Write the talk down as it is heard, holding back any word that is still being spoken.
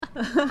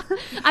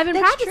I've been That's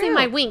practicing true.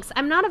 my winks.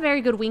 I'm not a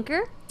very good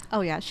winker.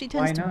 Oh yeah, she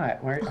tends Why to.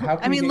 not? How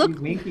can you get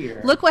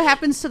winkier? Look what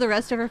happens to the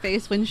rest of her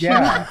face when she.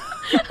 Yeah.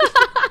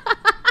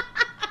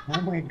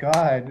 Oh my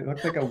God. It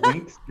looks like a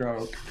wink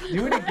stroke.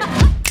 Do it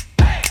again.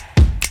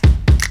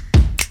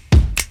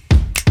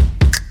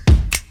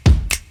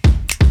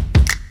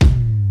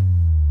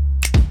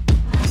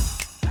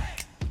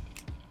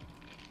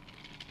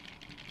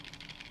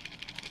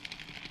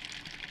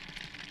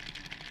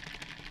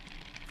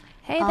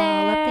 Hey All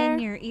there. up in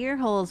your ear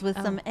holes with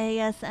some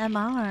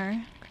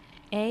ASMR.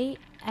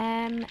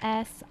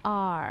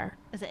 AMSR.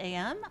 Is it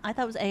AM? I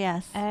thought it was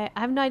AS. I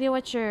have no idea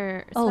what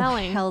you're Oh,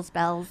 spelling. hell's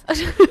bells.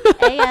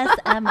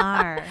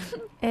 ASMR.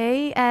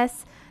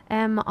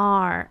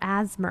 ASMR.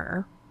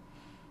 Asthma.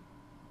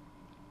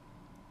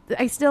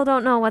 I still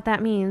don't know what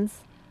that means.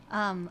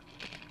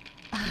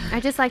 I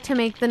just like to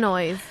make the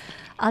noise.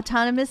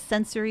 Autonomous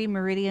Sensory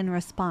Meridian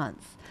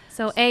Response.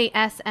 So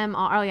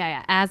ASMR. Oh,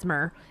 yeah.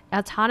 Asthma.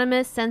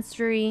 Autonomous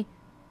sensory.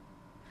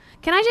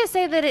 Can I just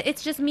say that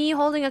it's just me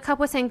holding a cup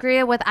with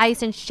sangria with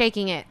ice and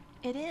shaking it?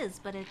 It is,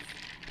 but it's...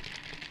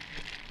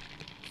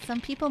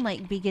 Some people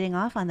might be getting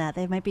off on that.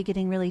 They might be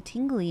getting really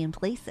tingly in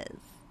places.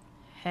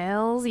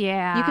 Hells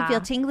yeah. You can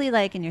feel tingly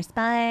like in your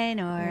spine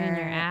or... in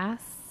your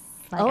ass.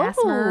 Like Oh,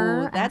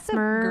 asthma, that's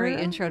asthma. a great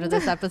intro to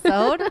this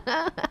episode.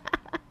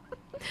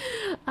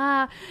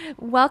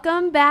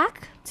 Welcome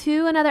back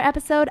to another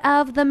episode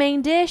of The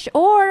Main Dish,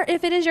 or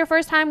if it is your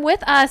first time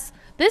with us,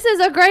 this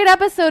is a great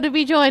episode to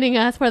be joining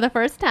us for the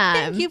first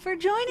time. Thank you for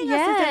joining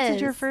us. If this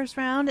is your first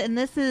round, and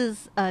this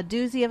is a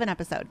doozy of an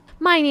episode.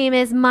 My name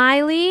is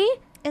Miley.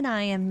 And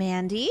I am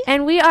Mandy.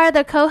 And we are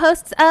the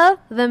co-hosts of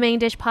The Main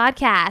Dish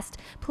Podcast.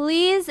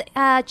 Please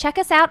check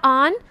us out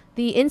on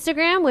the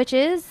Instagram, which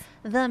is...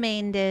 The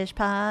Main Dish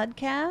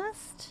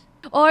Podcast.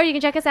 Or you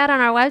can check us out on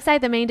our website,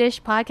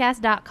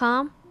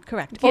 themaindishpodcast.com.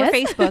 Correct. Yes. Or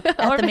Facebook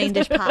at Or The Main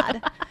Dish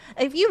Facebook. Pod.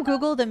 If you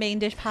Google The Main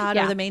Dish Pod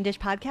Yeah. or The Main Dish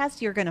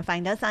Podcast, you're going to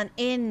find us on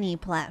any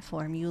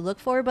platform you look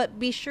for. But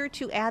be sure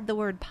to add the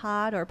word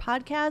pod or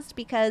podcast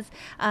because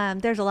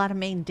there's a lot of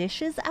main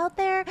dishes out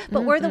there.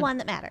 But we're the one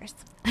that matters.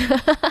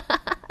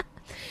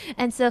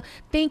 And so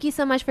thank you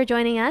so much for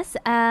joining us.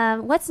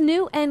 What's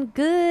new and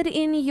good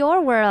in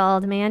your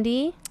world,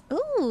 Mandy?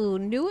 Ooh,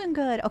 new and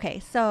good. Okay,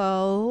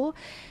 so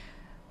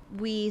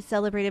we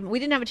celebrated. We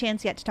didn't have a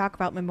chance yet to talk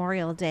about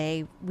Memorial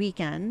Day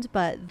weekend,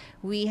 but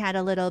we had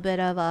a little bit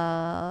of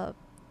a...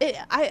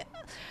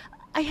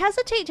 I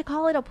hesitate to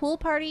call it a pool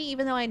party,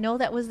 even though I know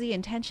that was the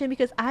intention,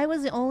 because I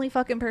was the only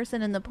fucking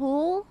person in the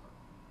pool.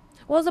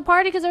 Well, it was a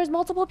party because there was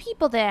multiple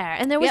people there,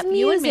 and there was Yep,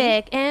 you and me.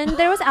 music, and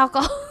there was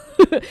alcohol,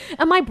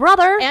 and my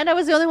brother. And I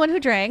was the only one who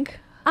drank.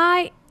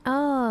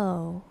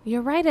 Oh,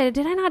 you're right. Did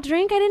I not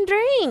drink? I didn't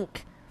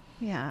drink.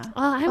 Yeah.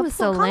 Oh, I was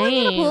so calling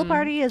it a pool lame.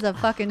 party is a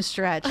fucking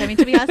stretch. I mean,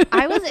 to be honest,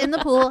 I was in the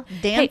pool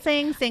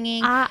dancing,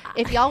 singing.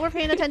 If y'all were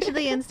paying attention to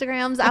the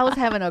Instagrams, I was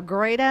having a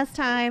great ass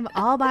time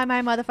all by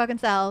my motherfucking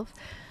self.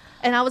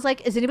 And I was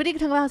like, is anybody going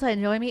to come outside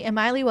and join me? And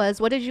Miley was.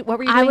 What were you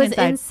doing I was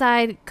inside?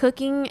 inside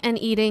cooking and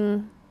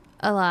eating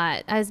a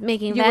lot. I was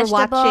making You were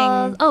vegetables.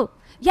 watching- Oh,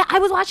 yeah, I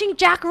was watching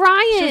Jack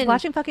Ryan. She was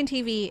watching fucking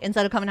TV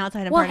instead of coming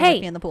outside and Well, partying hey,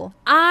 with me in the pool.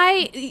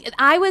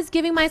 I was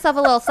giving myself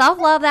a little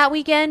self-love that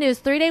weekend. It was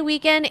 3-day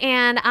weekend,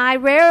 and I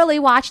rarely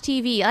watch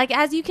TV. Like,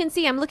 as you can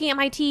see, I'm looking at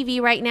my TV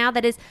right now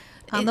that is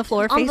On the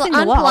floor, on facing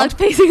the wall. unplugged,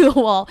 facing the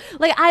wall.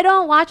 Like, I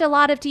don't watch a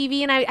lot of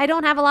TV, and I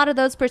don't have a lot of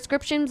those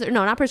prescriptions. Or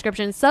no, not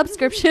prescriptions,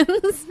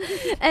 subscriptions.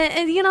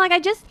 and, you know,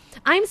 like,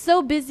 I'm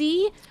so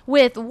busy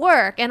with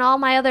work and all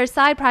my other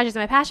side projects,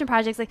 my passion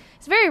projects. Like,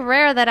 it's very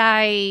rare that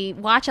I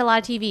watch a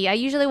lot of TV. I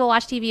usually will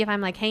watch TV if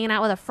I'm like hanging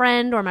out with a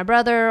friend or my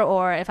brother,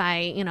 or if I,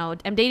 you know,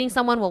 am dating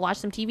someone, we'll watch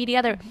some TV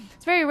together.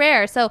 It's very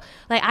rare. So,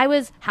 like, I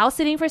was house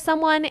sitting for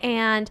someone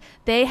and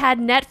they had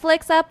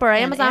Netflix up or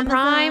Amazon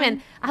Prime,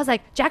 and I was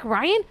like, Jack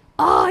Ryan?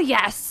 Oh,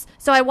 yes.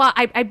 So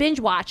I binge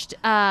watched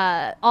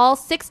all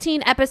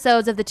 16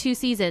 episodes of the 2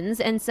 seasons.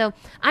 And so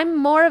I'm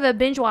more of a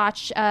binge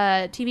watch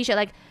TV show.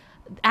 Like,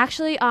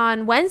 actually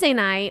on Wednesday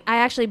night, I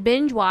actually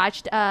binge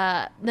watched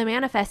The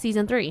Manifest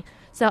season 3.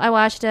 So I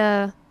watched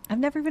I've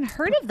never even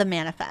heard of The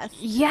Manifest.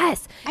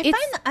 yes. I find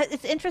that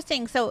it's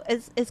interesting. So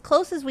as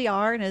close as we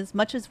are, and as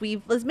much as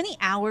as many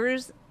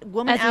hours,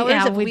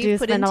 that we we've do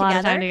put spend in a lot of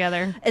together, time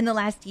together. in the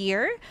last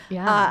year,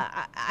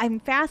 I'm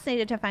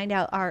fascinated to find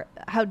out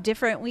how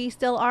different we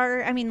still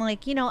are. I mean,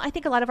 like, you know, I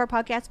think a lot of our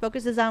podcast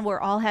focuses on we're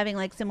all having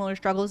like similar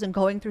struggles and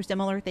going through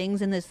similar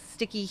things in this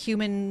sticky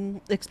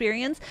human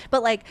experience.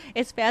 But like,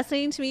 it's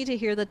fascinating to me to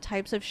hear the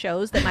types of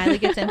shows that Miley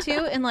gets into.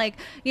 And like,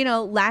 you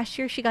know, last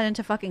year she got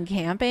into fucking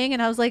camping,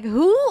 and I was like,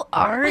 who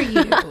are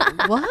you?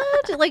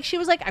 What? Like, she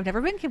was like, I've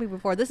never been camping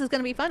before. This is going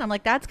to be fun. I'm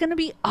like, that's going to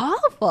be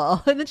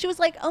awful. And then she was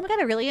like, oh my God,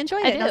 I really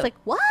enjoyed it. And I was like,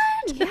 what?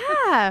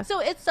 Yeah. So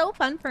it's so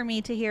fun for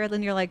me to hear.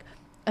 Then you're like,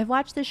 I've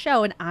watched the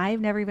show and I've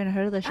never even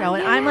heard of the show. Oh,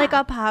 And yeah. I'm like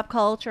a pop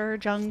culture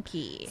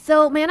junkie.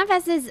 So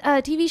Manifest is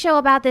a TV show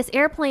about this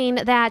airplane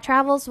that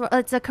travels.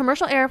 It's a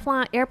commercial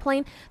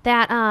airplane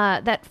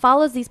that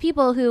follows these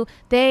people who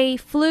they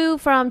flew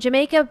from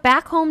Jamaica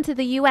back home to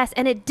the U.S.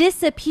 and it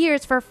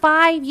disappears for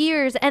 5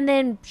 years and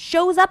then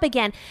shows up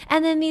again.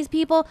 And then these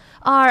people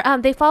are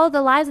they follow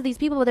the lives of these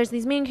people. But there's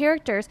these main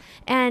characters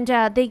and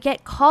they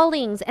get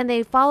callings and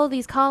they follow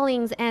these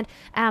callings and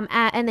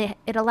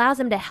it allows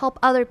them to help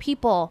other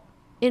people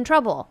in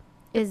trouble.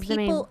 Is the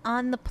main People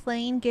on the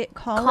plane get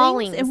callings,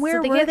 callings. and where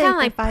So they were get they kinda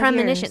for like 5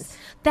 premonitions. years?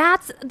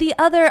 That's the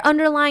other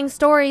underlying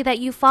story that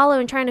you follow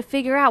in trying to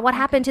figure out what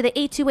happened to the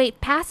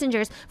 828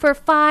 passengers for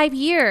 5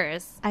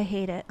 years. I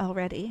hate it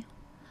already.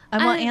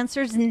 I want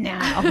answers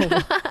now.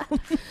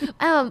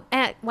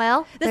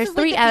 Well, This there's is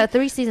like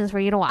three seasons for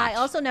you to watch. I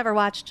also never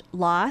watched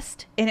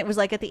Lost, and it was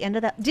like at the end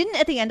of that. Didn't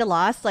at the end of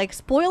Lost, like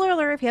spoiler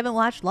alert if you haven't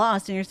watched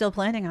Lost and you're still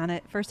planning on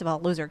it. First of all,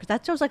 loser, because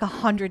that show's like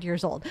 100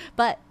 years old.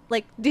 But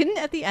like, didn't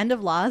at the end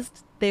of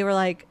Lost they were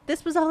like,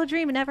 "This was all a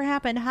dream. It never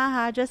happened.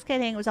 Haha, just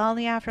kidding. It was all in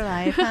the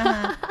afterlife."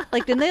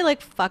 Like, didn't they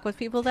like fuck with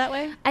people that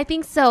way? I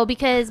think so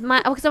because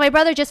my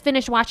brother just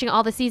finished watching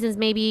all the seasons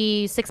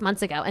maybe 6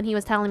 months ago, and he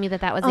was telling me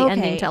that was the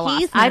ending to Lost.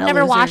 He's not I've a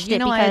never loser. watched you it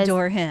know because I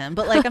adore him,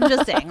 but like I'm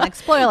just saying, like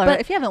spoiler,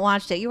 But- if you haven't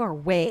watched it, you are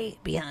way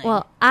behind.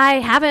 Well, I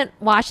haven't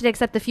watched it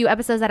except the few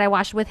episodes that I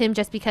watched with him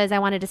just because I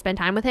wanted to spend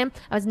time with him.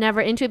 I was never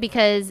into it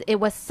because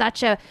it was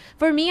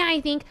for me, I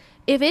think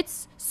if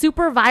it's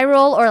super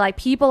viral or like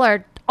people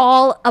are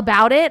all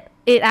about it,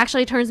 it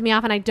actually turns me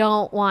off and I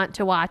don't want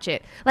to watch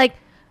it. Like,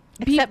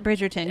 except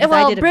Bridgerton. 'cause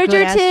well, I did a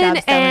good-ass Bridgerton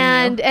job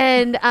selling you.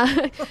 and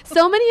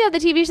so many of the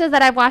TV shows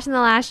that I've watched in the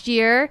last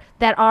year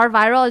that are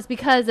viral is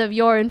because of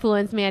your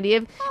influence, Mandy.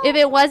 If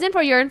it wasn't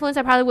for your influence,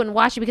 I probably wouldn't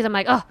watch it because I'm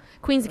like, oh,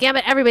 Queen's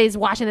Gambit, everybody's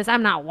watching this.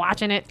 I'm not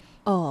watching it.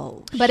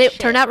 Oh, But it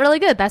turned out really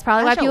good. That's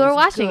probably That why show people were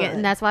was watching it, good.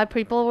 and that's why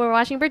people were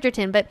watching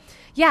Bridgerton. But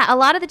yeah, a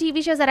lot of the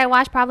TV shows that I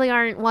watch probably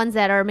aren't ones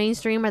that are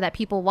mainstream or that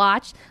people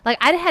watch. Like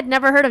I had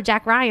never heard of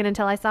Jack Ryan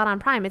until I saw it on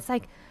Prime. It's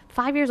like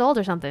 5 years old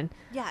or something.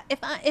 Yeah, if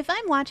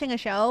I'm watching a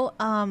show,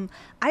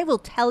 I will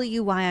tell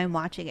you why I'm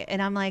watching it,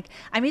 and I'm like,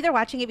 I'm either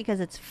watching it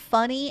because it's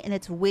funny and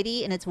it's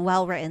witty and it's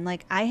well written.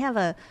 Like I have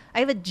a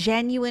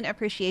genuine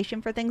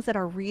appreciation for things that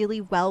are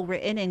really well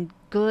written and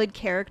good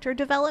character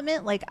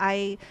development. Like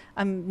I'm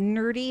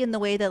nerdy in the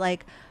way that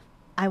like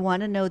I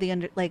want to know the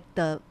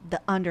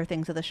under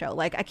things of the show.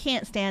 Like I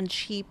can't stand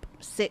cheap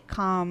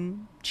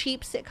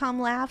sitcom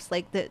laughs,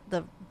 like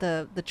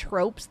the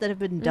tropes that have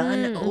been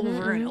done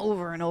over and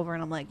over and over.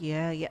 And I'm like,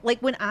 yeah. Like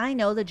when I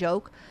know the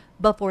joke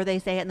before they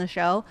say it in the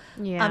show,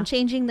 Yeah. I'm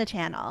changing the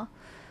channel.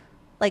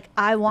 Like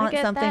I want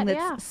get something that, that's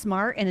yeah.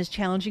 smart and is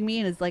challenging me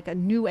and is like a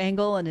new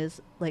angle and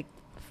is like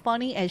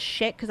funny as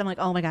shit because I'm like,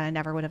 oh my god, I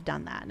never would have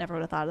done that. Never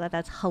would have thought of that.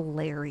 That's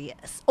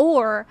hilarious.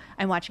 Or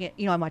I'm watching it,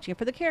 I'm watching it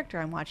for the character.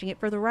 I'm watching it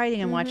for the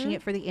writing. I'm watching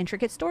it for the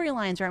intricate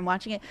storylines, or I'm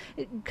watching it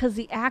because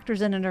the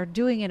actors in it are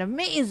doing it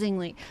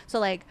amazingly. So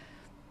like,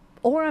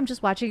 or I'm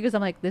just watching it because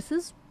I'm like, this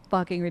is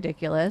fucking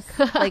ridiculous.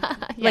 Like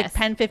Yes. like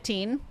Pen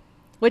 15,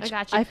 which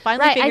got you. I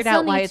finally Right, I figured still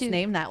out why need it's to-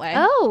 named that way.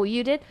 Oh,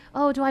 you did?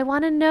 Oh, do I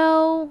want to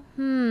know?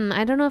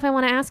 I don't know if I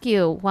want to ask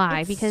you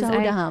why. It's because so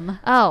dumb.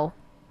 Oh.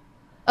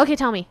 Okay,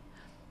 tell me.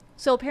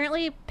 So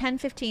apparently Pen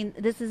 15,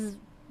 this is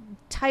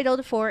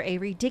titled for a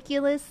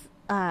ridiculous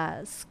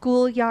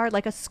schoolyard,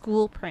 like a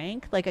school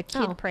prank, like a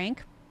kid Oh.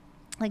 prank,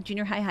 like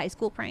junior high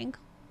school prank.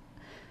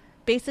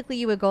 Basically,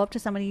 you would go up to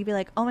somebody, you'd be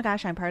like, oh my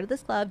gosh, I'm part of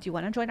this club. Do you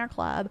want to join our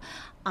club?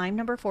 I'm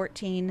number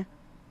 14.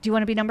 Do you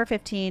want to be number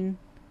 15?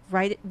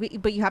 Right.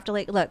 But you have to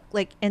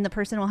and the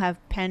person will have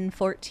Pen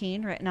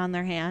 14 written on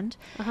their hand.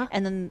 Uh-huh.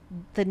 And then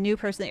the new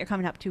person that you're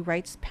coming up to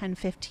writes Pen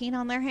 15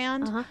 on their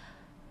hand. Uh-huh.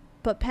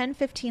 But Pen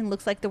 15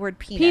 looks like the word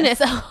penis.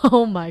 Penis.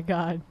 Oh my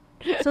god.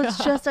 So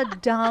it's just a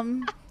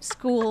dumb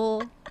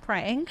school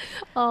prank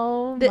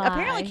Oh that my.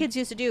 apparently kids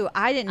used to do.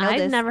 I didn't know I've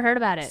this. never heard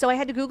about it. So I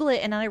had to Google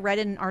it, and then I read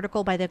an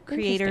article by the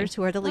creators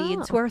who are the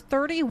leads, Oh. who are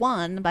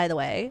 31, by the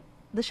way.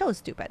 The show is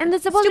stupid. and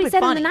it's supposed to be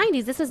Stupid set in funny. the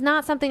 90s. This is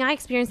not something I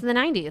experienced in the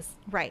 90s.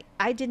 Right.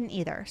 I didn't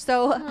either.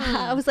 So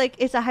I was like,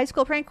 it's a high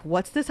school prank.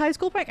 What's this high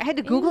school prank? I had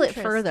to Google it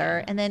further,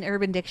 Interesting. and then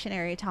Urban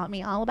Dictionary taught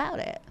me all about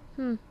it.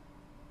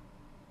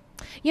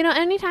 You know,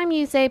 anytime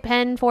you say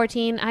Pen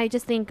 14, I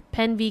just think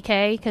Pen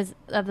VK because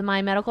of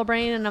my medical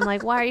brain. And I'm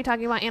like, why are you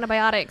talking about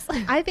antibiotics?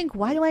 I think,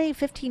 why do I need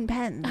 15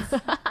 pens?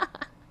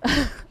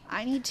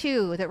 I need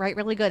 2 that write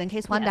really good. In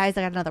case one Yes. dies,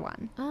 I got another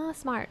one. Oh,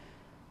 smart.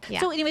 Yeah.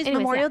 So anyways,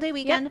 Memorial yeah. Day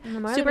weekend, Yep,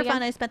 Memorial super Day fun.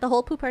 weekend. I spent the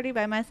whole pool party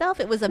by myself.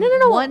 It was a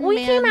No. one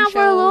We came out for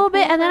a show little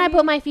bit, pool and then I party.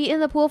 put my feet in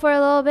the pool for a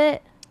little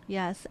bit.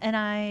 Yes, and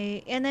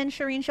then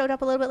Shireen showed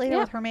up a little bit later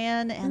Yeah. with her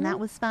man, and Mm-hmm. that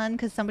was fun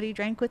because somebody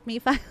drank with me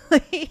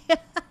finally.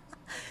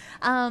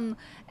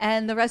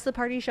 And the rest of the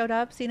party showed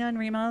up. Sina and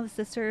Rima, the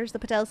sisters, the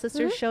Patel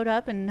sisters, showed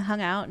up and hung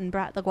out and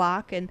brought the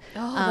guac. And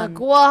Oh, the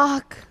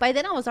guac. by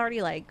then I was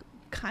already like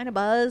kind of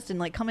buzzed and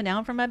like coming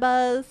down from my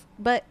buzz,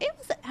 but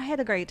I had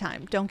a great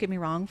time. Don't get me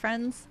wrong,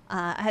 friends.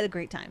 I had a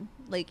great time.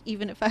 Like,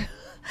 even if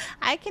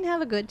I can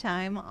have a good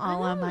time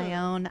all on my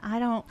own. I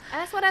don't.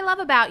 That's what I love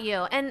about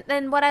you. And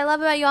then what I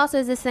love about you also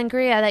is the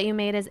sangria that you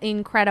made is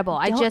incredible.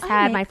 I Don't just I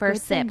had make my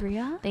first good sip.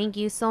 sangria? Thank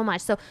you so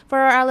much. So for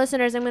our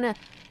listeners, I'm going to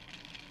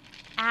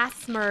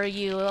asthma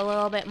you a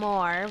little bit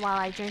more while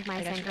I drink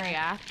my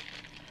sangria.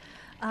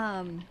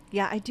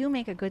 Yeah, I do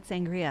make a good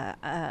sangria.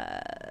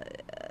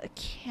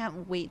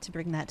 Can't wait to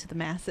bring that to the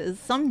masses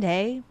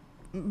someday.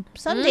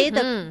 Someday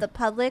the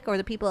public or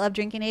the people of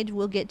drinking age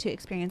will get to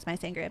experience my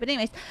sangria. But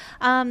anyways,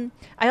 I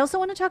also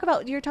want to talk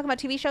about, you're talking about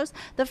TV shows,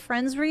 the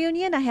Friends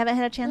reunion. I haven't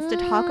had a chance to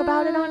talk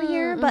about it on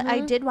here, but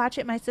I did watch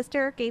it. My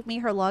sister gave me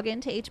her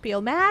login to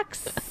HBO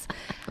Max.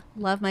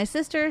 Love my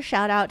sister.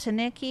 Shout out to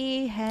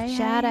Nikki. Hey,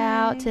 Shout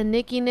out to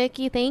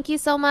Nikki. Thank you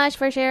so much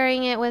for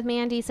sharing it with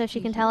Mandy so she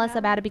can tell us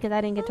about it because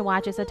I didn't get to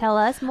watch it. So tell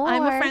us more.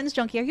 I'm a Friends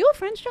junkie. Are you a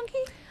Friends junkie?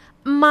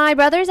 My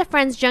brother's a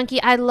Friends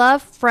junkie. I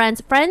love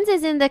Friends. Friends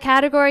is in the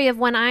category of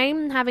when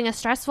I'm having a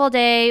stressful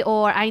day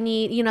or I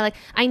need, like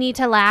I need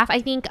to laugh.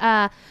 I think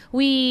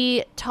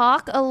we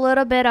talk a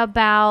little bit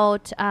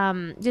about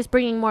just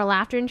bringing more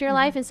laughter into your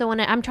life. And so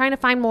when I'm trying to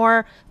find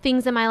more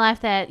things in my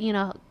life that,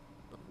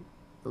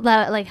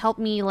 like help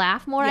me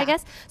laugh more, I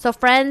guess. So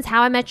Friends,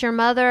 How I Met Your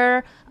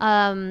Mother,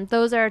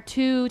 those are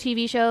 2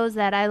 TV shows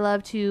that I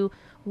love to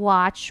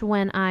watch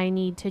when I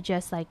need to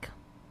just like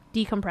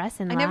decompress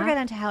and I laugh. never got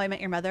into How I Met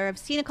Your Mother. I've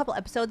seen a couple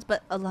episodes,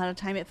 but a lot of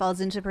time it falls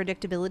into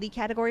predictability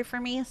category for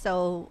me.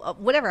 So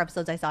whatever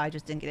episodes I saw, I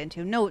just didn't get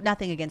into. No,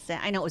 nothing against it.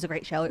 I know it was a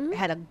great show. It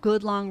had a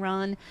good long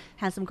run,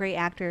 has some great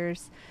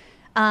actors.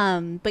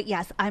 But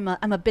yes, I'm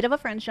a bit of a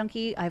Friends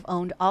junkie. I've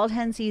owned all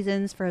 10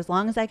 seasons for as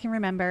long as I can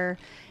remember.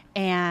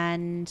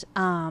 And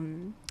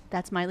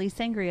that's Miley's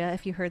sangria,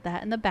 if you heard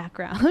that in the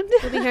background.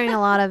 You'll be hearing a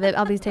lot of it.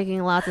 I'll be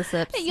taking lots of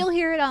sips. You'll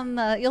hear it on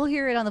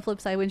the flip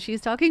side when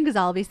she's talking because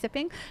I'll be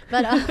sipping.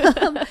 But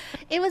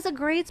it was a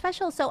great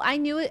special. So I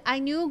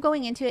knew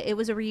going into it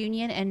was a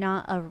reunion and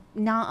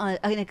not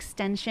an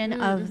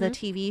extension of the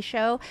TV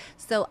show.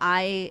 So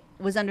I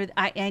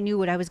knew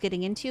what I was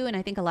getting into, and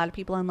I think a lot of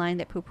people online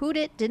that poo-pooed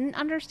it didn't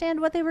understand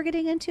what they were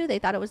getting into. They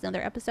thought it was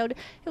another episode.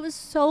 It was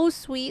so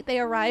sweet. They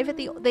arrive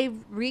they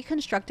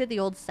reconstructed the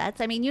old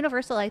sets. I mean,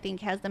 Universal, I think,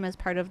 has them as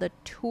part of the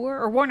tour,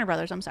 or Warner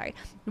Brothers, I'm sorry.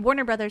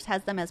 Warner Brothers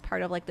has them as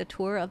part of like the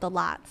tour of the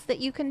lots that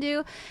you can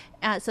do.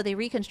 So they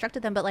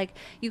reconstructed them, but like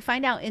you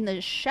find out in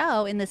the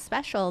show, in this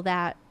special,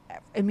 that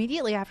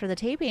immediately after the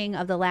taping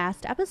of the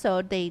last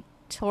episode, they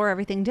tore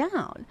everything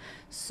down.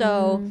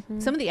 So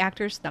some of the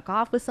actors snuck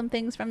off with some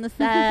things from the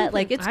set.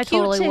 Like it's I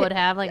cute totally would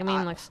have. Like, I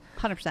mean, like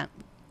 100%.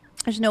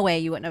 There's no way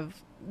you wouldn't have.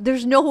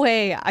 There's no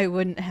way I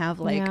wouldn't have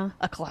like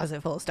a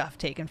closet full of stuff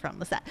taken from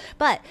the set.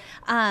 But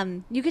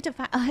you get to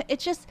find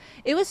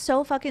it was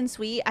so fucking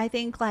sweet. I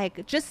think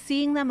like just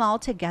seeing them all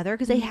together,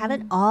 because they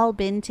haven't all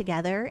been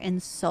together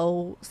in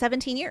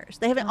 17 years.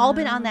 They haven't all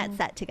been on that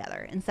set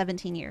together in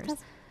 17 years.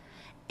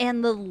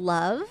 And the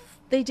love,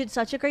 they did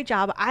such a great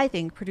job, I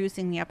think,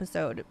 producing the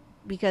episode,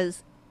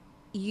 because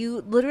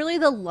you literally,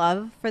 the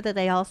love that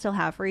they all still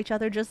have for each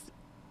other just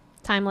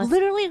timeless,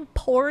 literally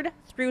poured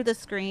through the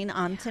screen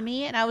onto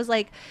me. And I was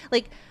like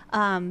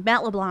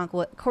Matt LeBlanc,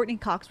 what Courtney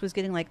Cox was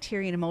getting like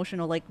teary and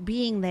emotional, like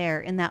being there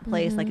in that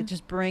place, like it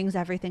just brings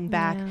everything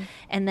back.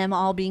 And them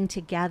all being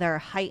together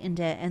heightened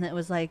it. And it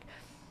was like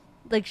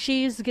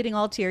she's getting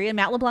all teary and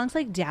Matt LeBlanc's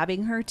like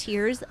dabbing her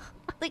tears.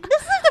 Like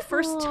this is like the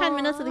first 10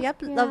 minutes of the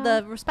of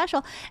the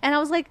special, and I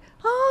was like,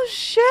 oh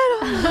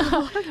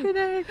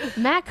shit,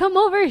 Matt, come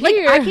over like,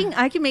 here.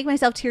 I can make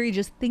myself teary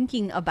just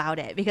thinking about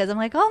it, because I'm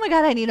like, oh my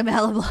god, I need a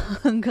Matt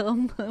LeBlanc.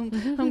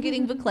 I'm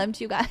getting verklempt,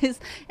 you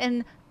guys.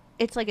 And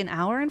it's like an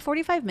hour and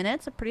 45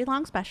 minutes, a pretty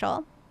long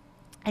special.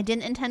 I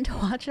didn't intend to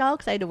watch it all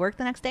because I had to work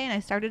the next day, and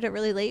I started it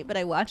really late, but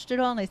I watched it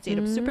all and I stayed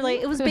up super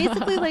late. It was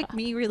basically like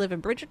me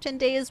reliving Bridgerton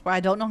days where I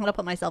don't know how to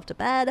put myself to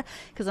bed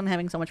because I'm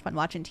having so much fun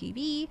watching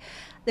TV.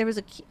 There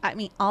was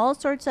all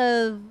sorts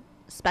of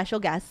special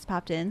guests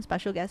popped in,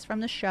 special guests from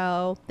the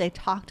show. They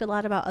talked a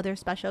lot about other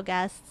special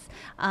guests.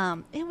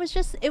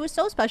 It was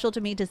so special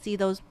to me to see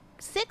those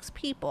 6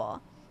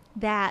 people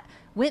that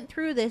went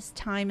through this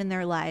time in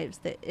their lives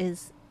that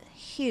is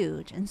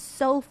huge and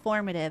so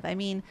formative. I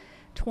mean,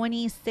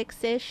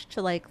 26-ish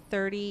to like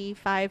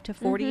 35 to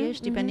 40-ish,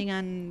 depending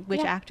on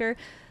which actor.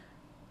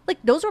 Like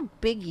those are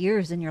big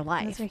years in your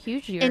life. Those are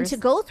huge years. And to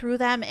go through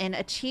them and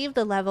achieve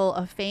the level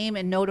of fame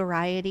and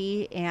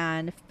notoriety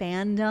and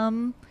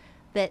fandom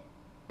that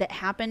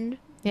happened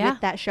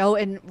with that show,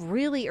 and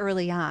really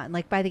early on,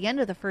 like by the end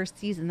of the first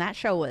season, that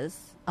show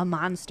was a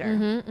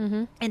monster.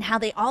 And how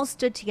they all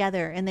stood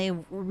together and they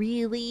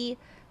really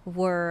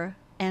were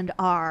and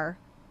are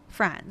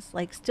friends,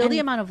 like still and the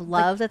amount of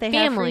love that they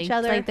have for each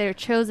other, like their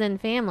chosen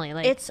family,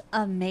 like it's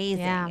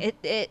amazing.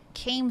 It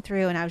came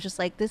through, and I was just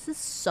like, this is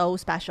so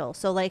special.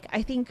 So like,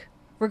 I think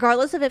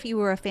regardless of if you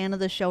were a fan of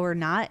the show or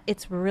not,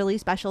 it's really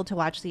special to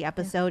watch the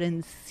episode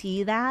and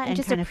see that and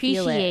just kind of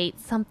appreciate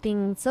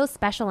something so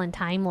special and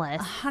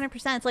timeless.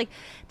 100%. It's like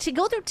to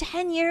go through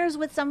 10 years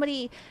with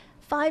somebody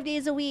 5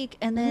 days a week,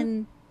 and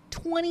then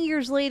 20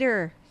 years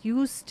later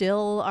you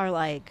still are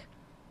like,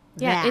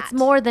 Yeah, that. it's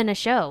more than a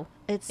show.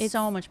 It's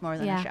so much more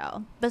than yeah. a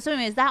show. But so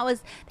anyways, that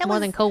was More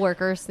than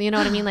coworkers. You know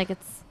what I mean? Like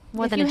it's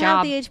more than a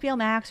job. If you have the HBO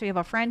Max or you have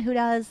a friend who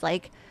does,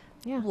 like,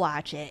 Yeah.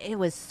 watch it. It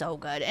was so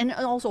good. And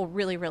also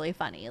really, really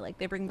funny. Like,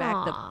 they bring back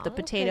Aw, the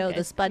potato, okay.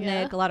 the Sputnik,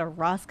 Yeah. a lot of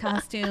Ross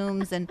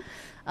costumes. And,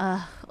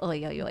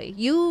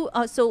 you,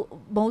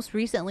 so most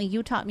recently,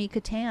 you taught me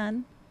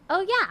Catan.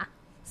 Oh yeah.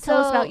 Tell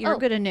us about your oh,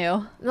 good and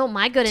new. No,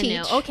 my good and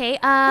new. Teach. Okay.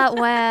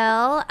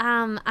 Well,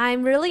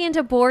 I'm really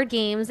into board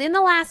games. In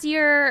the last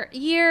year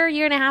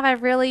and a half,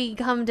 I've really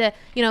come to,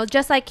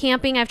 just like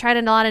camping, I've tried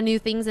a lot of new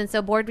things, and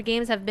so board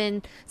games have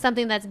been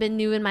something that's been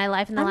new in my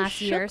life in the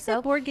last year or shook so.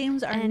 that board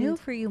games are And- new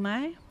for you,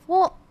 Mai.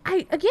 Well,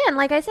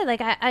 like I said,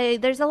 like I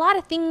there's a lot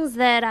of things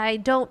that I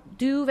don't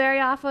do very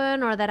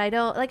often, or that I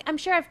don't like. I'm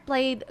sure I've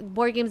played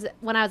board games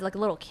when I was like a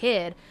little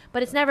kid,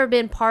 but it's never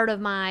been part of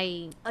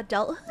my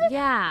Adulthood?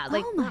 yeah.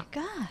 Like Oh my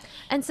gosh.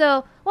 And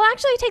so, well,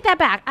 actually, take that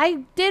back.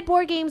 I did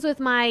board games with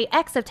my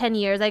ex of 10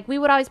 years. Like, we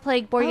would always play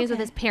board games with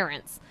Okay. his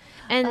parents.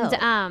 And, Oh.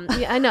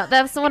 yeah, I know,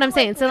 that's what I'm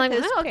saying. So, like,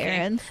 with his oh, okay.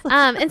 parents.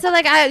 And so,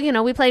 like,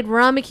 we played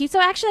Rummy Cube. So,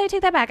 actually, I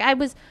take that back. I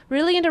was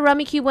really into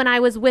Rummy Cube when I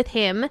was with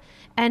him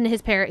and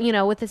his parent,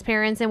 with his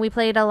parents. And we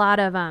played a lot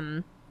of,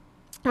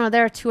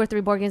 there are 2 or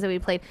 3 board games that we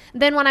played.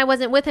 Then when I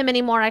wasn't with him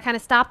anymore, I kind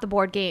of stopped the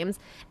board games.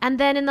 And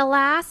then in the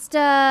last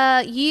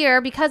year,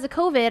 because of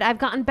COVID, I've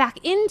gotten back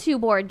into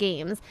board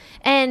games.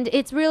 And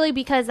it's really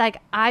because, like,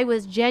 I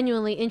was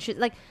genuinely interested.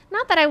 Like,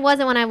 not that I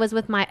wasn't when I was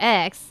with my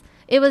ex.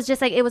 It was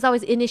just, like, it was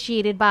always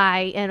initiated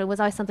by, and it was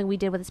always something we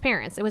did with his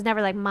parents. It was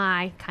never, like,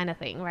 my kind of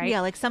thing, right?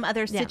 Yeah, like some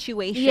other Yeah.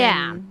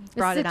 situation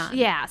brought it on.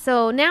 Yeah.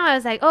 So now I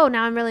was like, oh,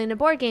 now I'm really into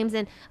board games.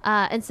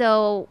 And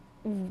so...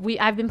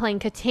 I've been playing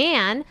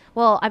Catan.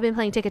 Well, I've been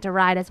playing Ticket to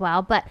Ride as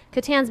well, but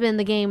Catan's been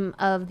the game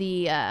of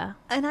the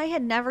And I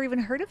had never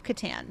even heard of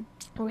Catan.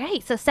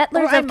 right. So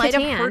Settlers Or I of might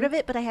Catan. have heard of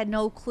it, but I had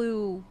no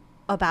clue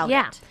about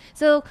Yeah. it.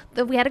 So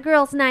we had a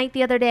girls' night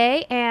the other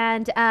day,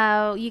 and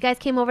you guys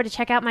came over to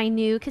check out my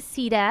new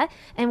casita,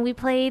 and we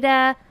played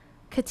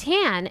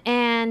Catan,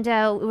 and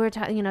we were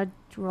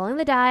rolling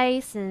the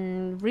dice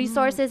and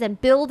resources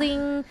and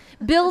building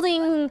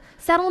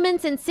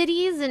settlements and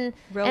cities and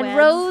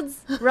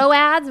roads,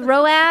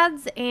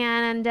 roads,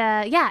 and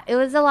it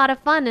was a lot of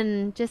fun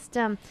and just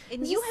And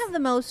you have the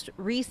most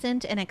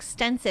recent and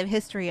extensive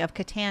history of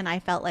Catan, I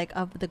felt like,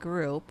 of the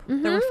group.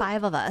 There were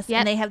 5 of us. Yep.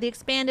 And they have the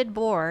expanded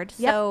board,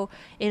 Yep. so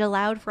it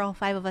allowed for all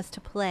 5 of us to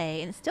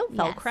play. And it still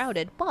felt Yes.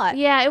 crowded, but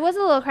Yeah, it was a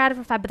little crowded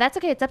for 5, but that's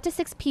okay. It's up to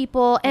 6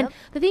 people, and Yep.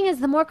 the thing is,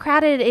 the more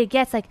crowded it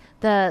gets, like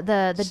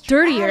the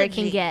dirtier it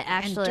can Strategy get.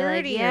 and Actually,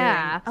 dirtier.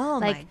 yeah. Oh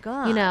my like,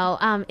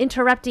 God.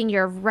 interrupting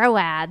your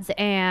roads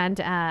and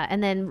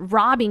then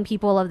robbing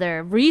people of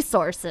their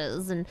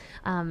resources, and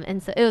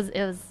so it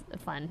was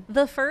fun.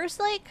 the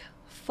first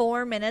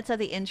 4 minutes of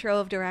the intro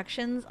of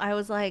directions, I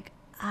was like,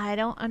 I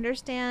don't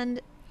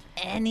understand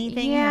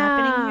anything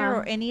happening here Yeah.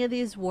 or any of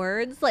these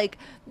words. Like,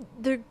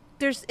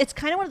 there's it's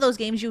kind of one of those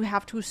games you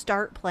have to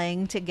start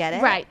playing to get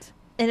it. Right.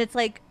 And it's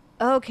like,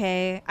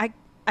 okay,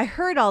 I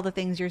heard all the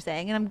things you're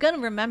saying and I'm going to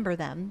remember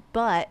them,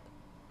 but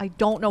I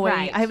don't know what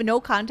Right. I have no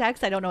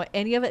context. I don't know what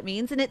any of it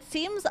means. And it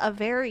seems a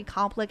very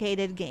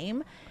complicated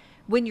game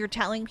when you're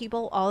telling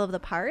people all of the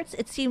parts.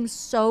 It seems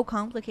so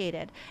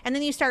complicated. And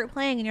then you start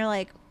playing and you're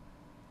like,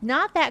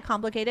 not that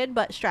complicated,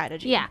 but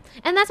strategy. Yeah,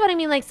 and that's what I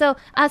mean. Like, so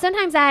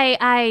sometimes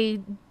I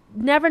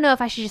never know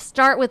if I should just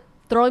start with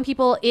throwing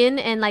people in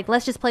and like,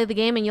 let's just play the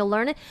game and you'll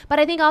learn it. But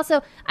I think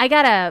also I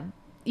gotta,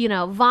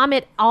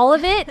 vomit all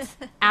of it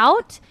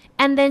out.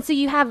 And then so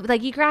you have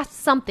like, you grasp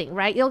something,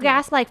 right? You'll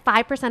grasp like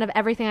 5% of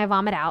everything I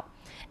vomit out.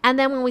 And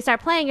then when we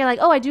start playing, you're like,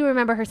 oh, I do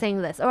remember her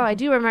saying this. Oh, I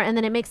do remember. And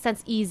then it makes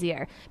sense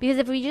easier. Because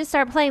if we just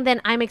start playing, then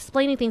I'm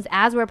explaining things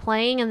as we're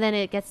playing. And then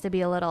it gets to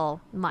be a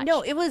little much.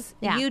 No, it was,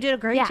 Yeah. you did a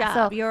great Yeah,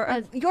 job. so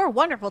You're a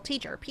wonderful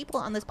teacher. People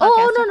on this Oh, podcast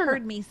no, have no, no.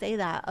 heard me say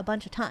that a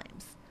bunch of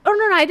times. Oh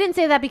no, I didn't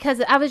say that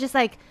because I was just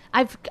like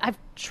I've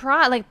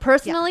tried, like,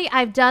 personally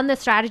I've done the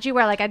strategy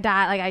where like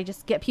I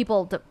just get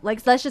people to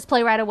like, let's just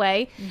play right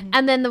away.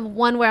 And then the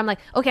one where I'm like,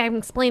 okay, I'm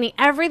explaining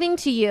everything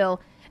to you.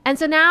 And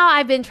so now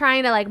I've been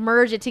trying to like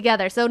merge it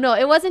together. So no,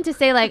 it wasn't to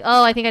say like,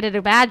 oh, I think I did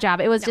a bad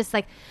job. It was just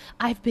like,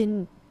 I've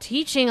been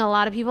teaching a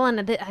lot of people and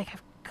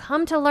I've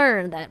come to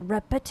learn that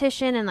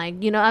repetition and like,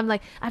 I'm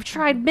like, I've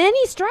tried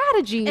many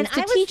strategies And to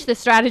I was- teach the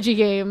strategy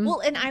game.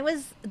 Well, and I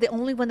was the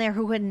only one there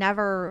who had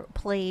never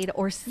played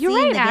or seen You're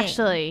right, the game.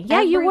 actually.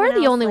 Yeah, you were Everyone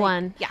the else, only like,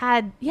 one.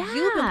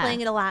 You've been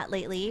playing it a lot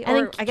lately, And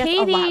or then I guess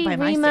Katie, a lot by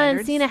my Rima, and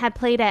standards. Cena had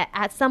played it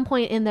at some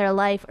point in their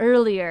life,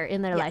 earlier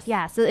in their life.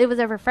 Yeah, so it was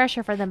a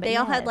refresher for them. But They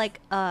all had yes. like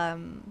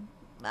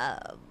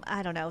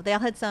I don't know. They all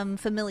had some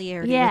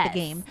familiarity with Yes. the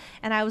game,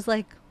 and I was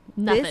like,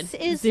 Nothing. This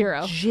is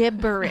Zero.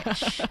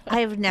 gibberish.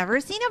 I've never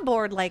seen a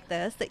board like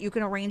this that you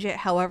can arrange it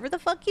however the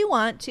fuck you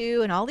want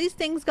to, and all these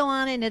things go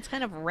on, and it's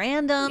kind of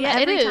random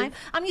every time.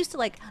 I'm used to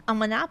like a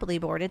Monopoly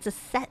board. It's a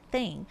set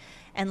thing.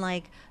 And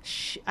like,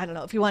 I don't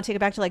know if you want to take it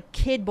back to like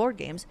kid board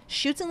games,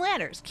 Chutes and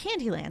Ladders,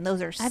 Candyland.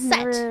 Those are I've set.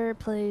 never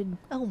played.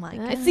 Oh my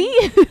god! See,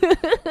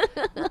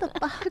 What the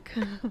fuck?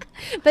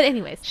 but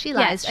anyways, She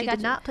lies. yes, She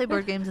did not play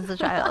board games as a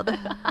child.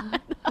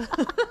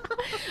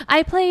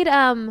 I played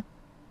I'm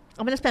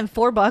gonna spend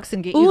 $4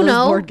 and get you Uno.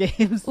 those board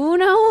games.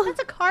 Uno.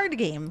 That's a card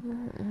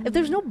game. If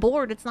there's no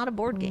board, it's not a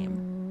board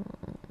game.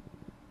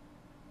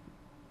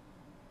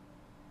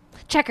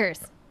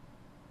 Checkers.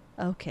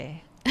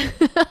 Okay.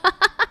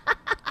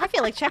 I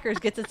feel like checkers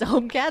gets its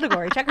own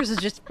category. Checkers is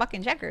just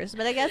fucking checkers,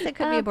 but I guess it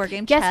could be a board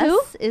game. Guess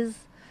who? Chess is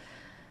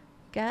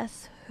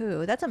Guess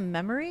Who? That's a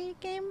memory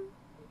game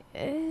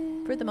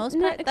for the most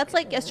part. That's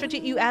like a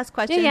you ask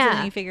questions and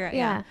then you figure out.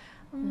 Yeah.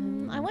 I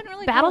wouldn't really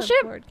call it Battleship?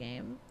 a board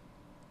game.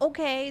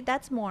 Okay,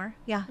 that's more.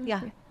 Yeah,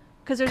 yeah.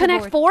 Because there's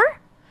Connect a board.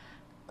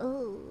 4?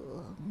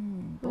 Oh,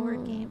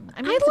 board game.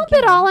 I it's a lump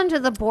it game. all into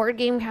the board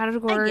game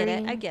category.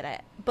 I get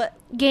it. But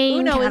Game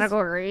Uno is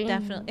category.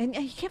 definitely. And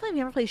you can't believe you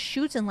never played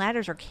Chutes and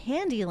Ladders or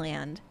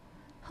Candyland.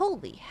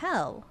 Holy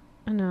hell.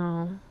 I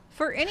know.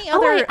 For any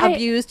other I-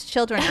 abused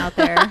children out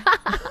there.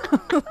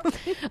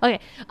 Okay.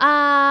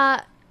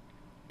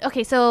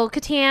 Okay, so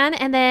Catan,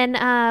 and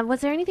then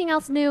was there anything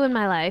else new in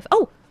my life?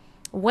 Oh,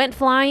 went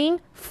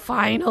flying.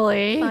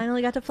 Finally.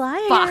 Finally got to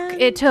fly Fuck. again.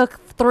 It took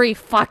 3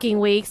 fucking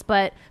weeks,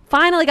 but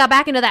finally got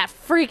back into that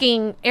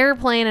freaking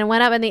airplane and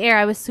went up in the air.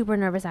 I was super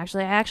nervous,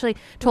 actually. I actually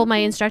told my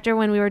instructor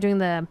when we were doing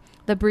the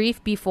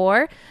brief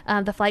before,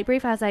 the flight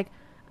brief, I was like,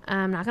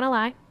 I'm not going to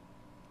lie.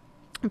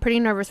 I'm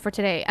pretty nervous for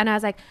today. And I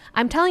was like,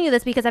 I'm telling you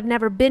this because I've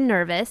never been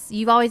nervous.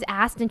 You've always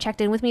asked and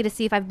checked in with me to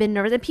see if I've been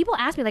nervous. And people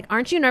ask me, like,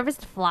 aren't you nervous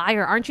to fly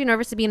or aren't you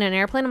nervous to be in an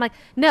airplane? I'm like,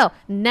 no,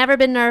 never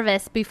been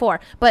nervous before.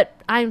 But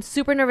I'm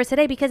super nervous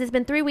today because it's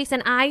been 3 weeks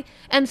and I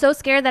am so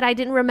scared that I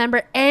didn't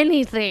remember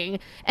anything.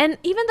 And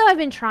even though I've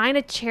been trying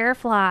to chair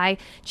flying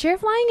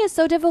is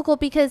so difficult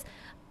because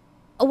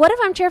what if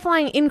I'm chair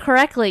flying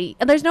incorrectly?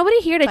 There's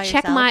nobody here to By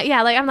check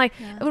yourself?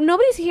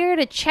 nobody's here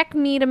to check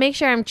me to make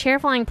sure I'm chair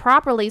flying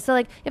properly. So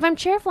like if I'm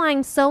chair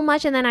flying so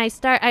much and then I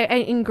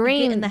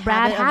ingrain in the bad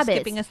habit of habits.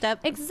 skipping a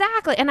step.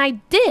 Exactly. And I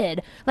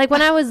did. Like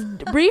when I was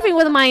briefing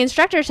with my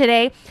instructor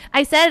today,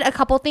 I said a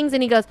couple things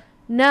and he goes,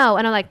 no.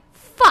 And I'm like,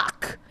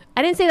 fuck.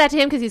 I didn't say that to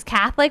him because he's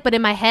Catholic, but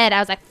in my head I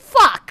was like,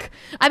 fuck.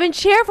 I've been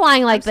chair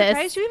flying like I'm this.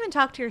 surprised you even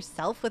talk to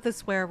yourself with a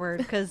swear word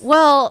because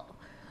Well,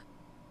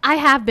 I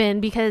have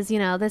been because,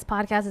 this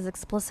podcast is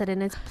explicit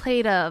and it's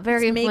played a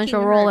very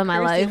influential role in my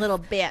life. Little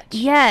bitch.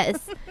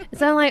 Yes.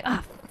 So I'm like,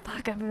 oh,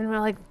 fuck, I've been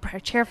like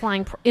chair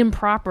flying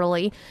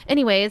improperly.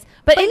 Anyways,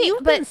 but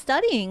You've been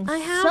studying I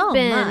have so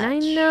been. much. I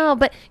know.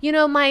 But,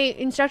 my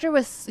instructor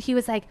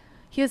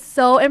he was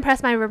so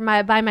impressed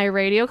by my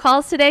radio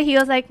calls today. He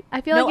was like,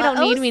 I feel like you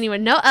don't need me anymore.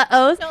 No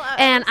uh-ohs. No uh-ohs.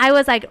 And I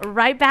was like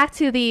right back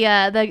to the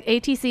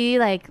ATC,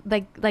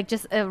 like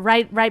just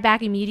right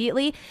back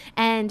immediately.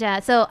 And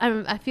so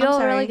I feel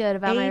really good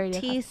about my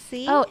radio calls.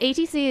 ATC? Oh,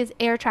 ATC is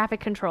air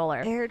traffic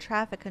controller. Air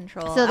traffic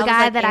control. So the I was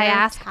guy like, that I air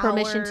asked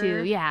permission to,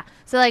 tower. yeah.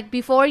 So like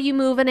before you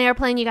move an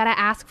airplane, you got to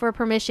ask for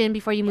permission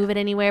before you move it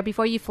anywhere,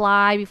 before you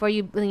fly, before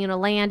you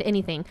land,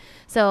 anything.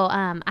 So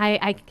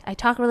I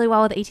talk really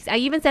well with ATC. I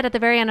even said at the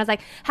very end, I was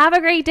like, have a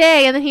great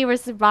day. And then he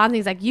responds,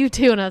 he's like, you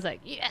too. And I was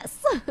like,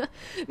 yes.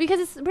 Because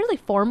it's really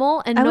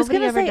formal and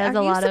nobody ever does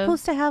a lot of. Are you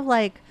supposed to have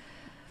like,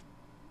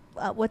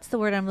 what's the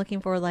word I'm looking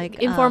for? Like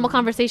informal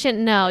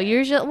conversation? No,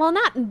 usually, well,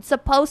 not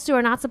supposed to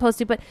or not supposed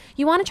to, but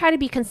you want to try to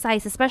be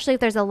concise, especially if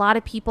there's a lot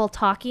of people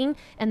talking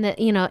and the,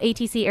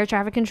 ATC air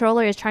traffic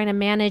controller is trying to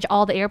manage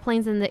all the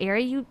airplanes in the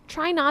area. You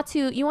try not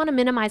to, you want to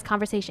minimize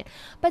conversation.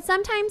 But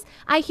sometimes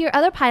I hear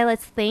other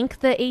pilots thank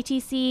the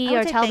ATC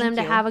or tell them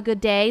to have a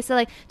good day. So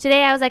like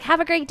today I was like, have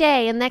a great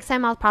day. And next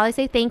time I'll probably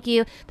say thank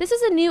you. This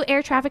is a new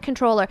air traffic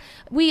controller.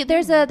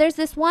 There's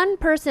this one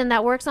person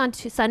that works on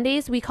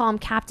Sundays. We call him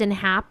Captain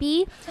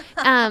Happy.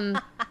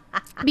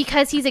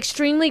 Because he's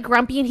extremely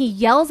grumpy and he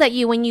yells at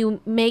you when you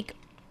make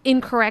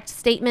incorrect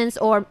statements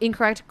or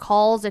incorrect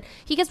calls, and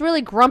he gets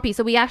really grumpy,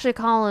 so we actually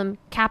call him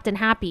Captain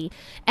Happy.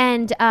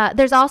 And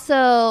there's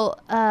also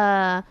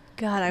God,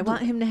 I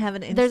want him to have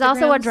an Instagram. there's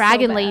also a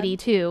dragon so lady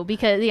too,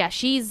 because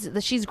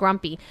she's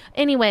grumpy.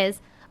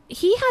 Anyways,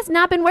 he has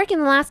not been working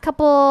the last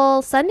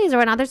couple Sundays or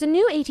whatnot. There's a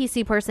new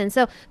ATC person.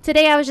 So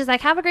today I was just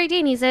like, have a great day.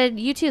 And he said,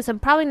 you too. So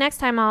probably next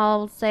time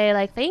I'll say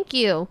like, thank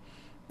you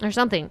or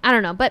something. I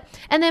don't know. But,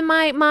 and then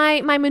my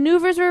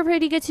maneuvers were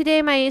pretty good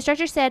today. My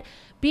instructor said,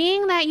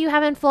 being that you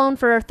haven't flown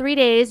for 3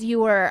 days, you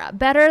were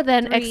better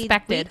than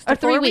expected. Or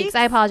 3 weeks.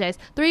 I apologize.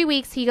 3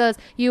 weeks. He goes,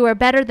 you were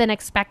better than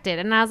expected.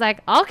 And I was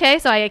like, okay,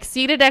 so I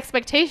exceeded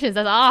expectations.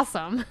 That's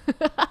awesome.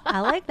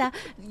 I like that.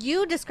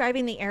 You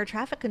describing the air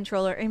traffic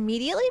controller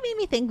immediately made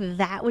me think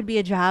that would be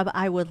a job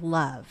I would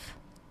love.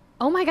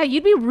 Oh my God,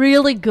 you'd be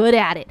really good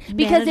at it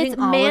because it's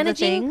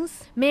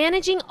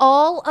managing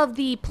all of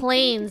the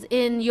planes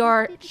in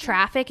your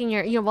traffic and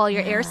your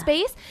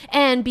airspace,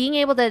 and being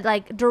able to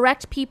like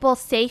direct people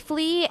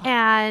safely.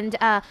 And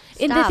and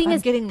the thing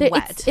is, getting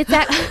wet. It's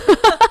that.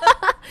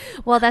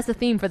 Well, that's the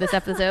theme for this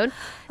episode.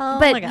 Oh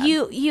my But God.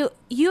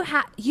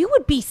 you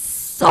would be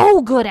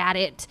so good at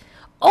it.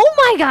 Oh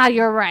my God,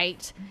 you're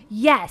right.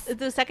 Yes.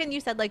 The second you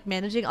said like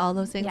managing all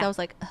those things, Yeah. I was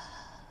like,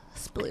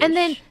 sploosh. And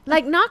then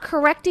like not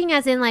correcting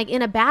as in like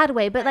in a bad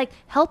way, but like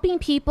helping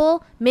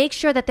people make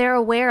sure that they're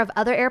aware of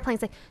other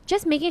airplanes, like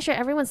just making sure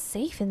everyone's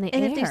safe in the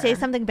air. if they say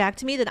something back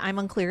to me that I'm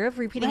unclear of,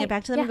 repeating Right. it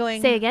back to them Yeah. and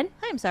going, Say again.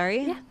 I'm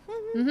sorry.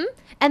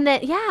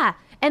 Yeah.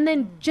 And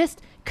then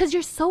just because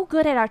you're so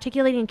good at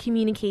articulating and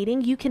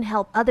communicating, you can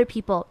help other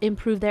people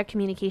improve their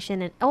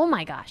communication. And oh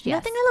my gosh, yes.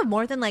 Nothing I love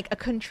more than like a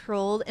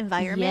controlled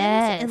environment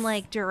Yes. and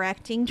like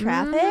directing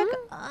traffic.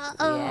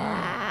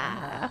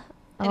 Yeah.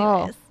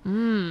 Anyways,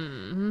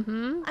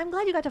 Mm-hmm. I'm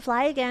glad you got to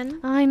fly again.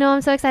 I know,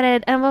 I'm so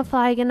excited. I'm gonna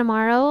fly again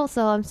tomorrow,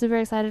 so I'm super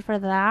excited for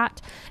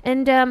that.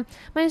 And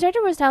my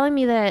instructor was telling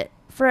me that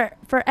for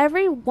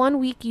every 1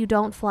 week you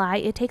don't fly,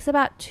 it takes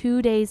about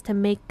 2 days to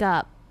make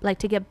up, like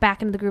to get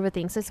back into the groove of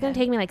things. So it's gonna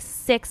Okay. take me like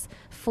 6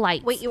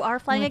 flights. Wait, you are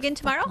flying I'm again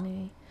tomorrow?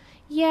 fucking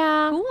A.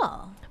 Yeah.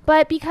 Cool.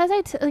 But because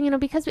and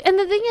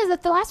the thing is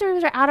that the last 3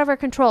 weeks are out of our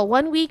control.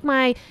 1 week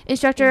my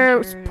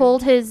instructor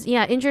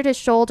injured his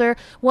shoulder.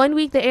 1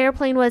 week the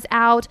airplane was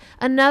out.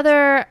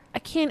 Another,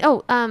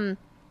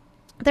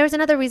 there was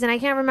another reason. I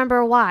can't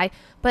remember why,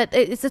 but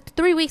it's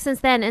 3 weeks since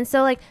then. And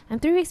so like I'm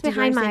 3 weeks Did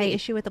behind you ever my say the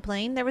issue with the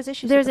plane? There was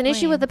issues. there's with an the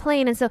issue with the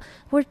plane, and so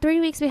we're 3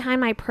 weeks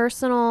behind my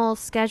personal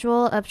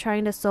schedule of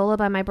trying to solo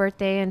by my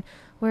birthday, and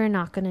we're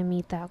not going to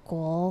meet that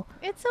goal.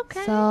 It's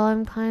okay. So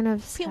I'm kind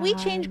of We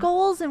change sad.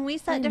 goals and we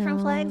set I different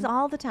know. flags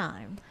all the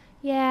time.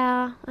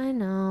 Yeah, I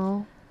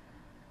know.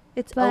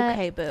 It's But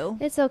okay, boo.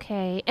 It's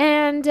okay.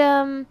 And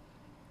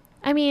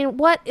I mean,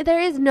 there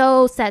is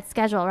no set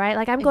schedule, right?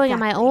 Like I'm going at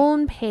my Exactly.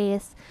 own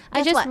pace. I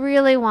Guess just what?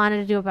 really wanted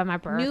to do it by my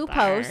birthday. New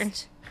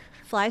post.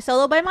 Fly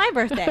solo by my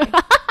birthday.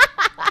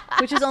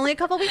 Which is only a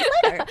couple weeks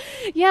later.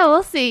 Yeah,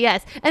 we'll see.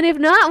 Yes, and if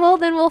not, well,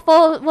 then we'll You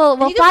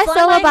can fly fly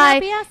solo my by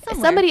happy ass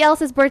somewhere. somebody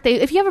else's birthday.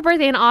 If you have a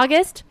birthday in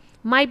August,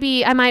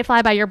 I might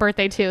fly by your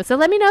birthday too. So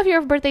let me know if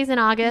your birthday's in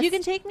August. You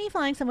can take me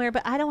flying somewhere,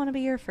 but I don't want to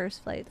be your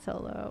first flight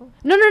solo.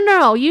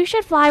 No. You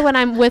should fly when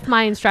I'm with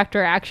my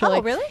instructor. Actually.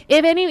 Oh, really?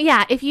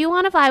 If you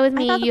want to fly with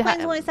me, I thought the you planes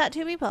have. only sat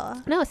 2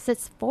 people. No, it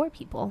sits 4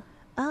 people.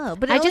 Oh,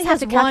 but it I only just have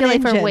has to one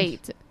calculate for engine.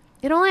 weight.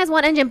 It only has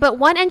 1 engine, but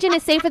 1 engine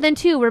is safer than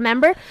 2,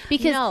 remember?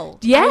 Because No,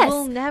 I yes,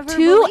 will never 2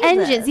 believe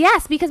engines. this.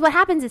 Yes, because what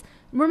happens is,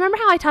 remember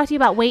how I talked to you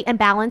about weight and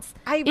balance?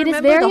 I It is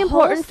remember very the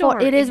whole important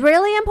story. it is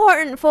really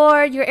important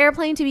for your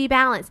airplane to be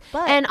balanced.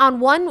 But and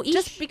on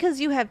Just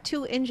because you have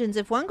 2 engines,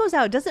 if one goes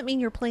out, doesn't mean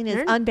your plane is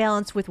No, no.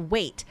 unbalanced with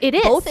weight. It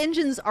is. Both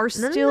engines are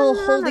still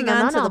holding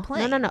on to the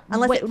plane. No.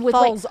 Unless With it weight.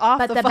 falls off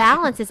But the the fucking-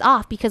 balance is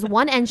off because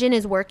one engine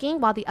is working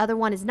while the other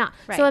one is not.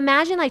 Right. So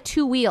imagine like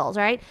 2 wheels,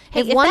 right?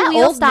 Hey, if if one that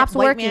wheel old stops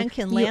white working, man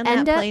can you land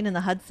end that up. plane in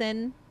the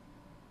Hudson,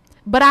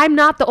 But I'm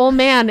not the old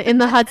man in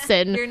the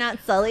Hudson. you're not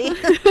Sully.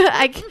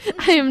 I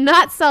am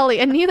not Sully,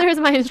 and neither is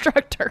my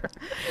instructor.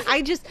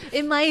 I just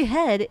in my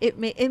head you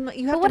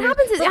have what to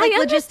happens is- but, I like,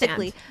 understand.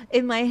 logistically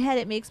in my head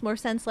it makes more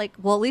sense. Like,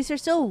 well, at least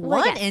there's still Well,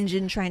 one yes.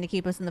 engine trying to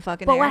keep us in the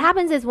fucking But air. what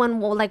happens is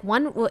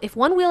if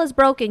one wheel is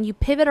broken, you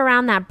pivot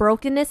around that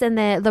brokenness and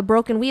the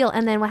broken wheel,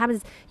 and then what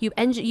happens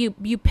is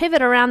you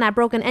pivot around that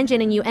broken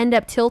engine and you end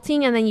up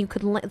tilting, and then you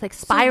could like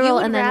spiral so you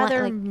would and then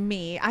rather like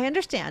me. I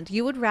understand.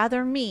 You would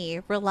rather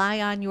me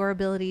rely on your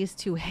abilities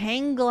to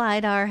hang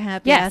glide our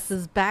happy Yes.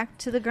 asses back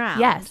to the ground.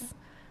 yes.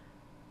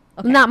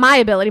 Okay. Not my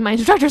ability, my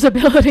instructor's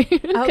ability.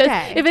 'Cause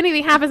Okay. if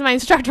anything happens, my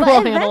instructor But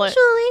will handle it.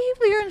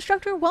 eventually, your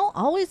instructor won't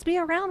always be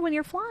around when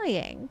you're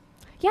flying.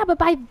 Yeah, but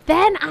by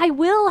then I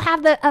will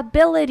have the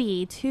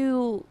ability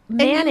to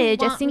And you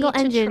manage a want single me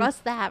to engine.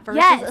 trust that versus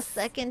Yes. a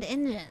second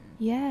engine.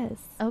 Yes.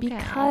 Okay.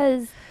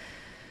 Because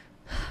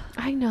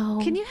I know.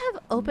 Can you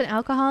have open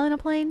alcohol in a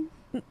plane?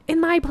 In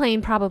my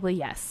plane, probably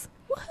yes.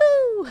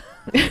 Woohoo!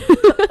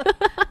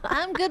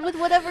 I'm good with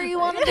whatever you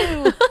want to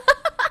do.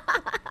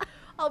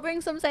 I'll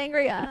bring some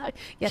sangria.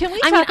 Yes. Can we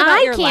I talk mean, about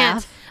I your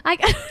can't. laugh?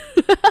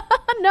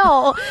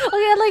 No.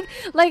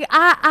 Okay,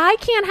 I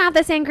can't have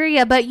the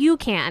sangria, but you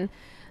can.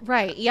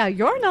 Right. Yeah,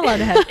 you're not allowed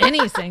to have any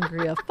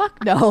sangria.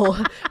 Fuck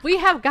no. We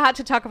have got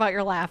to talk about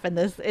your laugh in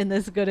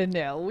this good and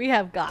new. We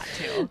have got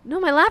to. No,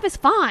 my laugh is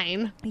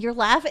fine. Your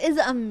laugh is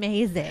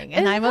amazing,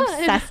 and It's I'm not.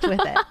 obsessed with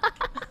it.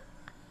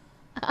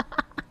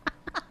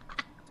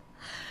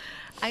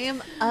 I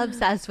am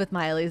obsessed with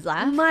Miley's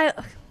laugh.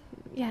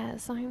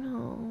 Yes, I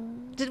know.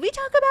 Did we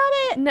talk about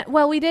it? No,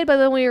 well, we did, but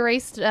then we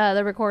erased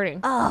the recording.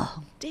 Oh,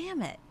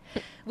 damn it.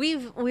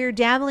 We're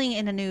dabbling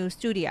in a new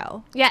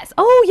studio. Yes.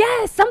 Oh,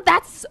 yes.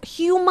 That's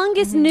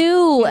humongous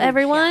new, Huge,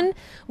 everyone. yeah.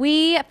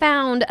 We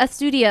found a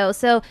studio.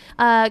 So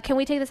can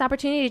we take this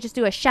opportunity to just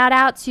do a shout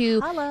out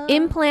to Hello.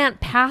 Implant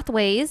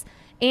Pathways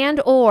and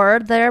or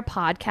their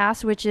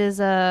podcast, which is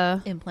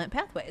Implant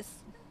Pathways.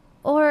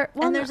 Or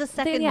well, and there's a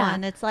second yeah.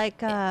 one. It's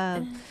like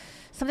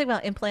something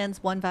about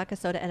implants, one vodka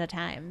soda at a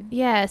time.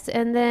 Yes,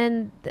 and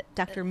then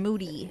Dr.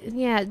 Moody.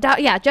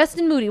 yeah,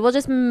 Justin Moody. We'll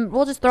just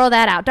throw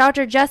that out.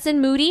 Dr.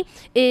 Justin Moody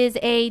is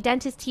a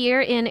dentist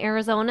here in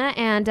Arizona,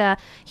 and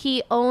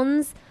he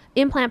owns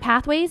Implant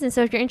Pathways. And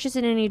so if you're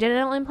interested in any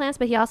dental implants,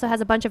 but he also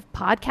has a bunch of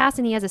podcasts,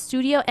 and he has a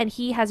studio, and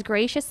he has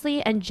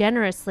graciously and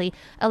generously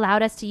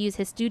allowed us to use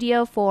his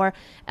studio for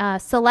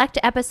select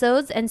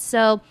episodes. And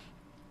so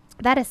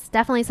that is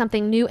definitely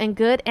something new and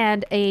good,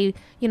 and I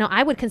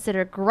would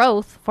consider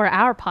growth for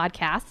our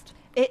podcast.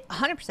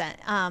 100%.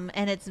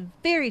 And it's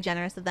very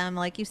generous of them.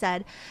 Like you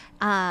said,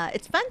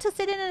 it's fun to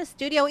sit in a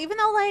studio, even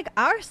though like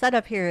our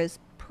setup here is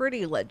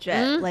pretty legit.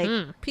 Mm-hmm.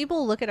 Like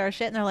people look at our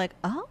shit and they're like,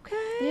 okay.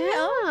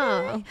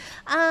 Yeah.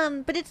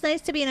 Okay. But it's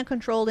nice to be in a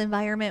controlled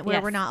environment where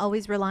Yes. we're not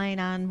always relying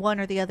on one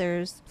or the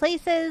other's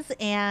places.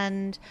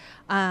 And,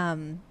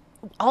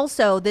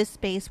 also, this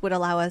space would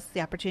allow us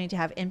the opportunity to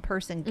have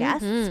in-person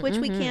guests, which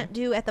we can't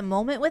do at the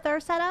moment with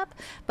our setup.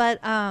 But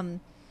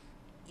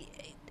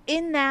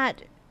in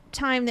that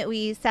time that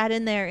we sat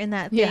in there in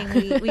that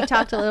thing, we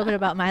talked a little bit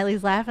about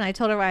Miley's laugh, and I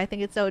told her why I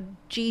think it's so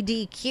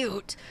GD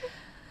cute.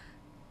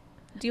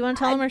 Do you want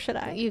to tell him, or should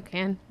I? You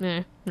can.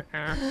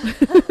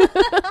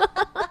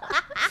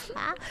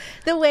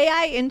 The way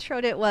I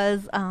introed it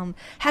was,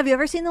 have you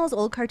ever seen those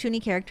old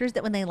cartoony characters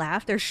that when they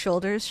laugh, their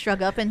shoulders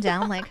shrug up and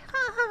down like,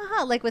 ha, ha,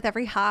 ha, like with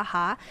every ha,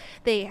 ha,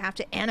 they have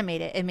to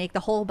animate it and make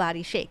the whole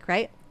body shake,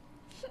 right?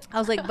 I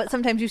was like, but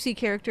sometimes you see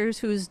characters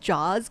whose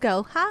jaws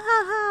go, ha,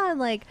 ha, ha, and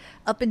like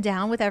up and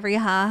down with every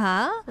ha,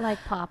 ha. Like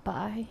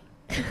Popeye.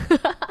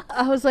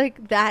 I was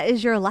like, that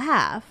is your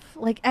laugh.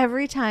 Like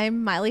every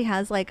time Miley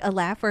has like a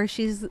laugh where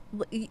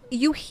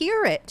you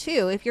hear it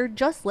too. If you're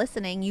just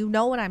listening, you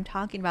know what I'm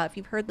talking about. If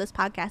you've heard this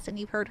podcast and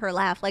you've heard her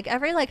laugh, like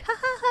every like, ha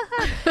ha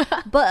ha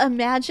ha. But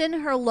imagine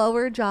her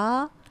lower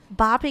jaw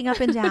bopping up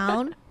and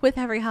down with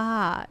every ha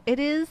ha. It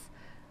is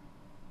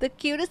the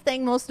cutest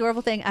thing, most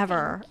adorable thing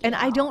ever. And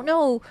I don't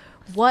know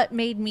what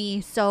made me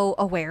so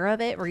aware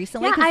of it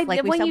recently. Yeah, Because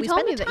like we said, we told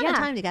spent me a that, ton of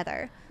time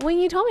together. When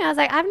you told me, I was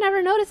like, I've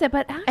never noticed it,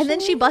 but actually. And then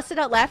she busted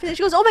out laughing and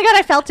she goes, oh my God,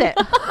 I felt it.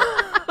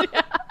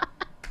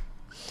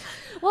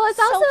 Well, it's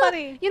So also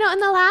funny. in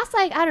the last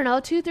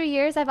 2-3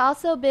 years, I've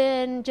also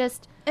been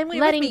just And when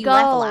you're with letting me, you go.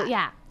 laugh a lot.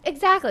 Yeah,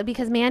 exactly,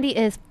 because Mandy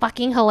is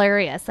fucking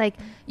hilarious. I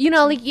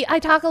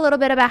talk a little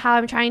bit about how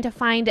I'm trying to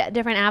find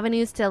different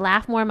avenues to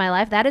laugh more in my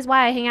life. That is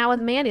why I hang out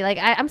with Mandy. Like,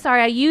 I'm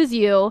sorry, I use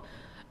you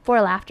for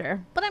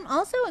laughter. But I'm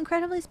also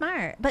incredibly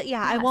smart. But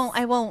yeah, Yes.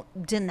 I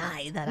won't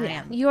deny that I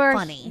am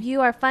funny. You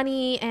are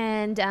funny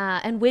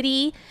and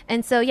witty,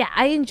 and so yeah,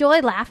 I enjoy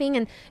laughing.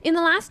 And in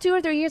the last 2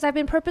 or 3 years, I've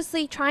been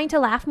purposely trying to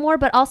laugh more,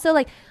 but also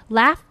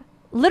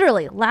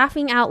literally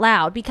laughing out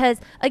loud, because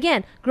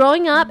again,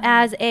 growing up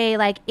as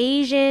a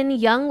Asian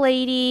young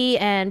lady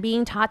and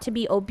being taught to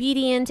be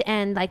obedient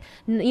and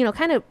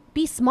kind of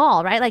be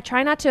small, right? Like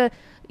try not to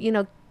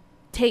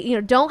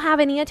don't have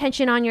any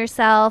attention on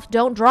yourself,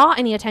 don't draw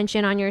any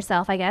attention on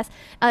yourself, I guess.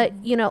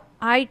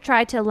 I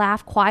try to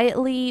laugh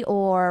quietly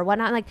or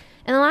whatnot. Like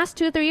in the last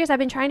 2 or 3 years, I've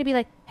been trying to be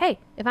like, hey,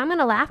 if I'm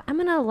gonna laugh, I'm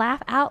gonna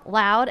laugh out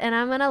loud, and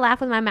I'm gonna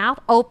laugh with my mouth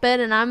open,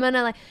 and I'm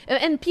gonna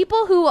and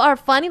people who are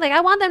funny, I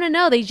want them to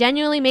know they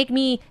genuinely make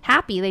me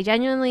happy, they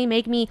genuinely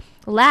make me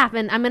laugh,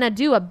 and I'm gonna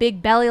do a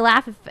big belly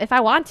laugh if I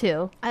want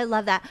to. I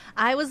love that.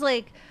 I was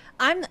like,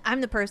 I'm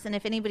the person,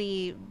 if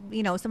anybody,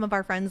 some of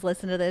our friends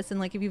listen to this,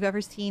 and if you've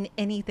ever seen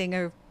anything,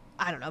 or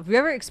I don't know, if you've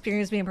ever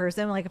experienced me in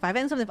person, if I've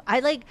had something,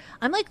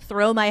 I'm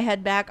throw my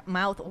head back,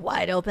 mouth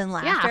wide open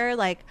laughter,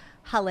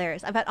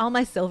 hilarious. I've had all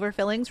my silver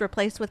fillings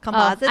replaced with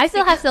composites. I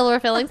still have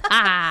silver fillings.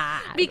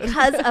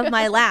 Because of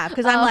my laugh,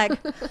 because I'm like,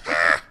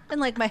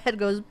 and my head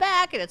goes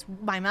back, and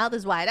my mouth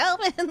is wide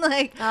open,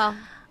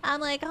 I'm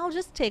like, I'll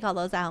just take all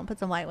those out and put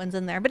some white ones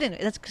in there. But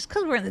anyway, that's just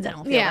because we're in the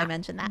dental field. I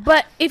mentioned that.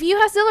 But if you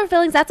have silver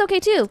fillings, that's okay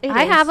too.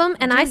 I have them,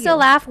 and I still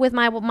laugh with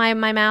my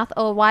mouth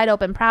wide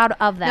open, proud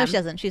of them. No, she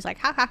doesn't. She's like,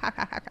 ha ha ha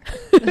ha ha ha.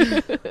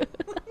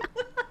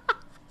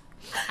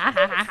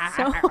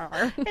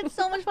 It's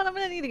so much fun. I'm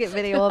gonna need to get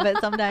video of it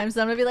sometimes.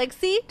 So I'm gonna be like,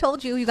 see,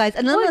 told you guys,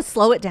 and then I'm gonna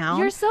slow it down.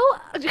 You're so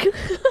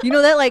you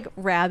know that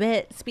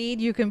rabbit speed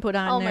you can put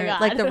on there,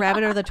 God. like the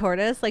rabbit or the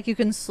tortoise, you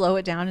can slow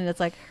it down and it's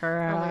like oh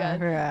my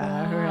God.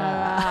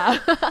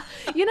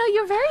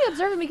 You're very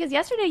observant, because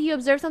yesterday you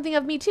observed something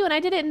of me too, and I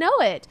didn't know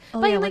it.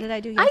 Oh, but yeah, what did I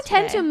do yesterday? I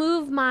tend to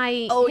move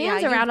my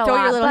hands around a lot.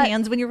 Throw your little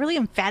hands when you're really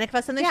emphatic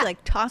about something. Yeah. She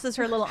tosses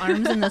her little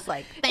arms in this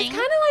thing. It's kind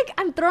of like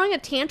I'm throwing a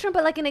tantrum,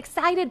 but an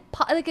excited,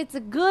 it's a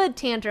good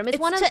tantrum. It's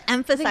one to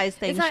emphasize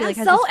things. She has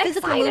I'm so this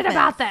physical excited movement.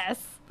 about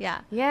this.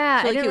 Yeah.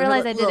 Yeah, I didn't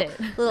realize I did it.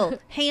 Little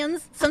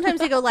hands. Sometimes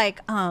they go like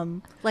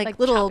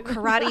little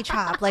karate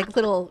chop,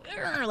 little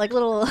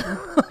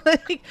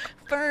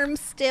firm,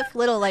 stiff,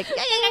 little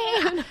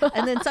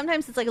and then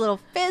sometimes it's little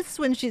fists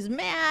when she's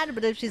mad,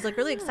 but if she's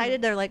really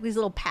excited, they're these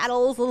little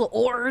paddles, little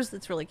oars.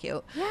 It's really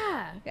cute.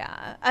 Yeah.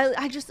 Yeah.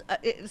 I just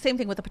same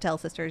thing with the Patel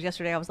sisters.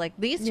 Yesterday I was like,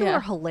 these two are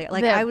hilarious.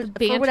 The I was, for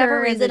banter whatever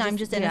and reason, the I'm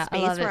just- just in a I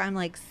space love where it.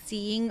 I'm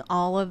seeing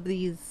all of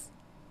these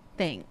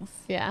things.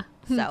 Yeah.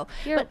 So,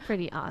 You're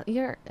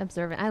you're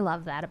observant. I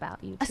love that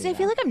about you too. See, I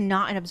feel like I'm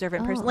not an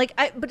observant person. Like,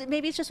 but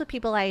maybe it's just with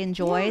people I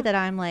enjoy that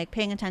I'm like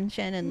paying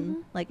attention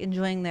and like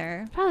enjoying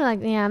their. Probably like,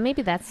 yeah,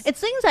 maybe that's. It's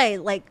things I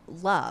like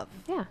love.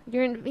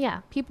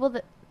 Yeah, people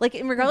that. Like,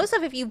 regardless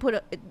of if you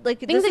put like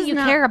things that you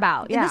care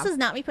about. And this is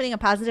not me putting a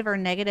positive or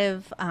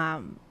negative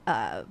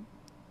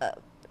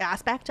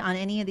aspect on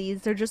any of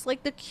these. They're just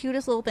like the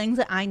cutest little things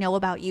that I know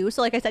about you.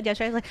 So like I said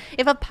yesterday, I was like,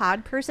 if a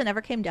pod person ever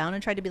came down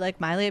and tried to be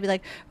like Miley, I'd be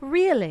like,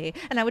 really?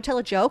 And I would tell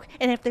a joke,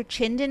 and if their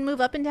chin didn't move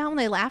up and down when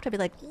they laughed, I'd be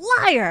like,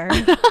 liar.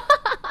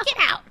 Get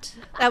out.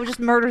 I would just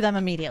murder them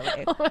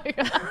immediately. Oh my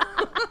God.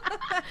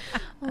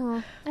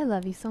 Oh, I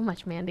love you so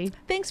much, Mandy.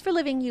 Thanks for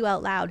living you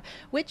out loud,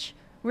 which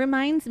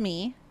reminds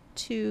me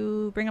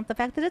to bring up the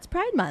fact that it's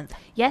Pride Month.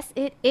 Yes,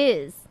 it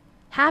is.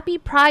 Happy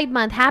Pride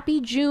Month. Happy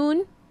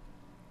June.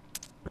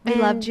 We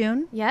love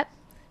June. Yep.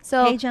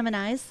 So hey,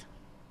 Geminis.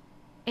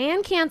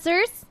 And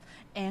Cancers.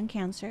 And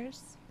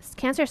Cancers.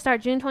 Cancers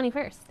start June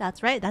 21st.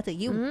 That's right. That's a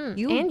you.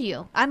 You. And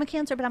you. I'm a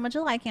Cancer, but I'm a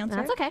July Cancer.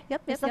 That's okay.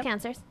 Yep. It's the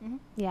Cancers. Mm-hmm.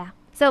 Yeah.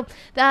 So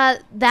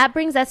that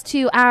brings us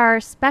to our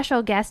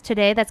special guest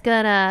today that's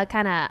going to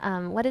kind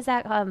of, what is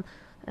that?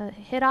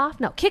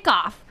 Kick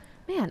off.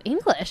 Man,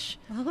 English.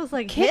 I was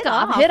like, kick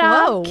off,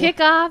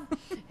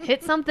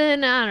 hit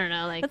something. I don't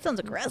know. Like that sounds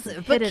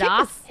aggressive. Hit it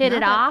off.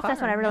 That's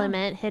what I really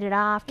meant. Hit it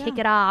off. Yeah. Kick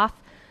it off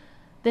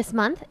this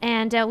month.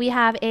 And we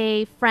have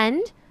a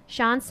friend,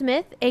 Sean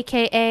Smith,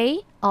 a.k.a.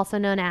 also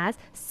known as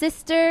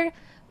Sister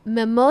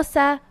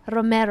Mimosa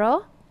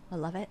Romero. I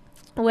love it.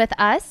 With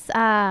us.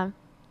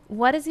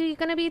 What is he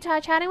going to be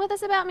chatting with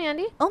us about,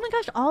 Mandy? Oh my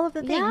gosh, all of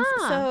the things.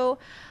 Yeah. So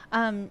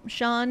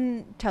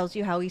Sean tells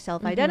you how he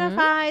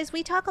self-identifies. Mm-hmm.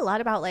 We talk a lot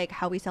about like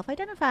how we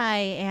self-identify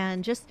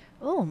and just,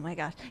 oh my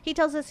gosh. He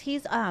tells us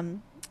he's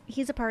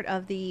a part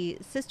of the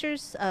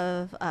Sisters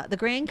of the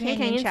Grand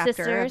Canyon chapter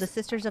Sisters. of the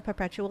Sisters of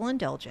Perpetual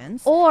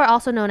Indulgence. Or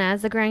also known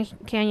as the Grand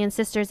Canyon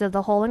Sisters of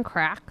the Hole and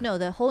Crack. No,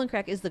 the Hole and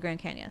Crack is the Grand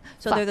Canyon.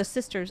 So they're the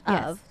sisters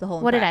of the Hole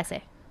and What Crack. did I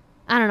say?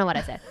 I don't know what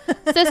I said.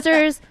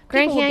 Sisters,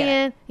 Grand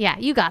Canyon. Yeah,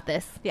 you got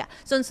this. Yeah.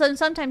 So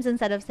sometimes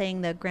instead of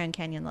saying the Grand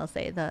Canyon, they'll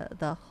say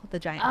the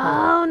giant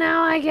hole. Oh,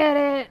 now I get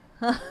it.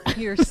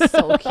 You're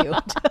so cute.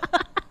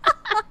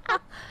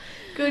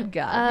 Good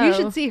God. You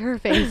should see her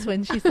face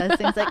when she says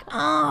things like,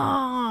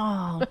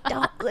 oh,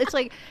 don't. It's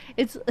like,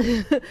 it's,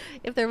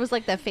 if there was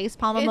like that face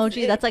palm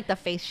emoji, that's like the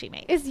face she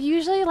makes. It's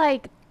usually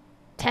like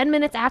 10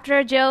 minutes after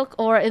a joke,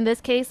 or in this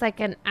case,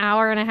 like an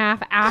hour and a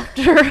half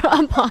after a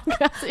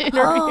podcast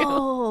interview.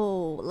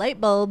 Oh,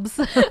 light bulbs.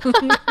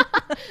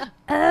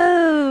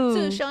 Oh.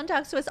 So Sean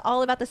talks to us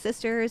all about the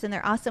sisters and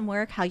their awesome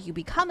work, how you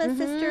become a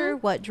sister,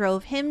 what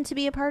drove him to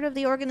be a part of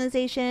the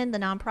organization, the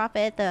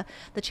nonprofit,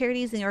 the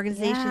charities and the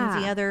organizations,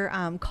 the other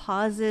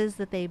causes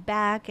that they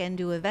back and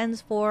do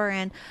events for.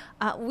 And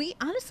we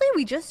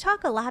just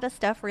talk a lot of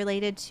stuff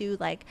related to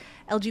like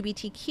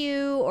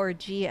LGBTQ or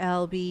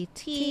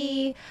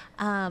GLBT,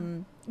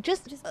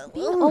 just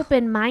being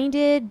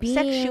open-minded, being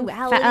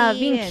sexuality,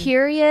 being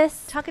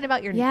curious, talking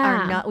about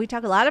we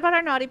talk a lot about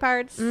our naughty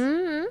parts,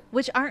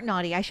 which aren't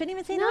naughty. I shouldn't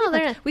even say naughty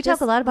parts. We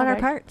talk a lot about our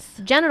parts,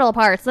 genital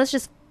parts. Let's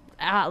just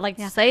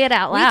say it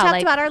out loud. We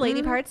talked about our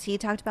lady parts. He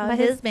talked about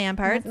his man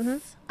parts.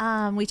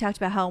 We talked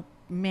about how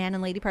man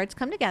and lady parts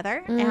come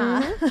together.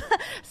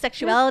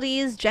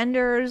 Sexualities,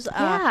 genders,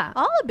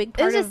 all a big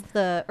part of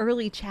the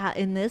early chat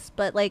in this,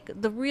 but like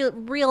the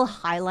real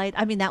highlight,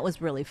 I mean, that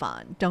was really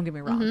fun, don't get me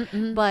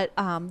wrong, but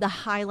the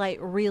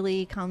highlight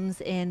really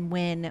comes in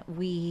when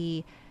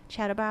we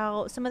chat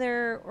about some of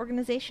their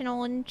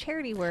organizational and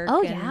charity work.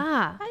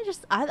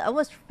 I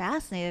was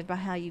fascinated by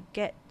how you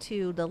get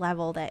to the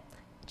level that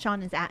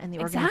Sean is at in the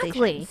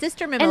organization.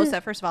 Sister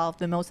Mimosa, first of all,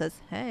 mimosas,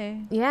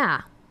 hey.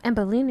 Yeah, and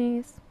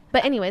bellinis.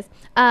 But anyways,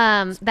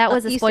 that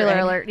was a spoiler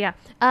alert. Yeah.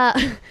 That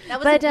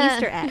was an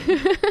Easter egg.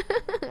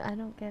 I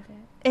don't get it.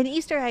 An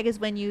Easter egg is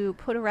when you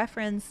put a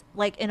reference,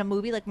 like in a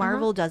movie, like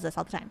Marvel does this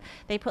all the time.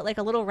 They put like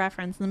a little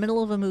reference in the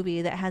middle of a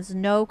movie that has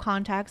no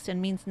context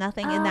and means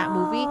nothing in that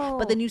movie,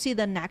 but then you see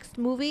the next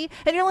movie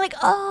and you're like,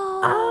 that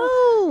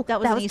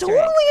was an Easter egg.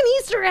 Totally an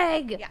Easter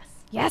egg.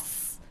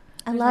 Yes.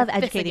 I love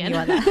educating you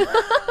on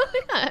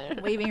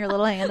that. Waving your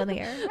little hand in the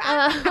air.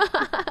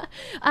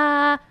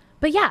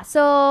 But yeah,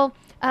 so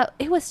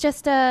it was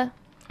just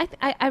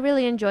I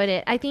really enjoyed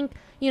it. I think,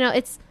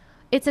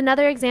 it's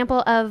another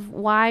example of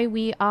why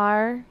we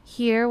are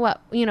here,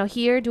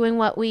 here doing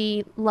what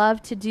we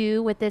love to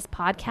do with this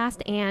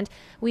podcast. And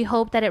we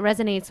hope that it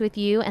resonates with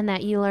you and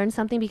that you learn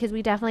something, because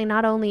we definitely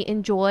not only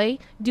enjoy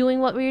doing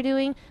what we're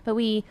doing, but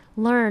we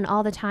learn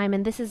all the time.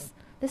 And this is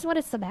what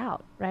it's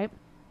about, right?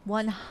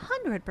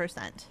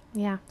 100%.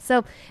 Yeah.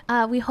 So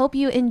we hope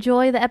you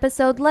enjoy the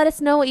episode. Let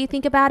us know what you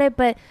think about it.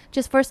 But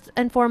just first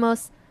and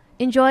foremost,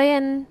 enjoy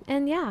and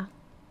yeah.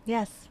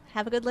 Yes.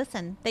 Have a good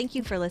listen. Thank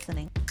you for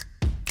listening.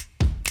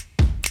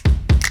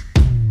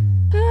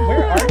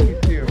 Where are you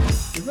two?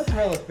 This looks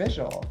real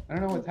official. I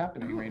don't know what's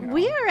happening right now.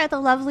 We are at the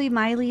lovely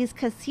Miley's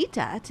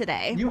Casita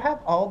today. You have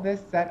all this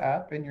set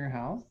up in your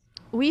house?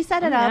 We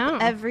set it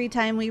up every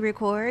time we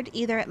record,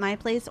 either at my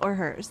place or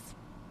hers.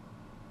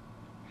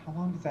 How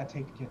long does that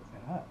take to get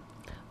set up?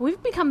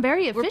 We've become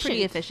very efficient. We're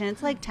pretty efficient.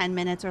 It's like 10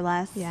 minutes or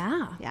less.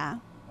 Yeah. Yeah.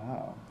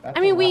 Wow. I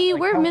mean,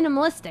 we're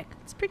minimalistic.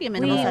 It's pretty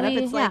minimal setup.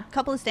 It's like a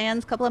couple of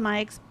stands, couple of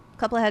mics,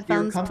 couple of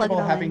headphones. You're plug it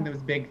comfortable all having in.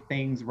 those big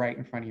things right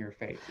in front of your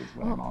face is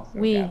what I'm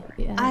also Yeah.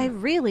 gathering. I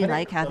really Put it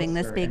like having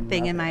this closer big and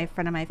thing in rub my it.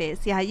 front of my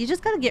face. Yeah, you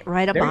just got to get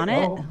right up There on you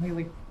it. go.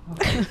 Haley.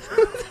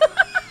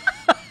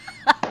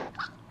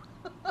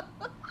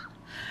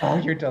 Oh,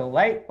 you're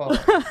delightful.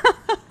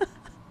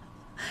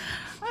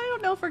 I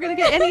don't know if we're going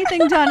to get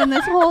anything done in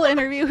this whole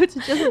interview. It's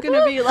just going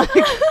to be like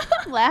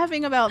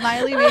laughing about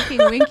Miley making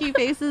winky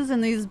faces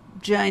and these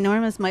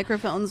ginormous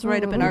microphones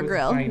right up in our Those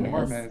grill.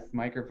 Ginormous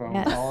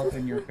microphones all up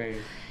in your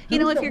face. You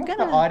know, Who's if you're what's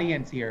gonna- the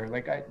audience here,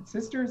 like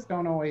sisters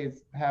don't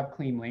always have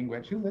clean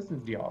language. Who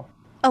listens to y'all?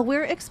 Oh,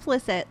 we're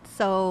explicit,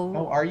 so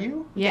Oh, are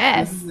you?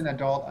 Yes. This is an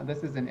adult. This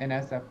is an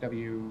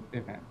NSFW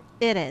event.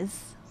 it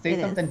is. Say It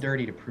something is.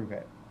 dirty to prove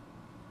it.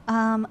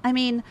 I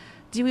mean,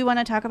 do we want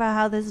to talk about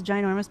how this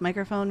ginormous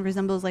microphone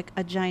resembles like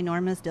a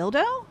ginormous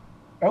dildo?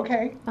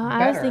 Okay.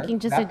 I was better. thinking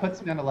just that a-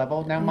 puts me on a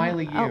level. Now,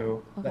 Miley, Oh, you.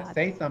 oh Let's God.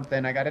 say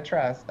something. I gotta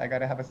trust. I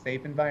gotta have a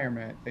safe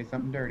environment. Say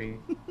something dirty.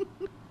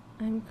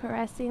 I'm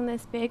caressing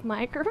this big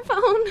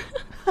microphone.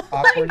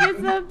 Awkward. Like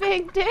it's a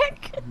big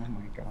dick. Oh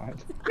my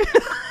god.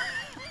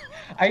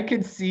 I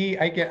could see.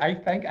 I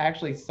think I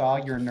actually saw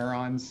your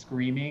neurons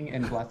screaming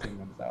and blessing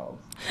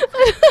themselves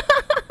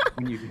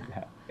when you did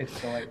that. It's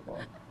delightful.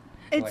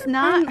 It's Like-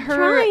 not I'm her.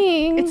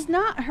 trying. It's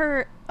not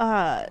her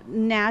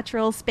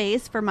natural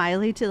space for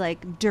Miley to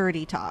like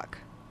dirty talk.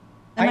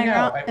 Am I know.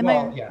 wrong? Am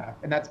Well, yeah,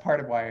 and that's part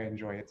of why I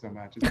enjoy it so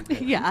much. is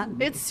because, Yeah, ooh,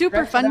 it's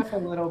super stretch it fun. up a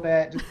little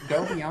bit. Just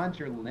go beyond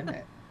your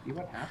limit. See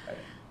what happens.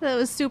 That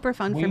was super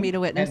fun for me to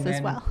witness and as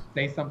then well.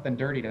 Say something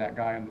dirty to that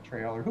guy on the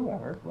trail or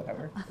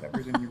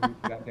whatever's in your mood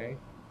for that day.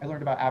 I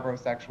learned about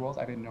abrosexuals.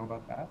 I didn't know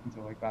about that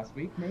until like last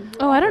week, maybe.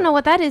 Oh, I don't know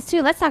what that is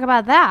too. Let's talk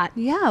about that.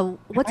 Yeah,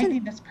 what's I might in? be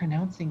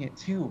mispronouncing it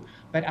too,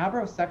 but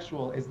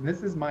abrosexual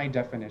this is my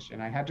definition.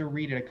 I had to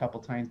read it a couple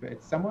times, but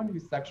it's someone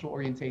whose sexual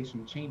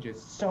orientation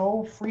changes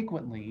so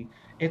frequently,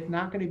 it's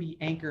not going to be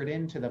anchored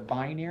into the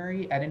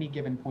binary at any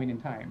given point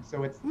in time.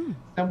 So it's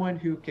someone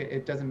who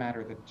it doesn't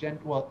matter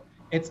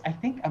it's I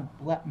think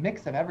a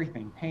mix of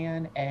everything,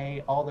 pan,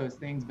 all those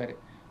things, but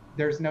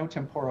there's no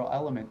temporal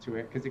element to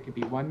it because it could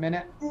be 1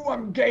 minute, ooh,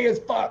 I'm gay as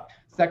fuck.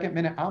 Second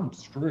minute, I'm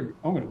straight.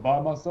 I'm gonna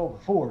buy myself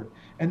a Ford.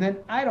 And then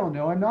I don't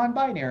know, I'm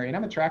non-binary and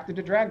I'm attracted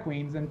to drag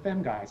queens and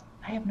femme guys.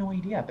 I have no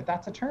idea, but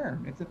that's a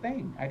term. It's a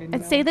thing. I didn't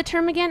And know. say the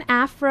term again.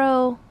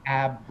 Afro.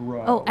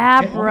 Abro. Oh, It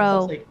abro.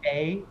 almost looks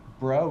like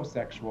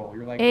abrosexual.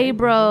 You're like hey,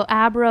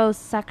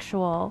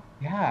 Abrosexual.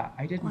 Yeah,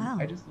 I didn't. Wow.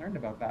 I just learned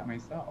about that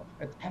myself.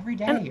 It's every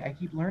day. I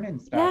keep learning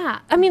stuff. Yeah.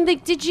 I mean,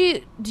 like, do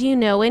you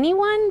know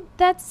anyone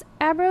that's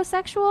I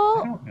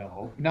abrosexual? don't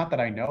know. Not that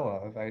I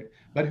know of.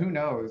 But who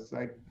knows?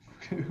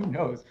 Who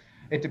knows?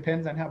 It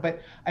depends on how.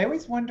 But I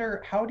always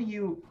wonder,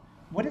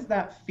 what does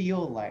that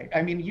feel like?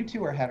 I mean, you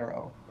two are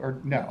hetero, or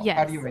no? How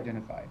Yes. do you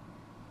identify?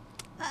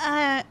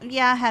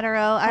 Yeah, hetero.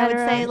 I would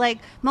say Hetero. like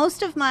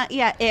most of my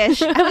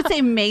ish. I would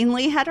say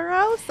mainly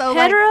hetero. So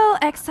Hetero,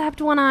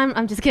 except when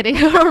I'm just kidding,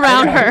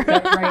 around Yeah,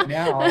 except her. right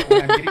now,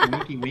 when I'm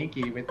getting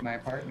winky with my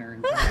partner.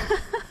 And so,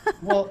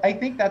 well, I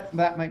think that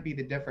might be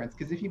the difference,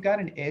 because if you've got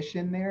an ish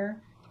in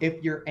there,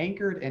 if you're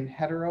anchored in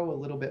hetero a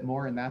little bit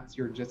more, and that's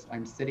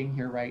I'm sitting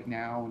here right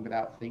now and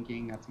without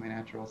thinking, that's my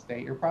natural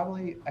state, you're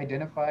probably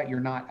you're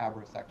not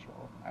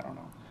abrosexual. I don't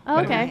know. But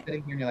if Okay. you're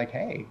sitting here and you're like,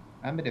 hey,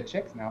 I'm into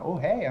chicks now. Oh,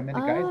 hey, I'm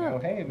into guys now.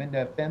 Hey, I'm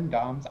into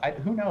femdoms.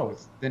 Who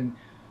knows? Then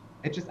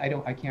it just,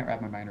 I can't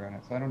wrap my mind around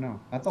it. So I don't know.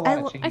 That's a lot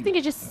of change. I think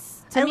it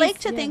just. I me, like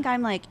to yeah. think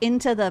I'm like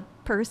into the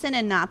person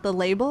and not the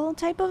label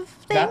type of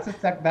thing.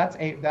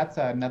 That's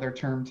another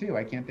term too.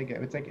 I can't think of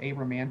it. It's like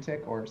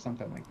aromantic or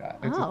something like that.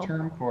 It's Oh. a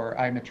term for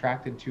I'm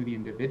attracted to the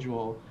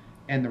individual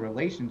and the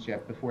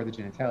relationship before the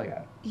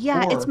genitalia.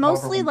 Yeah, Or it's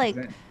mostly however one like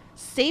comes in.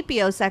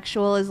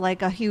 sapiosexual is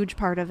like a huge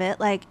part of it.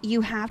 Like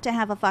you have to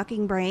have a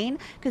fucking brain,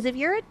 because if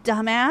you're a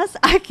dumbass,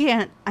 I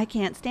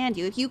can't stand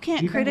you. If you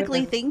can't Even with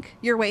critically this- think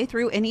your way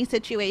through any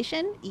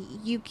situation,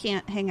 you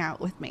can't hang out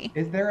with me.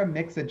 Is there a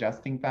mix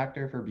adjusting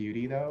factor for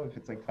beauty though? If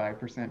it's like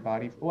 5%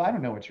 body, well, I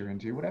don't know what you're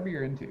into. Whatever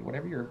you're into,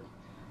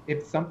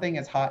 if something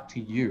is hot to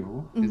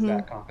you, does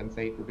that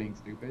compensate for being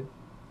stupid?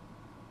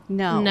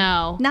 No.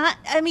 No. Not,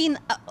 I mean,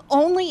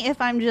 only if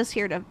I'm just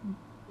here to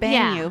bang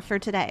Yeah. you for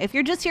today. If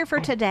you're just here for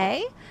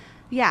today,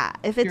 yeah.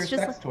 If it's Your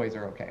just sex toys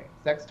are okay.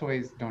 Sex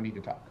toys don't need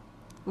to talk.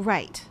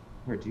 right.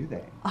 Or do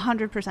they?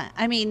 100%.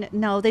 I mean,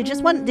 no, they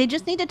just they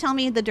just need to tell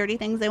me the dirty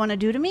things they want to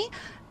do to me,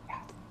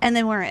 and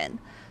then we're in.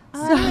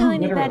 Oh, I don't really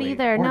need that Literally,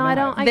 either. or No, I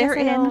not. don't. I They're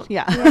guess I in. don't.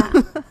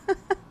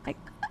 Yeah.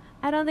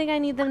 I don't think I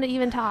need them to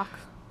even talk.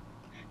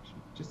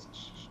 Just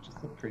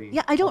look pretty.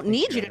 Yeah, I don't I'll take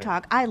need care you to of it.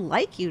 talk. I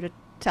like you to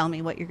tell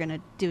me what you're going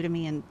to do to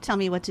me and tell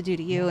me what to do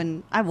to you.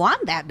 And I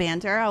want that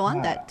banter. I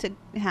want that to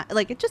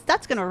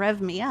that's going to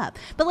rev me up.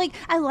 But like,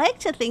 I like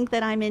to think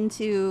that I'm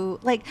into,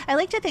 like, I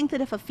like to think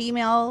that if a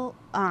female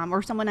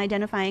or someone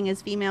identifying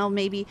as female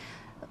maybe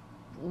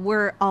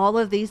were all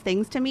of these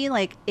things to me.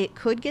 Like, it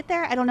could get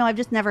there. I don't know. I've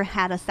just never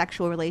had a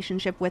sexual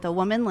relationship with a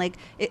woman. Like,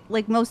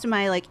 most of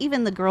my, like,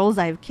 even the girls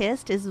I've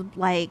kissed is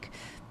like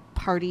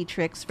party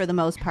tricks for the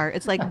most part.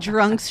 It's like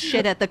drunk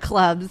shit at the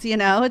clubs, you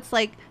know? It's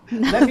like,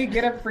 let me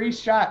get a free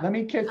shot. Let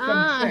me kiss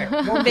some chick.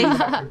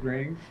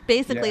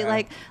 Basically,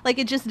 like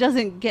it just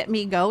doesn't get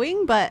me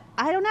going. But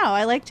I don't know.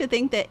 I like to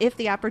think that if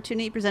the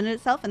opportunity presented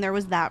itself and there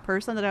was that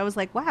person that I was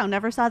like, wow,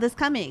 never saw this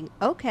coming.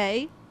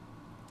 Okay.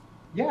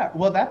 Yeah,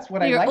 well, that's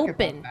what You're I like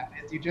open. about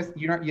that.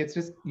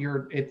 Is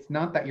it's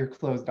not that you're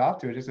closed off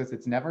to it. It's just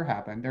it's never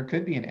happened. There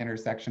could be an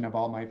intersection of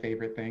all my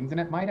favorite things, and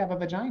it might have a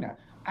vagina.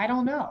 I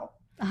don't know.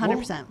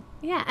 100%.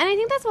 Yeah, and I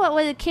think that's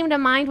what came to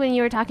mind when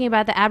you were talking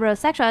about the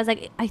abrosexual. I was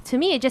like, to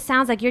me, it just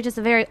sounds like you're just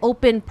a very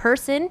open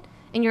person,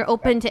 and you're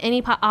open to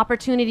any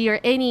opportunity or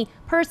any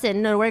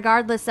person,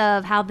 regardless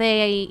of how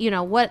they,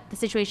 what the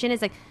situation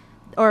is, like,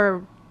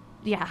 or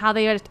how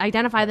they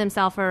identify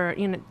themselves, or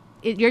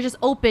you're just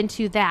open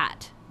to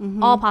that,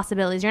 all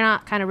possibilities. You're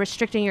not kind of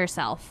restricting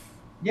yourself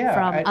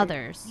from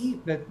others.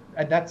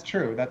 That's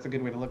true. That's a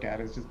good way to look at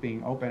it, is just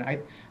being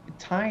open.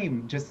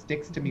 Time just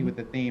sticks to me with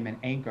the theme and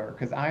anchor,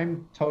 because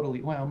I'm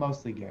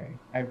mostly gay.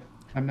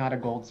 I'm not a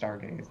gold star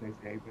gay, as they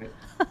say,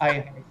 but I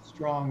have a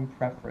strong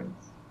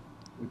preference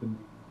with the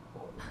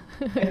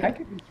and I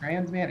could be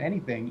trans man,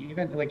 anything,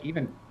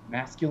 even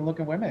masculine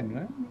looking women.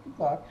 We can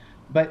talk,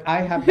 but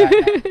I have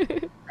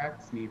that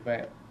attracts me.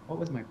 But what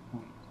was my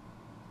point?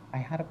 I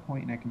had a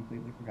point and I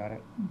completely forgot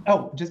it.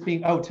 Oh, just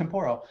being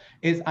temporal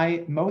is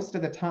most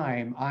of the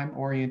time I'm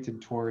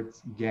oriented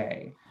towards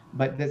gay.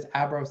 But this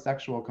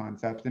abrosexual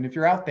concept, and if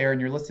you're out there and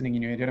you're listening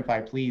and you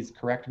identify, please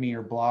correct me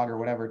or blog or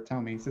whatever,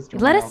 tell me, sister.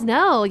 Let us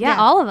know. Yeah,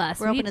 all of us.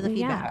 We're open to the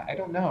feedback. I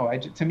don't know.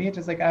 To me, it's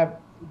just like,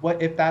 what's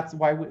the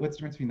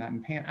difference between that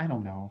and pan? I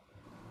don't know.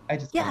 I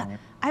just don't know.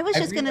 I was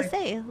just gonna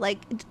say, like,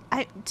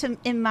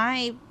 in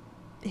my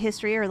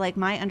history, or like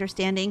my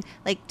understanding,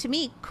 like, to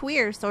me,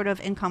 queer sort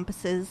of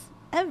encompasses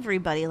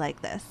everybody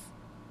like this,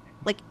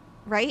 like,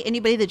 right?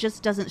 Anybody that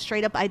just doesn't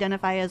straight up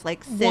identify as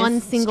like cis,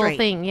 one single straight.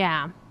 thing.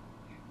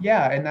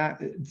 Yeah, and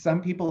that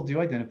some people do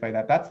identify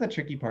that. That's the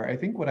tricky part. I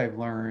think what I've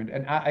learned,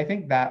 and I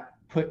think that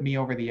put me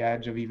over the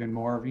edge of even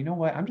more of,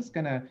 what, I'm just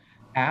gonna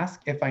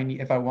ask if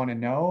I want to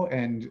know,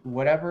 and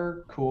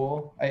whatever,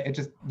 cool. I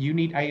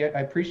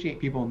appreciate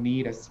people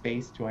need a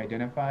space to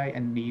identify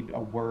and need a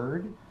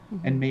word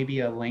and maybe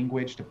a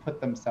language to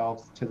put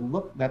themselves to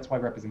look. That's why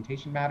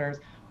representation matters.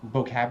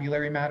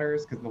 Vocabulary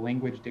matters, because the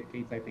language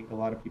dictates, I think, a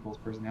lot of people's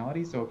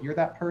personality. So if you're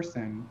that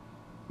person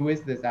who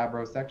is this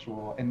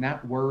abrosexual and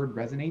that word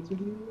resonates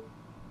with you,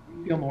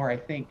 you feel more, I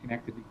think,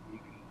 connected to the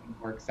community and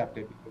more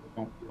accepted, because you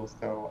don't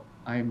feel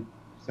I'm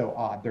so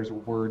odd. There's a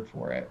word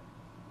for it.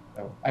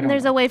 So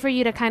there's a way for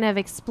you to kind of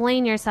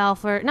explain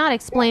yourself, or not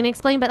explain,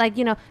 but like,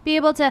 be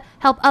able to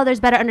help others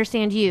better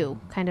understand you,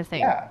 kind of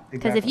thing. Yeah, exactly.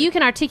 Because if you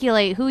can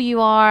articulate who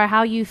you are,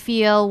 how you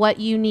feel, what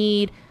you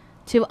need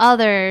to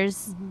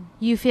others,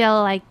 you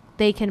feel like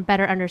they can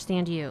better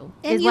understand you,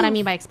 and is what I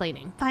mean by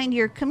explaining. Find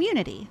your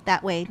community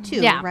that way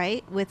too,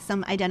 right? With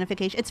some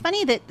identification. It's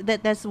funny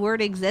that this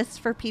word exists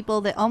for people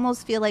that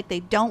almost feel like they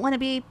don't want to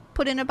be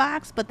put in a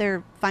box, but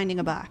they're finding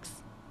a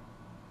box.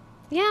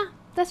 Yeah,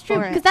 that's true.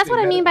 Because that's what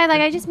I mean by,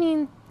 like, I just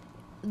mean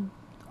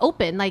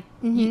open. Like,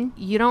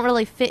 you don't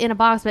really fit in a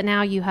box, but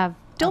now you have.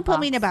 Don't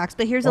put me in a box,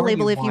 but here's a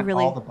label if you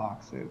really. All the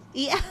boxes.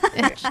 Yeah.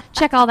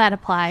 Check all that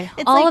apply.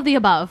 It's all of the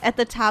above. At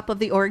the top of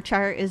the org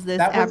chart is this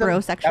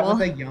abrosexual. That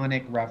was a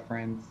Yannick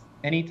reference.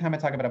 Anytime I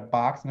talk about a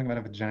box, I'm talking about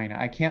a vagina.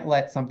 I can't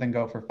let something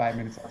go for 5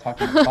 minutes without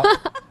talking about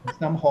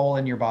some hole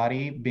in your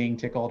body being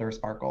tickled or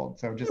sparkled.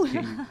 So just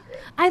get used to it.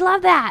 I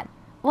love that.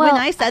 Well, when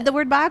I said the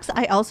word box,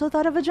 I also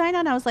thought of vagina,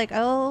 and I was like,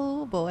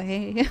 oh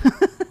boy.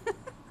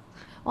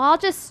 Well, I'll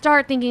just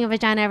start thinking of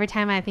vagina every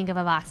time I think of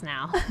a box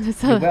now. You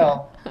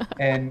will.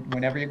 And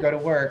whenever you go to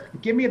work,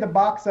 give me the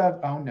box of,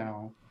 oh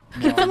no.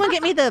 Can someone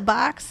get me the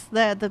box?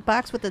 The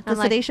box with the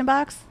sedation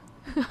box?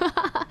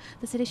 The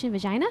sedation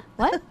vagina?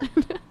 What?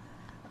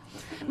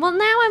 Well,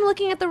 now I'm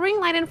looking at the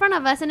ring light in front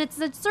of us, and it's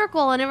a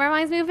circle, and it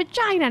reminds me of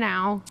vagina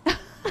now.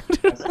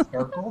 A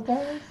circle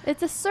does?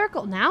 It's a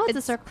circle. Now it's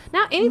a circle.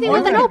 Now anything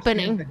with an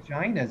opening.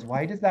 Vaginas.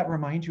 Why does that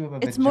remind you of a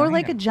vagina? It's more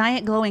like a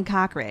giant glowing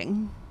cock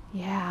ring.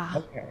 Yeah.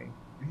 Okay.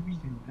 Maybe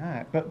do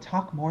that. But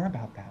talk more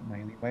about that,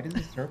 Miley. Why does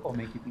a circle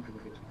make you think of a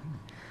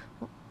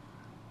vagina?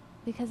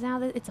 Because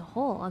now it's a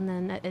hole, and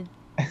then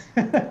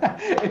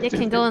it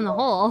can go in the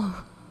hole.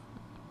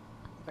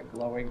 It's a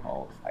glowing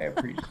hole. I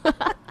appreciate it.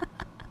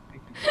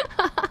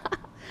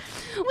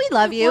 We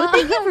love you.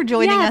 Thank you for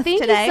joining us today.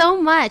 Thank you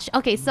so much.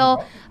 Okay,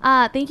 so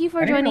thank you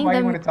for joining. I don't know why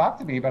you want to talk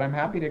to me, but I'm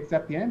happy to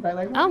accept the invite.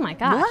 Like, oh my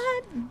gosh!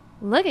 What?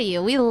 Look at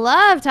you. We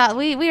love talk.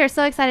 We are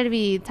so excited to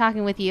be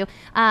talking with you.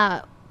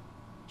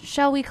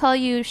 Shall we call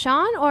you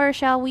Sean, or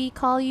shall we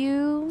call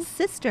you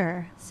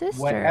Sister? Sister.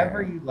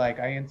 Whatever you like.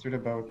 I answer to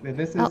both.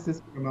 This is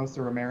Sister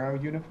Mimosa Romero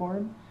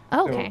uniform.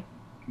 Oh, okay. So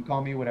you can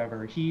call me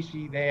whatever. He,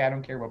 she, they. I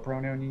don't care what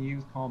pronoun you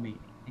use. Call me.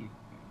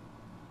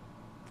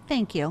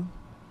 Thank you.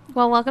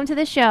 Well, welcome to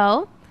the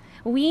show.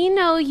 We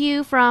know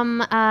you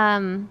from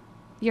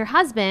your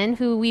husband,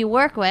 who we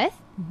work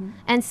with. Mm-hmm.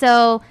 And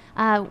so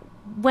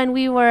when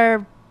we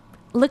were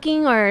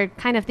looking or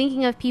kind of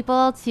thinking of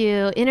people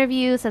to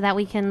interview so that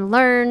we can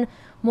learn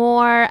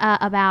more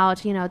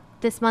about,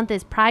 this month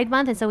is Pride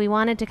Month. And so we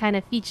wanted to kind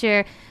of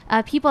feature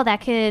people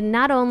that could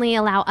not only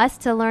allow us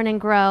to learn and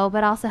grow,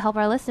 but also help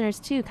our listeners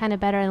too kind of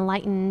better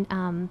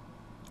enlighten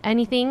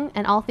anything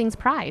and all things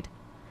Pride.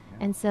 Yeah.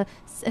 And so,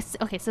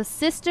 so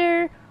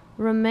Sister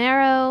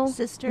Romero.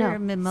 Sister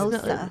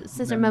Mimosa.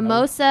 Sister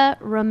Mimosa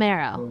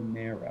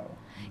Romero.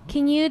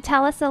 Can you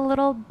tell us a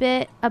little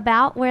bit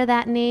about where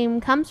that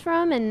name comes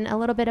from and a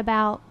little bit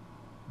about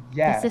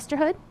the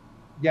sisterhood?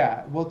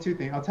 Yeah, well, two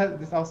things.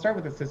 I'll start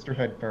with the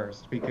sisterhood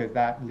first because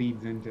that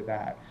leads into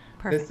that.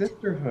 Perfect. The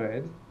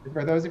sisterhood,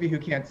 for those of you who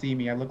can't see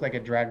me, I look like a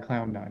drag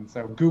clown nun.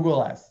 So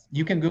Google us.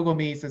 You can Google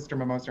me, Sister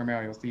Mimosa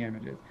Romero, you'll see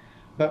images.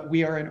 But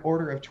we are an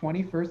order of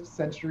 21st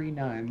century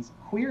nuns,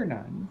 queer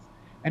nuns,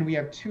 and we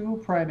have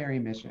two primary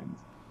missions: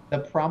 the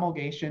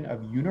promulgation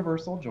of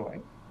universal joy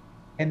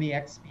and the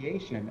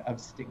expiation of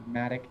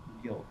stigmatic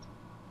guilt.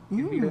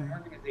 We are an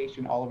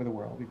organization all over the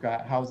world. We've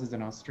got houses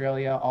in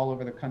Australia, all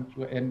over the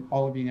country, and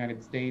all over the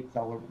United States,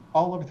 all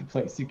over the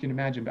place you can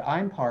imagine. But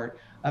I'm part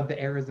of the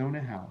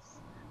Arizona house.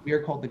 We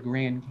are called the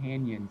Grand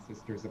Canyon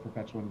Sisters of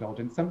Perpetual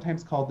Indulgence,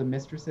 sometimes called the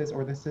Mistresses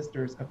or the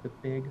Sisters of the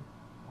Big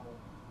Hole.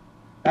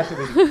 That's what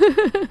we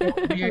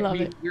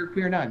do. We're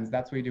queer nuns.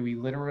 That's what we do. We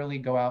literally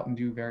go out and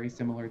do very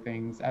similar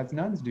things as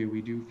nuns do.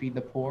 We do feed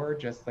the poor,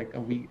 just like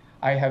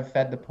I have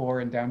fed the poor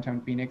in downtown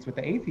Phoenix with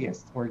the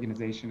Atheist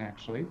organization,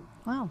 actually.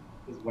 Wow.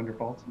 It was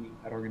wonderful to meet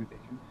that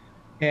organization.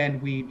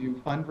 And we do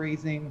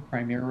fundraising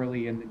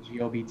primarily in the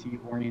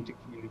GLBT-oriented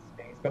community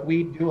space, but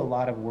we do a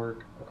lot of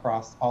work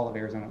across all of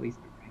Arizona, at least.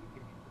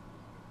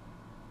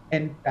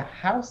 And the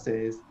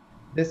houses,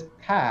 this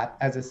path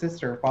as a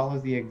sister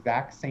follows the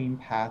exact same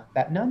path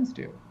that nuns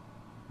do.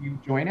 You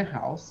join a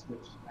house,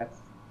 which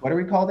what are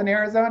we called in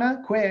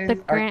Arizona? Quiz. The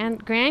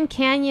Grand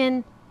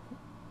Canyon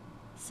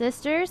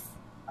Sisters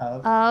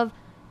of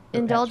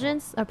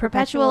Indulgence, of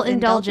Perpetual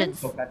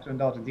Indulgence. Perpetual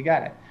Indulgence, you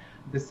got it.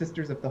 The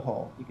Sisters of the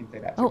Whole, you can say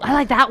that. Oh, I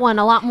like that one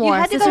a lot more.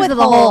 You had to go with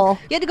whole.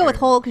 You had to go with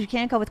whole because you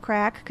can't go with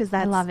crack because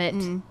that's. I love it.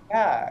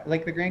 Yeah,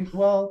 like the Grand.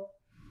 Well,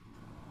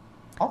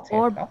 I'll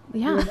take it.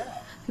 Yeah.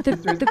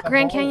 The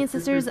Grand Canyon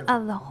Sisters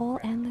of the Whole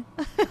and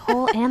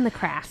the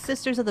Crack.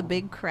 Sisters of the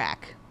Big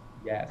Crack.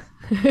 Yes.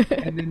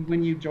 And then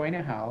when you join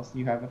a house,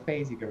 you have a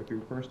phase you go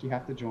through. First, you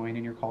have to join,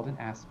 and you're called an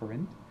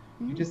aspirant.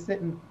 You just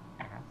sit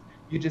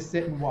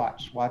and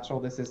watch all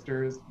the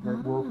sisters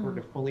work for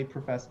the fully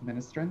professed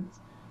ministrants.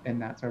 And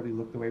that's why we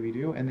look the way we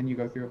do. And then you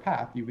go through a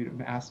path. You be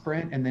an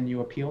aspirant, and then you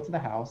appeal to the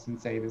house and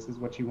say, this is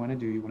what you want to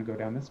do. You want to go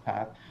down this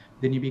path.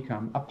 Then you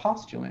become a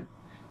postulant.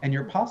 And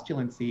your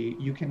postulancy,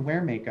 you can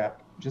wear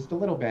makeup just a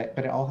little bit,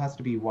 but it all has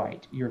to be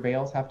white. Your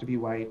veils have to be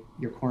white.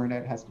 Your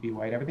coronet has to be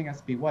white. Everything has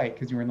to be white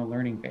because you're in the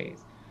learning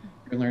phase.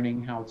 You're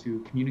learning how to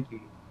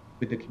communicate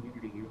with the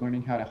community. You're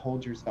learning how to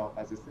hold yourself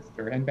as a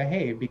sister and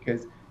behave,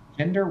 because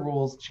gender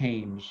rules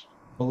change.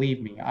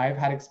 Believe me, I've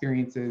had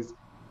experiences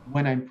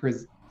when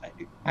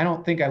I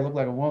don't think I look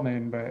like a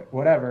woman, but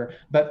whatever.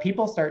 But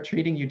people start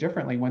treating you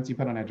differently once you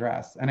put on a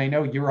dress. And I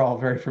know you're all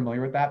very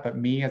familiar with that, but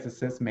me as a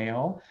cis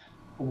male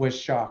was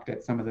shocked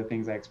at some of the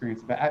things I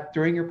experienced. But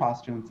during your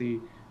postulancy,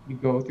 you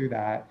go through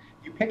that,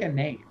 you pick a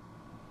name,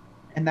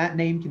 and that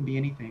name can be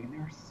anything. And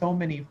there are so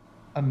many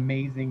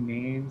amazing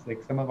names.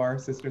 Like some of our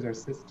sisters are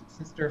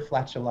Sister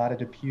Flatulata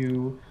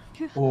Depew,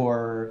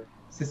 or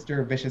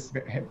Sister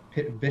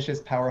Vicious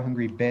Power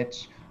Hungry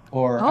Bitch,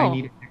 or I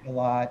Need a Pick a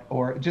Lot,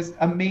 or just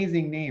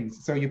amazing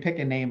names. So you pick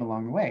a name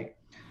along the way.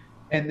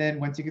 And then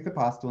once you get the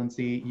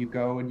postulancy, you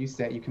go and you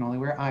sit. You can only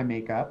wear eye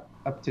makeup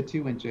up to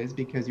 2 inches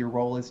because your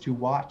role is to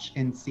watch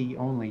and see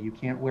only. You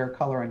can't wear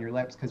color on your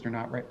lips because you're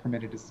not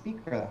permitted to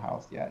speak for the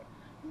house yet.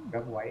 You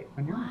have white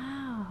on your lips.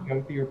 You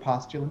go through your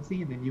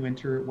postulancy, and then you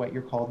enter what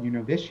you're called your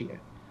novitiate.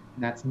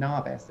 And that's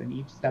novice. And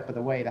each step of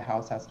the way, the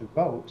house has to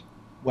vote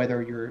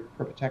whether you're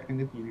protecting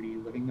the community,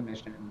 living the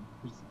mission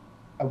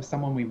of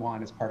someone we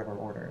want as part of our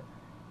order.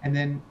 And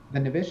then the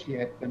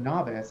novitiate, the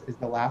novice, is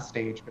the last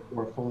stage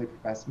before a fully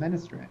professed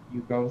ministrant.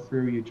 You go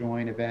through, you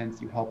join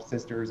events, you help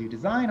sisters, you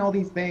design all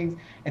these things,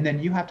 and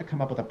then you have to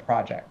come up with a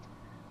project.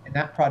 And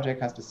that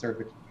project has to serve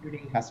the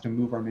community, has to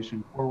move our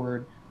mission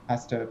forward,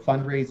 has to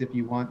fundraise if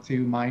you want to.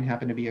 Mine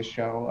happened to be a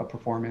show, a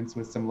performance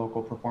with some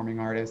local performing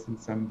artists and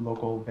some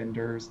local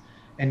vendors.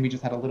 And we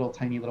just had a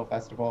tiny little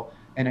festival,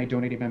 and I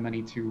donated my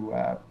money to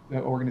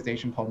an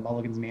organization called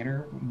Mulligan's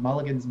Manor.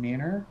 Mulligan's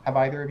Manor. Have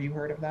either of you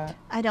heard of that?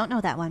 I don't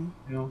know that one.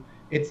 No.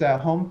 It's a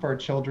home for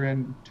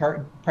children,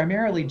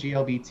 primarily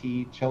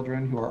GLBT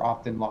children who are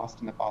often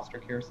lost in the foster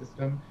care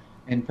system,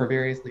 and for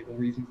various legal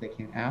reasons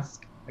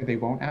they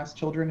won't ask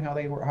children how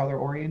they're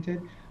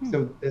oriented.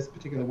 So this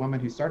particular woman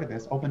who started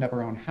this opened up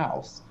her own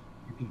house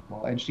for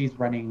people, and she's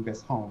running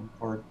this home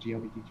for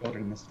GLBT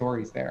children. And the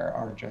stories there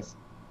are just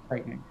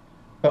frightening.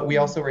 But we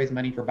also raise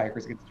money for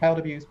Bikers Against Child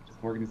Abuse, which is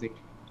an organization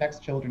to protects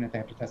children if they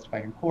have to testify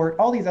in court,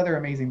 all these other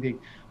amazing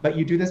things. But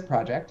you do this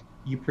project,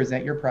 you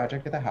present your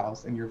project at the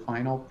house and your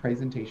final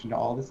presentation to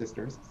all the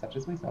sisters, such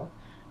as myself,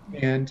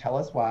 and tell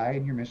us why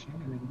and your mission,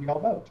 and then we all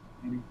vote.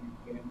 And if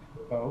you get into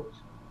the vote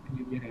and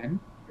you get in,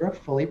 you're a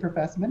fully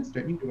professed minister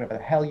and you can do whatever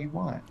the hell you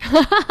want.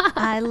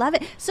 I love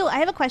it. So I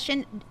have a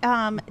question.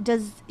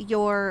 Does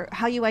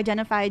how you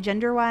identify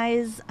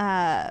gender-wise,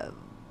 does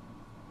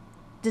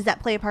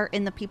that play a part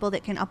in the people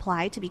that can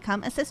apply to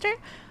become a sister?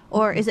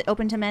 Or is it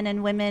open to men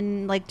and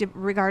women, like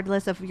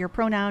regardless of your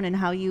pronoun and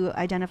how you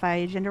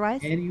identify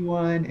gender-wise?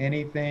 Anyone,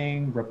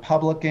 anything,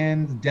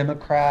 Republicans,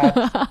 Democrats,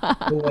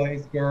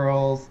 boys,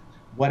 girls,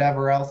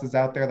 whatever else is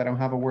out there that I don't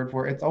have a word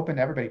for. It's open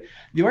to everybody.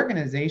 The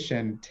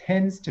organization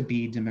tends to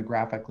be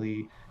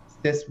demographically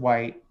cis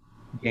white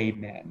gay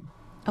men.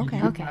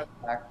 Okay. We have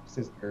Black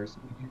sisters.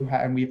 We do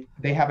have, and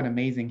they have an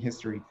amazing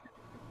history.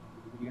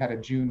 We had a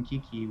June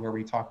Kiki where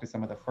we talked to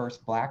some of the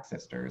first Black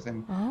sisters,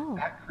 and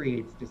that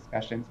creates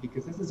discussions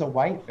because this is a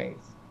white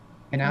face.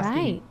 And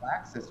asking a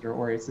Black sister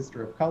or a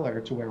sister of color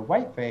to wear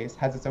white face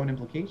has its own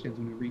implications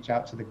when we reach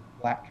out to the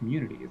Black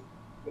communities.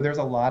 So there's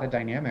a lot of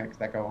dynamics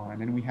that go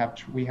on, and we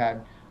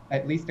had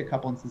at least a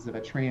couple instances of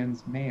a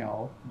trans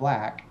male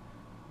Black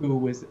who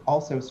was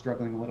also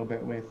struggling a little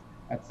bit with,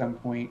 at some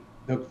point,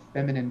 the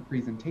feminine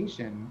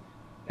presentation.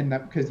 And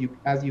that because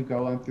as you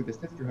go on through the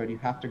sisterhood, you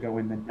have to go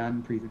in the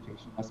nun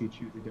presentation unless you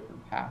choose a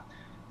different path.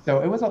 So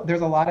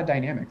there's a lot of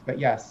dynamics, but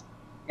yes,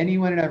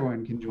 anyone and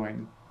everyone can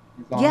join.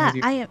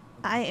 I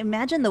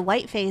imagine the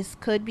whiteface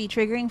could be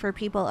triggering for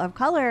people of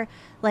color,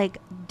 like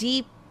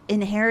deep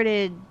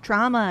inherited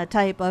trauma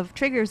type of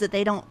triggers that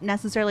they don't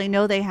necessarily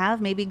know they have,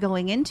 maybe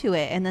going into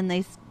it, and then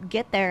they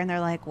get there and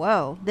they're like,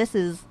 whoa, this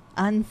is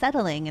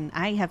unsettling and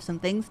I have some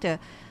things to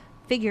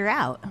figure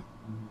out.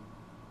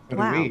 So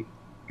wow.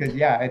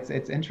 Because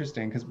it's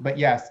interesting. But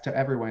yes, to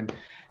everyone.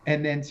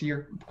 And then to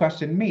your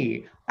question,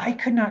 I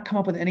could not come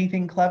up with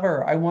anything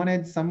clever. I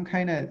wanted some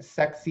kind of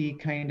sexy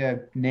kind of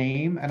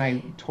name, and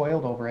I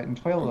toiled over it.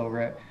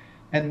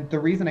 And the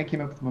reason I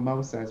came up with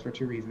mimosa is for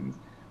two reasons.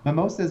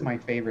 Mimosa is my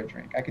favorite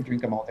drink. I could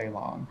drink them all day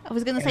long. I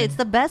was going to say it's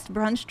the best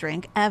brunch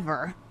drink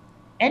ever.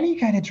 Any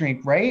kind of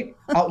drink, right?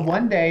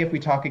 One day, if we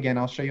talk again,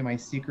 I'll show you my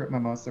secret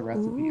mimosa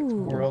recipe. Ooh. It's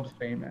world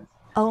famous.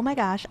 Oh my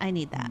gosh, I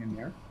need that.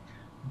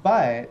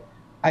 But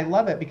I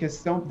love it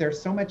because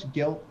there's so much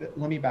guilt.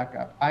 Let me back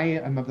up. I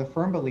am of the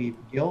firm belief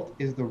guilt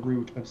is the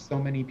root of so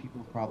many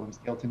people's problems,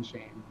 guilt and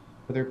shame,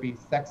 whether it be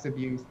sex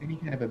abuse, any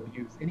kind of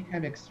abuse, any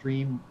kind of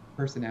extreme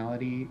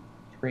personality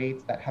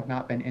traits that have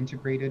not been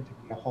integrated to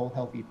be a whole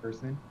healthy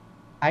person.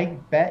 I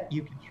bet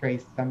you could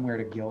trace somewhere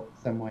to guilt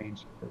some way in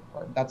shape or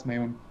form. That's my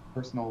own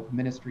personal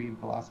ministry and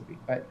philosophy.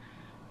 But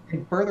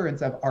in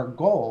furtherance of our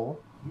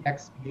goal, the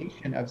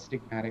expiation of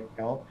stigmatic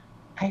guilt,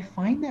 I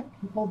find that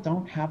people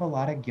don't have a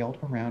lot of guilt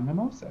around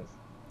mimosas.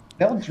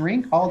 They'll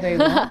drink all day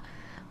long.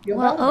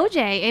 Well,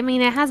 OJ, I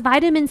mean, it has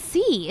vitamin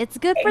C. It's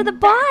good for the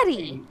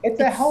body.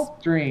 It's a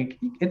health drink.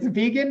 It's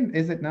vegan,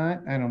 is it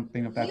not? I don't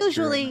think that's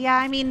usually, true. Yeah.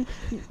 I mean,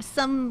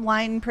 some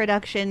wine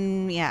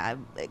production,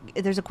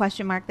 there's a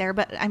question mark there.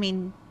 But I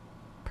mean,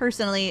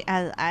 personally,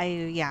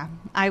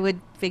 I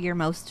would figure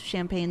most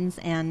champagnes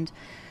and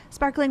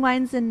sparkling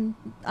wines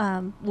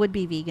would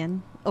be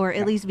vegan, or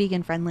at least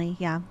vegan friendly.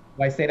 Yeah.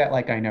 Well, I say that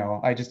like I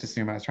know. I just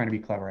assume I was trying to be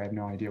clever. I have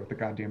no idea what the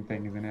goddamn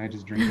thing is, and I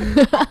just drink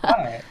it.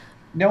 But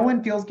no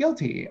one feels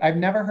guilty. I've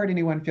never heard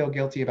anyone feel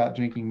guilty about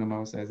drinking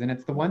mimosas. And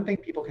it's the one thing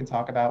people can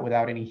talk about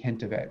without any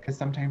hint of it. Because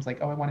sometimes I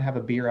want to have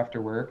a beer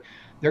after work.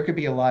 There could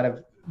be a lot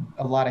of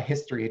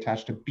history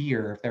attached to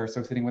beer if they're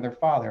associating with their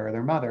father or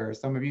their mother or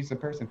some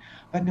abusive person.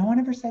 But no one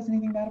ever says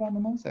anything bad about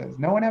mimosas.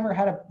 No one ever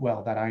had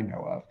that I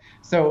know of.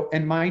 So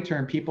in my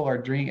term, people are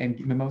drinking, and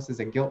mimosa is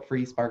a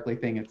guilt-free, sparkly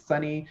thing. It's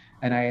sunny,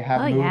 and I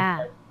have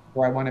moods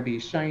where I want to be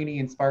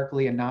shiny and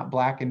sparkly and not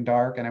black and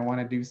dark, and I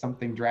want to do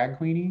something drag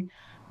queeny.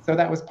 So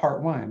that was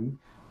part one.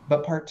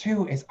 But part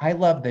two is I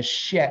love the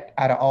shit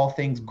out of all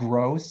things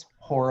gross,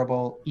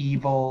 horrible,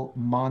 evil,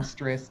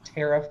 monstrous,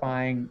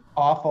 terrifying,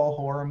 awful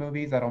horror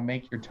movies that'll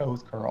make your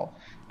toes curl.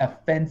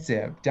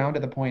 Offensive, down to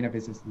the point of,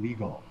 is this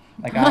legal?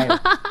 The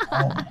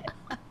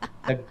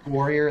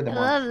gorier, the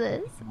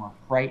more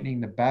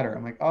frightening, the better.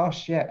 I'm like, oh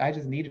shit, I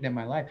just need it in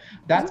my life.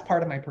 That's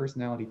part of my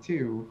personality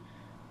too.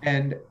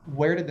 And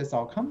where did this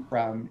all come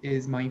from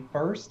is my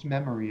first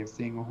memory of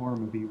seeing a horror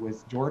movie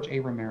was George A.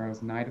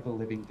 Romero's Night of the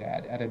Living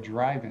Dead at a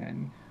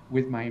drive-in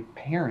with my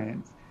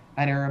parents.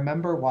 And I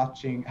remember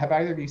watching, have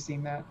either of you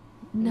seen that?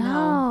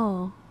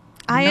 No.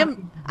 I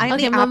am okay,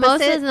 the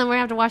mimosas, opposite. and then we're going to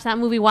have to watch that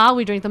movie while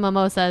we drink the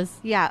mimosas.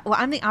 Yeah, well,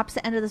 I'm the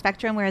opposite end of the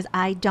spectrum, whereas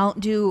I don't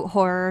do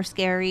horror,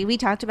 scary. We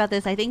talked about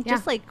this, I think,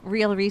 just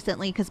real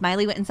recently, because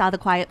Miley went and saw The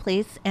Quiet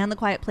Place and The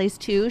Quiet Place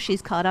 2.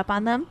 She's caught up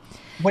on them.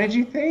 What did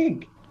you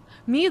think?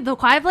 The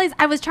Quiet Place,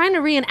 I was trying to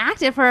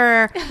reenact it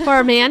for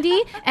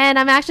Mandy, and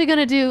I'm actually going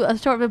to do a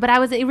short, but I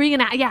was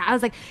reenact. Yeah, I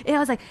was like,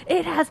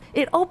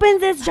 it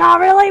opens its jaw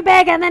really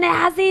big, and then it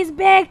has these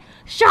big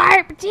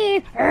sharp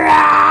teeth,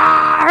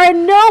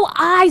 and no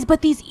eyes,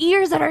 but these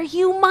ears that are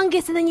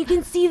humongous, and then you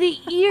can see the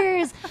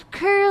ears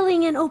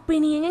curling and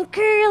opening,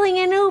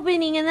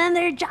 and then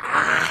their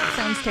jaw.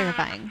 Sounds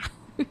terrifying.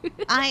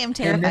 I am And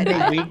terrified. then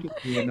they wink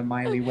at you in the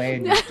Miley way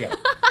and you're dead.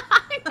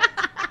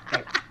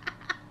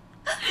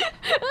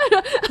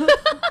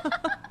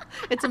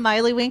 It's a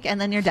Miley wink, and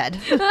then you're dead.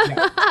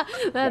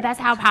 That's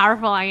how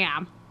powerful I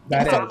am.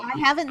 That So is. I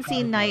haven't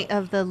seen Night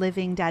of the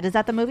Living Dead. Is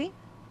that the movie?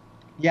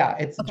 Yeah,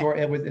 it's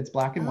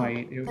black and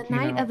white. It The came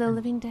Night out of the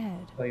Living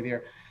Dead. play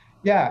there.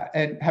 Yeah,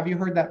 and have you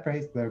heard that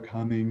phrase? They're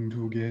coming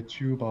to get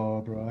you,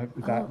 Barbara.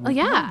 Is that Oh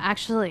yeah,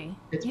 actually.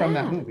 It's from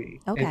that Yeah. movie.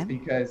 Okay. It's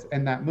because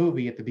in that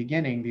movie at the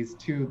beginning, these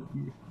two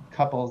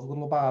couples,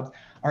 little Bobs,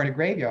 are in a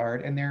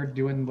graveyard and they're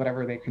doing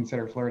whatever they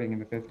consider flirting in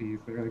the 50s.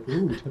 They're like,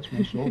 ooh, touch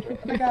my shoulder.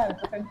 Oh my God,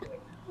 essentially.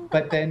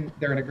 But then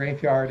they're in a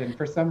graveyard, and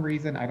for some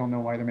reason, I don't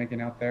know why they're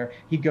making out there.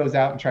 He goes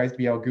out and tries to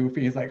be all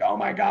goofy. He's like, oh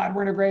my God,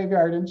 we're in a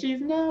graveyard. And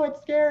she's, no, it's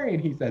scary.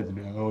 And he says,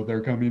 no,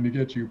 they're coming to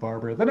get you,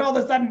 Barbara. Then all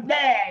of a sudden,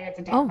 bang, it's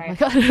a Oh my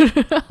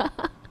terrifying. god.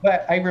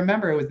 But I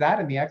remember it was that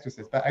and The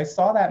Exorcist. But I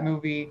saw that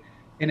movie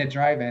in a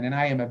drive-in, and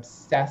I am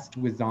obsessed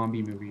with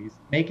zombie movies.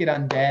 Make It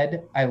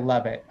Undead, I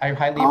love it. I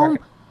highly recommend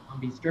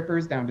zombie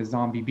strippers down to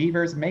zombie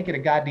beavers. Make it a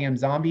goddamn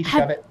zombie,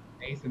 shove it in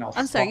the face, and I'll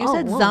I'm sorry, you swallow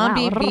said Oh, wow.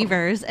 zombie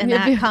beavers, and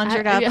Yeah, that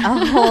conjured up yeah.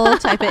 a whole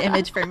type of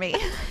image for me.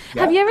 it.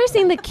 Have you ever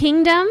seen The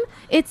Kingdom?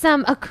 It's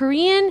a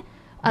Korean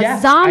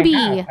Yes, zombie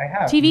I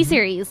have. TV Mhm.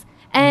 series.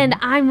 And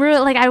I'm really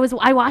like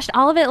I watched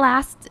all of it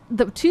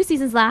the 2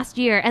 seasons last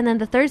year, and then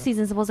the 3rd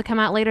season is supposed to come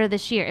out later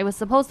this year. It was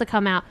supposed to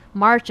come out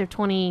March of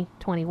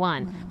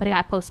 2021, but it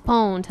got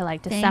postponed to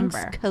like December.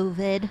 Thanks,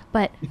 COVID.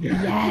 But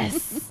Yeah.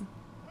 yes.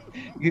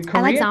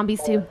 Korean zombies,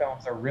 horror too.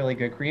 Films are really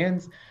good.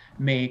 Koreans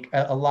make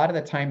a lot of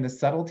the time the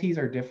subtleties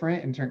are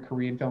different in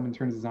Korean film in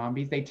terms of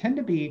zombies. They tend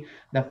to be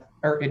I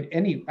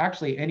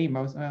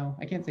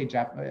can't say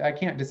Japanese. I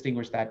can't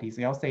distinguish that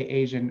easily. I'll say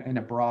Asian in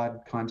a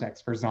broad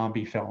context for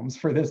zombie films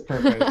for this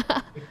purpose.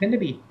 They tend to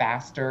be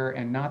faster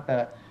and not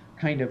the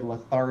kind of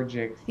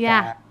lethargic.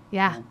 Yeah, sad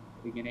yeah. at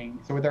the beginning.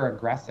 So they're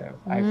aggressive.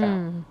 I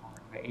found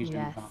the Asian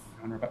Yes. film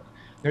genre. But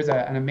there's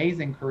an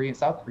amazing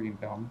South Korean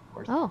film, of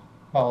course, Oh.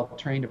 called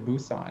Train to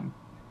Busan.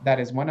 That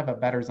is one of the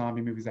better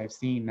zombie movies I've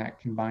seen that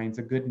combines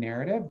a good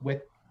narrative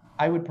with,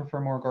 I would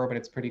prefer more gore, but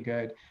it's pretty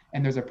good.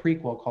 And there's a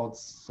prequel called,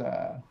 I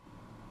can't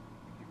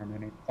remember the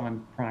name, it's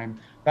on Prime.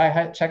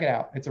 But check it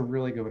out. It's a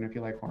really good one if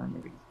you like horror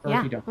movies. Or if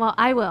Yeah. you don't. Well,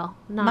 I will.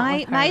 Not My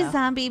with my her, though.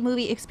 zombie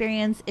movie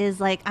experience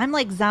is like I'm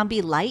like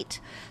zombie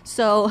light,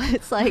 so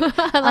it's like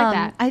I like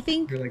that. I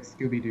think You're like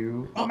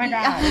Scooby-Doo. Oh my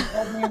Yeah. God, it's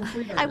Old Man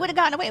Sleater. I would have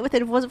gotten away with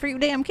it if it wasn't for you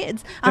damn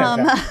kids.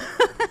 Yeah,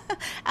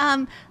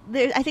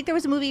 I think there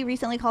was a movie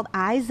recently called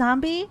I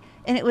Zombie,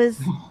 and it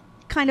was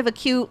kind of a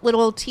cute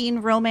little teen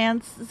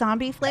romance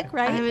zombie flick, I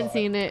right? haven't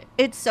seen it.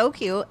 It's so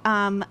cute.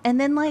 And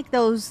then like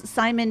those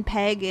Simon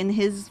Pegg and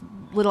his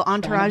little Shaun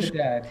of the entourage.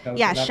 Dead.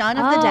 Yeah, That's- Shaun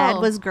of the Dead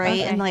Oh, was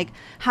great, okay. and like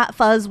Hot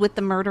Fuzz with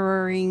the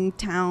murdering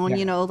town, Yeah.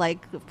 you know,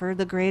 like for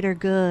the greater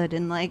good,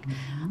 and like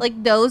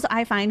those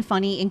I find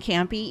funny and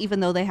campy, even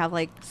though they have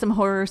like some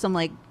horror, some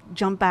like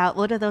jump out.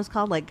 What are those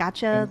called? Like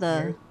gotcha. Jump The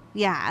scares?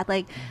 yeah,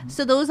 like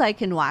so those I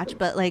can watch,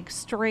 but like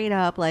straight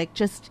up, like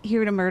just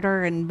here to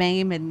murder and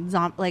maim and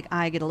like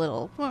I get a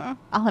little.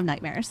 I'll have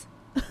nightmares.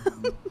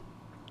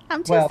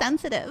 I'm too Well,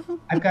 sensitive.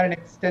 I've got an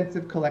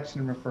extensive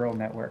collection referral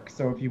network.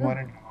 So if you want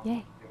to know,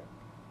 Yay.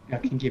 I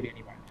can give you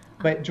anyone.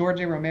 But George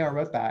A. Romero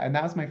wrote that, and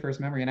that was my first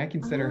memory. And I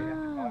consider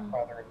him the Ah.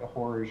 godfather of the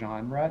horror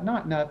genre.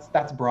 Not nuts,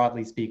 that's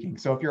broadly speaking.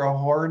 So if you're a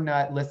horror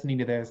nut listening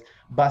to this,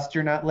 bust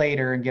your nut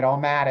later and get all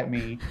mad at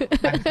me. I'm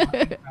talking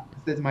about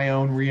this is my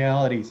own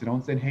reality, so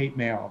don't send hate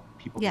mail.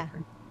 People. Yeah.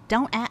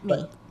 Don't at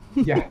me.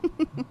 Yeah.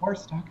 Or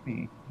stalk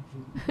me.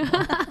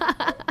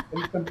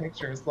 Send some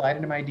pictures, slide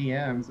into my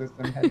DMs with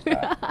some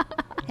headshots.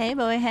 Hey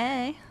boy,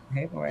 hey.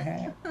 Hey boy,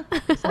 hey.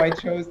 So I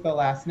chose the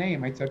last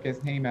name. I took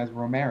his name as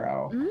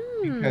Romero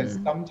because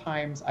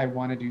sometimes I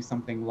want to do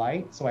something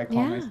light. So I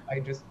call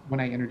when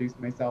I introduce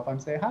myself, I'm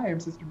saying, hi, I'm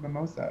Sister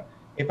Mimosa.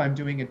 If I'm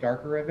doing a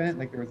darker event,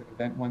 like there was an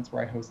event once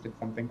where I hosted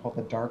something called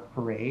the Dark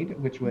Parade,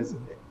 which was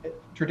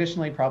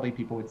traditionally probably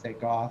people would say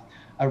goth,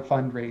 a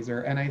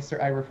fundraiser. And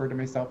I refer to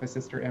myself as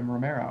Sister M.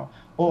 Romero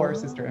or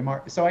Sister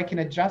MR. So I can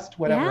adjust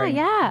whatever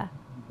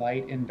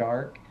light and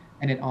dark,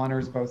 and it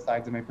honors both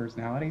sides of my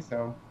personality.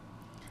 So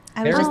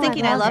I was There just we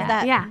thinking, go. I love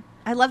that. Yeah.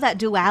 I love that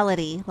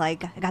duality.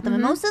 Like, I got the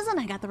mimosas and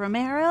I got the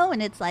Romero,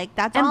 and it's like,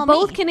 that's And all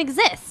both me. can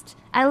exist.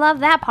 I love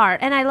that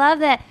part. And I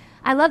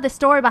love the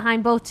story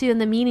behind both too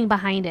and the meaning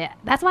behind it.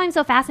 That's why I'm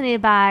so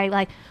fascinated by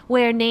like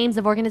where names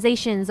of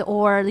organizations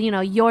or, you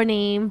know, your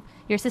name,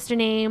 your sister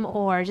name,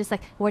 or just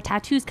like where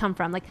tattoos come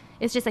from. Like,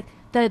 it's just like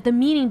the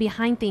meaning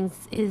behind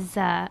things is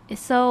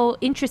so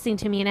interesting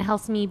to me, and it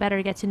helps me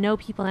better get to know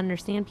people and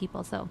understand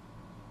people. So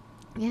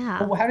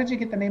Yeah. Well, how did you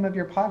get the name of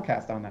your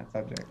podcast on that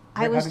subject?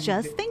 I How was did you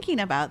just get- thinking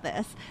about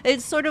this.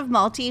 It's sort of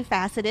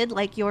multifaceted,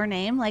 like your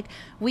name. Like,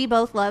 we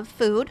both love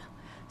food.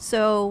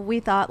 So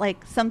we thought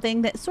like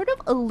something that sort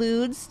of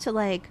alludes to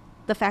like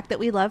the fact that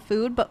we love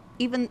food, but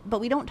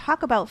we don't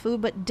talk about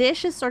food, but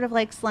dish is sort of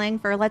like slang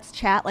for let's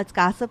chat, let's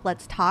gossip,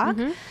 let's talk.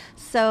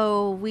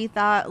 So we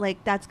thought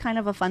like that's kind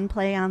of a fun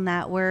play on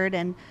that word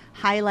and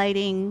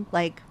highlighting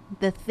like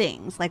the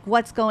things, like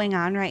what's going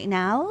on right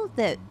now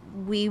that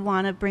we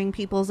want to bring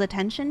people's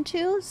attention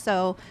to.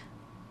 So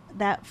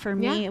that for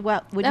me,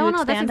 what would you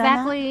expand that's on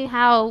exactly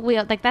how we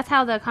like. That's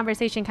how the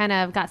conversation kind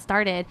of got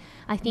started.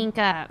 I think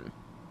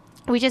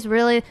we just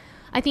really,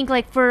 I think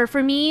like for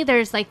me,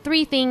 there's like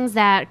three things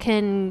that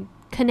can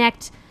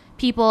connect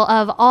people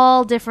of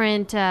all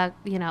different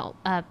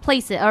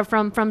places or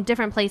from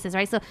different places,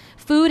 right? So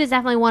food is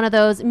definitely one of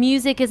those,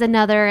 music is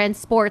another, and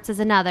sports is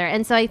another.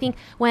 And so I think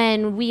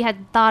when we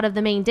had thought of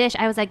the main dish,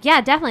 I was like,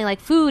 yeah, definitely, like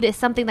food is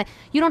something that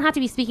you don't have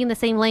to be speaking the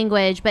same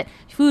language, but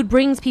food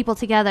brings people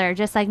together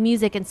just like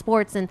music and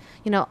sports. And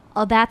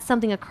that's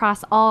something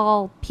across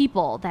all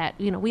people that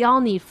we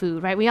all need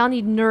food, right? We all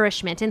need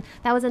nourishment. And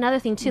that was another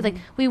thing too. Like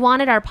we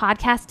wanted our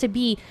podcast to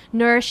be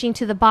nourishing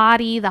to the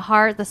body, the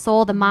heart, the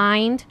soul, the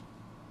mind.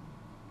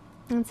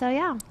 And so,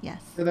 yeah.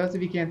 Yes. For those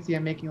of you who can't see,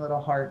 I'm making a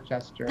little heart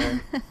gesture.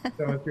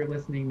 So if you're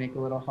listening, make a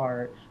little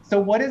heart.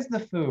 So what is the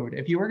food?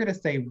 If you were going to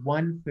say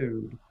one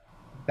food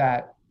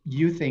that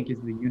you think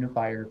is the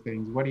unifier of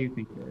things, what do you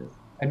think it is?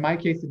 In my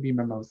case, it'd be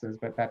mimosas,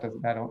 but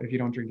if you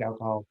don't drink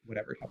alcohol,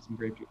 whatever, have some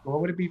grape juice. But what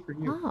would it be for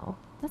you? Oh,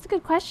 that's a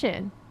good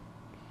question.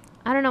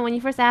 I don't know. When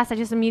you first asked, I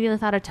just immediately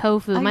thought of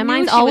tofu. I My knew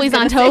mind's she was always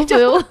on gonna say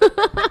tofu.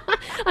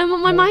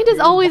 My mind is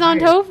always on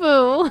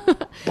tofu.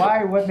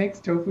 Why? What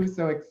makes tofu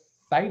so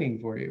exciting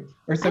for you?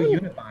 Or so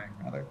unifying,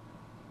 rather?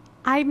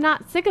 I'm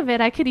not sick of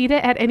it. I could eat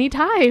it at any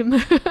time.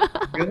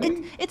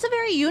 Really? It's a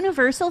very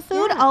universal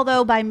food, Yeah.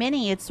 although by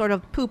many it's sort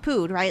of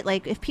poo-pooed, right?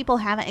 Like if people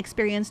haven't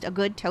experienced a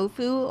good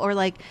tofu, or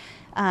like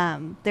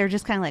they're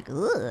just kind of like,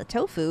 ugh,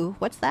 tofu,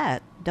 what's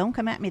that? Don't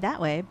come at me that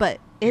way.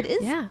 But it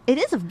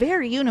is a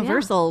very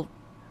universal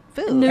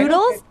food.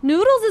 Noodles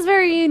is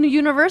very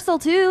universal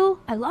too.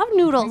 I love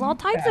noodles, all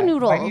types of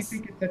noodles. Why do you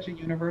think it's such a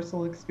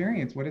universal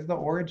experience? What is the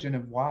origin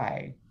of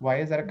why?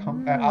 Why is that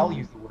I'll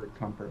use the word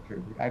comfort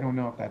food. I don't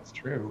know if that's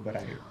true, but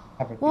I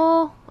have a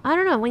Well, I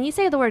don't know. When you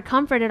say the word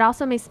comfort, it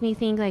also makes me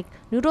think like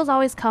noodles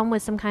always come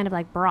with some kind of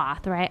like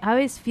broth, right? I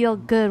always feel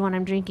good when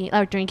I'm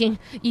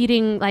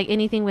eating like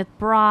anything with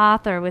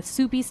broth or with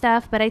soupy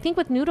stuff. But I think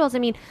with noodles, I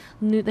mean,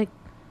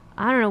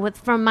 I don't know,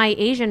 from my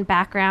Asian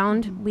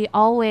background, we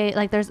always,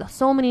 like, there's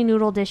so many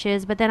noodle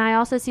dishes, but then I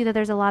also see that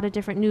there's a lot of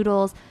different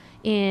noodles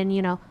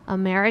in,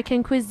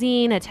 American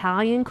cuisine,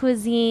 Italian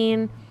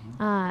cuisine.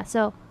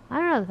 So I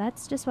don't know.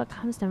 That's just what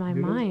comes to my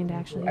mind,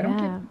 actually. I don't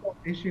get the whole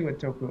issue with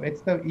tofu.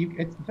 It's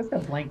just a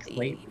blank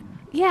slate.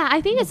 Yeah,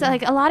 I think it's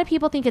like a lot of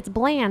people think it's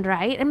bland,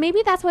 right? And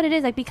maybe that's what it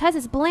is. Like, because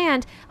it's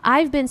bland,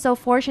 I've been so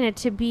fortunate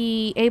to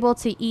be able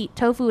to eat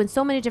tofu in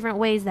so many different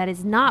ways that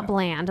is not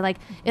bland. Like,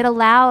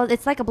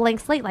 it's like a blank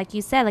slate, like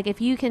you said. Like, it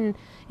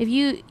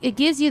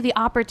gives you the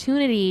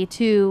opportunity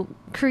to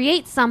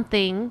create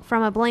something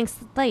from a blank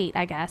slate,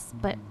 I guess.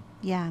 But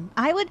yeah,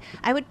 I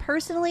would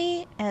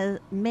personally, as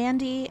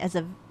Mandy,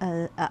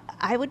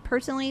 I would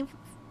personally,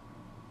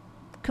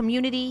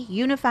 community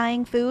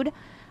unifying food,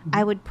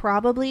 I would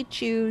probably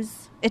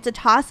choose, it's a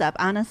toss-up,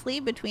 honestly,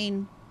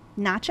 between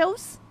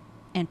nachos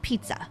and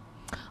pizza.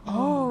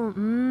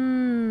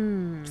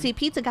 See,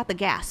 pizza got the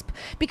gasp,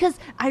 because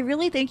I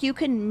really think you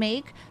can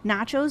make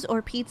nachos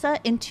or pizza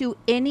into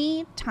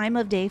any time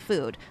of day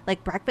food,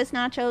 like breakfast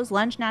nachos,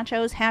 lunch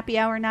nachos, happy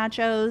hour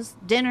nachos,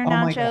 dinner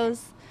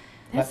nachos.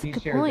 Let me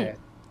share this,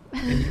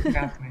 and you can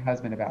ask my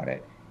husband about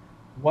it.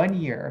 1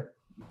 year,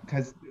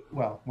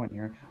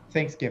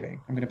 Thanksgiving.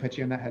 I'm going to put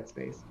you in that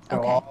headspace. So,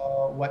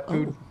 what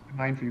food comes to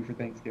mind for you for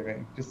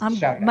Thanksgiving? Just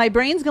shout it. My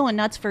brain's going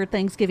nuts for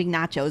Thanksgiving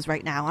nachos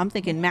right now. I'm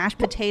thinking mashed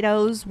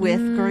potatoes with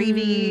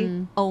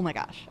gravy. Oh my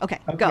gosh. Okay,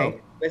 go.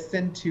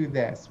 Listen to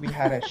this. We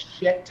had a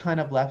shit ton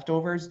of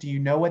leftovers. Do you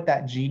know what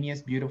that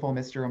genius, beautiful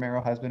Mr.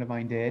 Romero husband of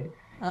mine did?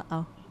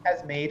 Uh-oh. He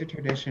has made a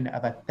tradition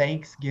of a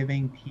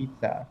Thanksgiving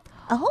pizza.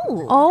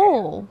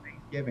 Oh.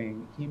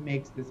 Thanksgiving, he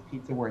makes this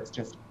pizza where it's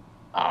just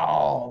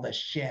all the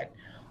shit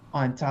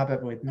on top of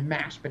it with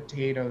mashed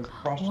potatoes,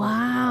 Brussels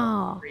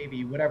sprouts,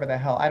 gravy, whatever the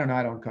hell. I don't know.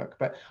 I don't cook,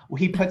 but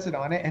he puts it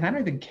on it, and I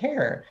don't even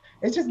care.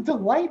 It's just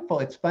delightful.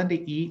 It's fun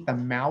to eat. The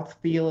mouth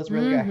feel is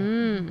really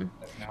good.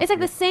 It's like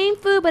the same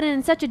food, but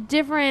in such a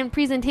different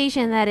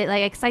presentation that it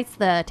like excites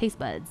the taste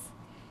buds.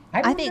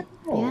 I think,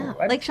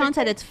 like Sean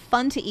said, it's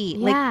fun to eat.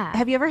 Yeah. Like,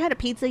 have you ever had a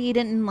pizza you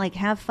didn't like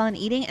have fun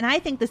eating? And I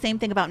think the same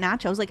thing about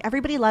nachos. Like,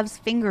 everybody loves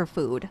finger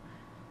food.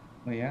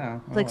 Well, yeah.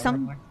 Like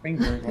some like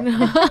fingers. Code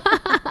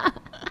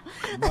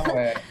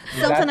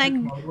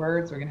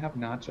words. We're gonna have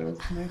nachos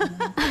tonight.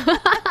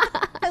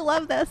 I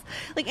love this.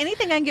 Like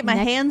anything I can get my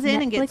hands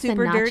in and get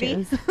super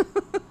dirty.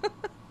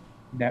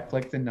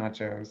 Netflix and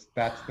nachos.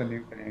 That's the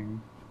new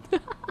thing.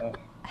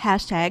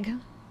 Hashtag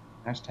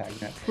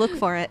Netflix. Look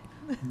for it.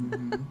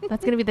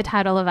 That's going to be the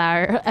title of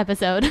our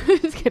episode.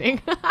 Just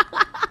kidding.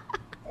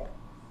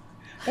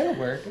 It'll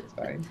work. It's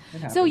fine. It So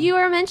happens. you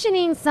were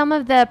mentioning some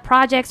of the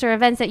projects or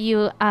events that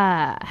you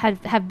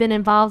have been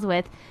involved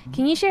with.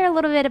 Can you share a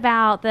little bit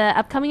about the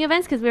upcoming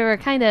events? Because we were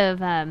kind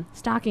of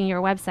stalking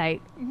your website.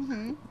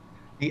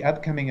 The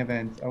upcoming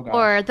events. Oh gosh.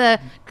 Or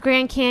the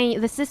Grand Canyon,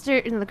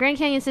 the Grand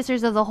Canyon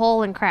Sisters of the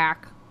Hole and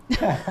Crack.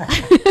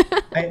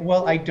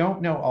 I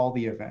don't know all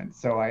the events,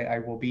 so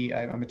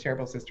I'm a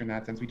terrible sister in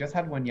that sense. We just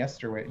had one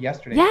yesterday.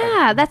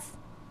 Yeah, that's.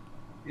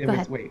 It Go was,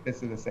 ahead. wait,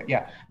 this is the same.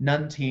 Yeah,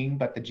 Nunting,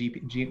 but the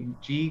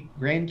G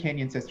Grand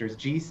Canyon Sisters,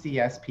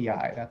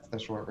 GCSPI. That's the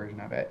short version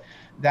of it.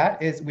 That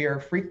is,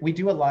 we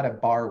do a lot of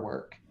bar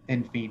work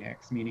in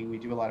Phoenix, meaning we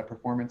do a lot of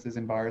performances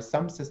in bars.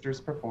 Some sisters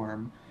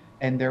perform,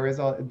 and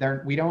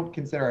we don't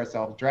consider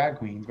ourselves drag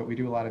queens, but we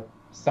do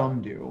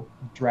some do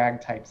drag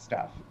type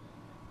stuff.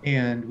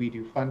 And we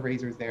do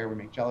fundraisers there. We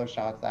make Jello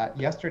shots.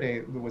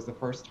 Yesterday was the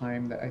first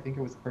time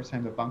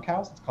the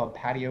Bunkhouse. It's called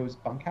Patio's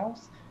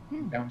Bunkhouse.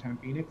 Downtown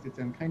Phoenix. It's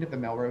in kind of the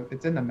Melrose.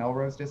 It's in the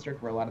Melrose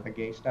district where a lot of the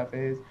gay stuff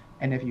is.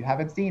 And if you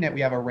haven't seen it,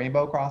 we have a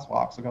rainbow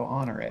crosswalk, so go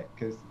honor it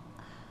because.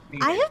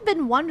 I have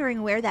been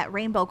wondering where that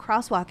rainbow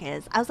crosswalk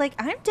is. I was like,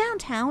 I'm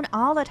downtown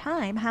all the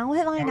time. How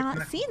have I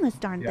not seen this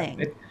darn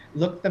thing?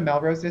 Look the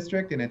Melrose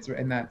district,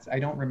 and that's I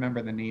don't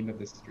remember the name of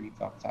the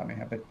streets off the top of my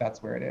head, but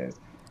that's where it is.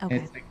 Okay.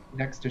 It's like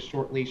next to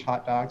Short Leash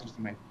Hot Dogs, which is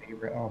my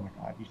favorite. Oh my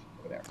God, you should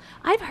go there.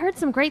 I've heard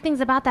some great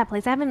things about that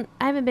place. I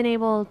haven't been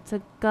able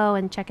to go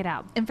and check it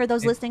out. And for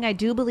those listening, I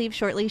do believe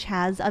Short Leash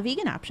has a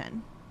vegan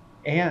option.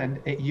 And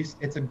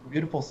it's a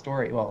beautiful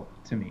story. Well,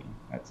 to me,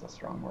 that's a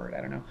strong word. I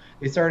don't know.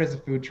 They started as a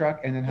food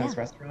truck and then has a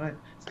restaurant.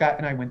 Scott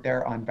and I went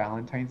there on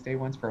Valentine's Day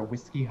once for a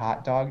whiskey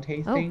hot dog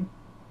tasting.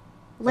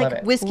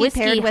 Like whiskey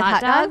paired with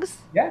hot dogs?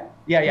 Yeah.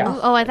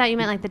 Oh, I thought you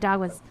meant like the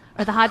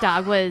hot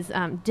dog was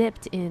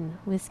dipped in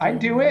whiskey. I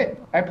do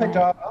it.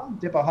 I'll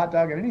dip a hot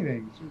dog in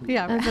anything.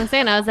 Yeah. That's what I'm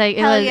saying. I was like,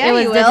 it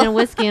was dipped in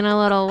whiskey and a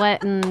little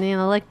wet, and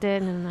licked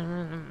it,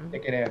 and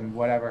Stick it in,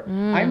 whatever.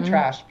 I'm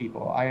trash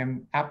people. I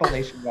am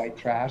Appalachian white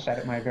trash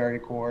at my very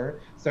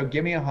core. So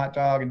give me a hot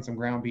dog and some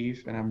ground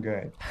beef, and I'm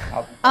good.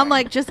 I'm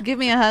like, just give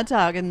me a hot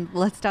dog and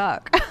let's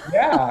talk.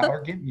 Give all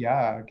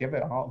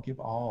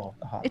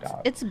the hot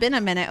dog. It's been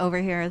a minute over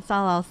here. That's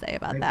all I'll say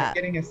about that. I'm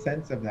getting a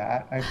sense of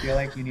that. I feel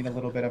like you need a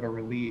little bit of a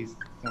release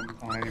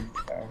sometimes.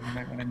 So you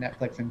might want to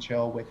Netflix and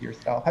chill with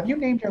yourself. Have you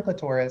named your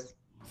clitoris?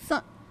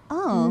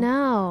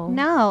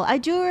 No. I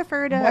do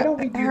refer to Why don't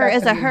we do her that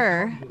as to a me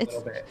her. a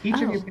little bit?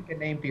 Each of you pick a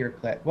name for your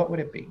clit. What would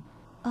it be?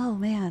 Oh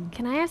man.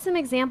 Can I have some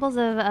examples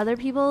of other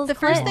people's? The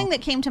first thing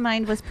that came to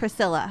mind was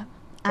Priscilla.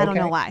 I don't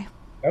know why.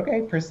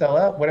 Okay,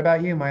 Priscilla. What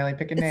about you, Miley?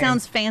 Pick a name. It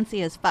sounds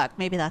fancy as fuck.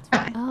 Maybe that's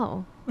why.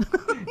 Oh.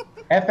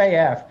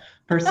 FAF.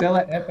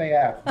 Priscilla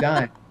FAF.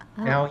 Done.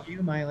 Now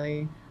you,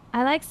 Miley.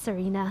 I like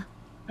Serena.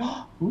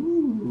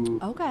 Ooh.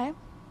 Okay.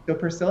 So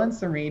Priscilla and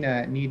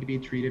Serena need to be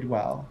treated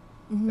well.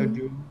 Mm-hmm.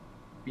 So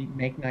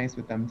make nice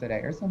with them today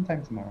or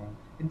sometime tomorrow,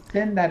 and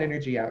send that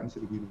energy out into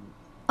the universe.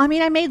 I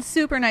mean, I made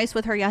super nice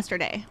with her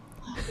yesterday.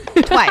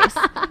 Twice.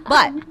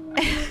 But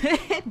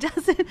it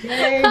doesn't.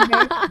 Yay,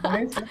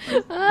 nice.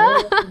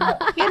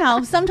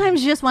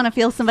 Sometimes you just want to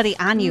feel somebody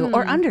on you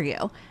or under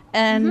you.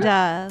 And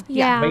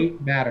Yeah. Weight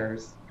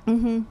matters.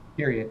 Mm-hmm.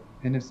 Period.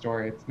 End of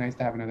story. It's nice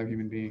to have another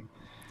human being.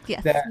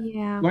 Yes.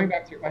 Going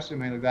back to your question,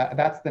 Miley,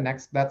 that's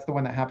the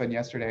one that happened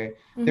yesterday.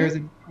 There's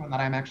another one that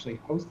I'm actually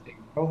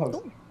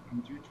co-hosting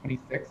on June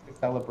 26th to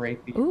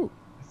celebrate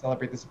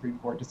the Supreme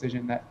Court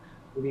decision that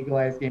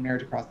legalized gay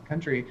marriage across the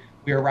country.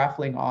 We are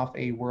raffling off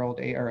a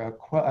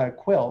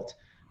quilt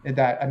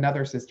that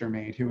another sister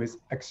made who is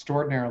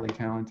extraordinarily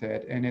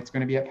talented, and it's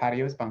going to be at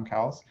Patio's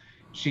Bunkhouse.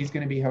 She's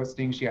going to be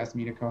hosting. She asked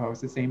me to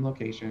co-host the same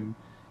location,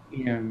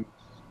 and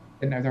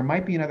there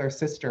might be another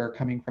sister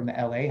coming from the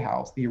LA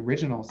house, the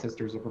original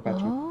Sisters of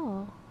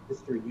Perpetual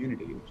Sister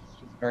Unity, which is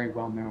just a very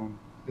well-known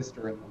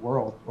sister in the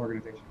world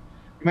organization.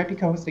 We might be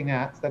co-hosting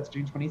that, so that's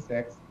June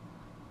 26th.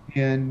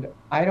 And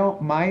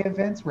my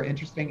events were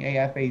interesting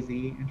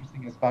AFAZ,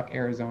 interesting as fuck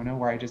Arizona,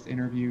 where I just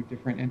interview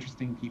different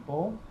interesting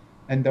people.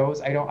 And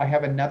those, I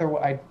have another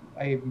one,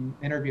 I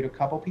interviewed a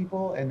couple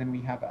people, and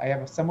then I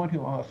have a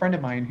friend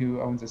of mine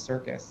who owns a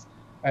circus.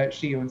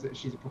 She's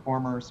a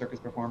performer, circus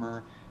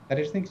performer, that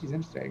I just think she's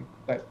interesting.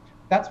 But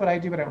that's what I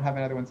do, but I don't have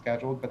another one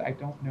scheduled. But I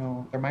don't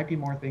know, there might be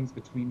more things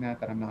between that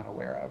I'm not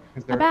aware of.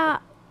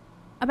 About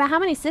how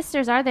many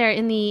sisters are there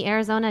in the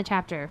Arizona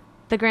chapter?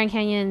 The Grand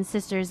Canyon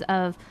Sisters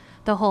of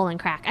the Hole and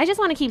Crack. I just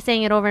want to keep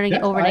saying it over and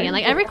again.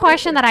 Like every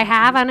question that I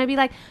have, I'm going to be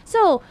like,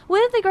 so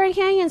with the Grand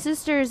Canyon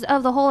Sisters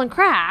of the Hole and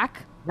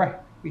Crack. Right.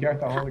 We are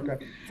the Hole and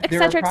Crack. Et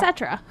cetera, et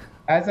cetera.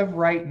 As of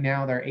right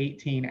now, there are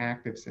 18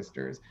 active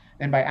sisters.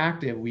 And by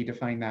active, we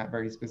define that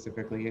very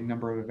specifically, a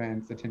number of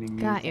events attending.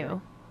 Got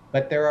you.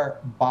 But there are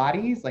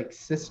bodies like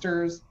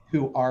sisters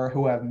who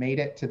have made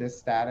it to this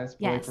status,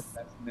 fully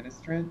professed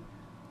ministrant.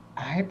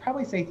 I'd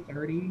probably say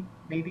 30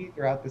 maybe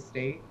throughout the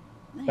state.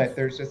 Nice. But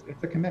it's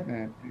a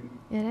commitment.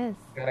 It is.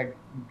 You gotta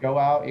go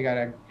out, you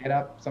gotta get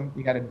up,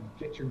 you gotta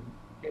get your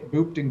get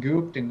booped and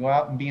gooped and go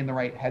out and be in the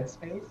right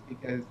headspace,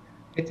 because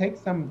it takes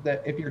some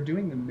that if you're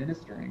doing the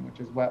ministering, which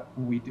is what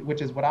we do,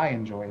 which is what I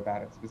enjoy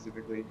about it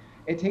specifically,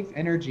 it takes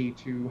energy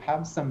to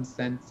have some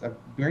sense of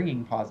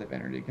bringing positive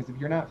energy, because if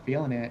you're not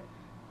feeling it,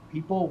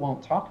 people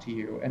won't talk to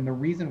you. And the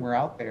reason we're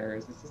out there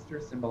is the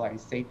sisters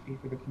symbolize safety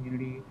for the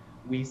community.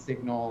 We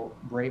signal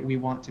brave, we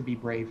want to be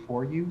brave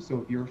for you. So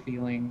if you're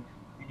feeling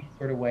any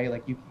sort of way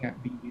like you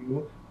can't be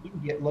you, you can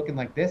get looking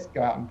like this,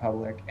 go out in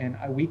public, and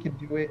we can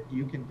do it,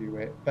 you can do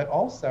it. But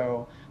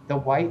also, the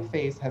white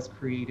face has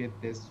created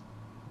this.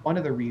 One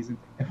of the reasons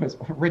it was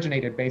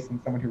originated based on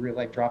someone who really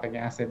liked dropping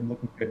acid and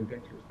looking good in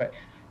pictures. But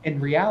in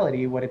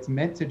reality, what it's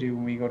meant to do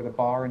when we go to the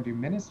bar and do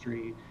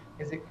ministry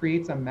is it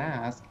creates a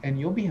mask, and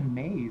you'll be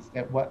amazed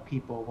at what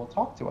people will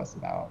talk to us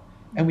about.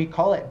 And we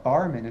call it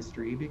bar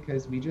ministry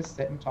because we just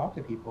sit and talk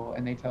to people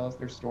and they tell us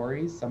their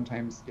stories,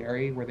 sometimes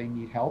scary, where they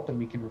need help, and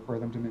we can refer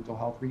them to mental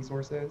health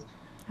resources.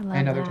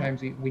 And other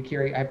times we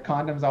carry, I have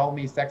condoms, all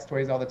me, sex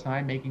toys all the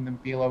time, making them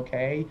feel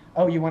okay.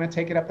 Oh, you want to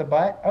take it up the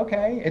butt?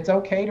 Okay. It's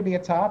okay to be a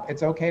top.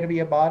 It's okay to be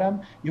a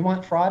bottom. You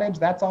want fraudage?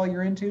 That's all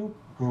you're into?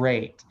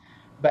 Great.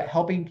 But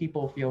helping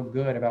people feel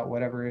good about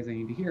whatever it is they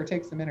need to hear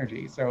takes some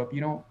energy. So if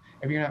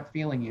you're not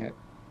feeling it,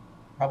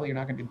 probably you're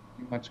not going to do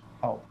much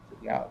help to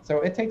be out.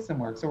 So it takes some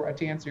work. So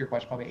to answer your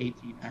question, probably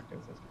 18 active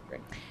sisters,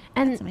 right?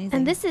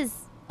 And this is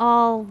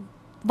all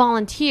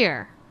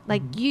volunteer.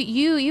 Like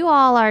you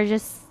all are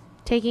just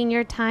taking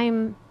your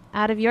time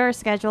out of your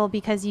schedule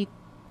because you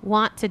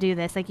want to do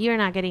this. Like, you're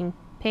not getting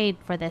paid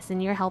for this,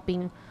 and you're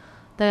helping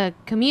the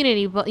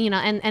community. But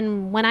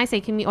and when I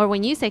say or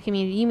when you say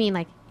community, you mean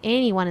like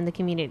anyone in the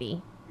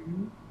community.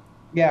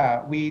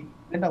 Yeah, we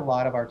spend a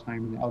lot of our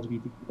time in the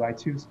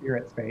LGBTQI2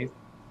 spirit space,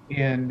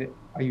 and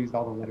I used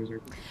all the letters.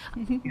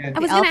 I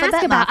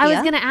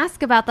was going to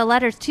ask about the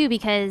letters too,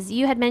 because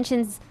you had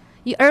mentioned.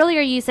 Earlier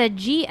you said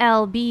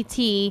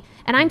GLBT,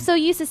 and I'm so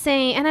used to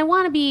saying, and I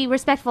want to be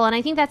respectful, and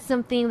I think that's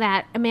something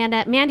that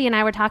Mandy and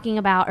I were talking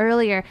about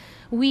earlier.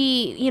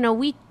 We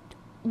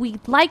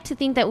like to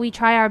think that we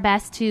try our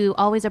best to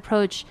always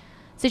approach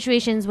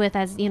situations with,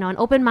 as an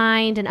open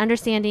mind and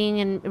understanding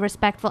and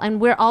respectful,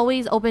 and we're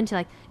always open to,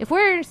 like, if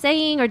we're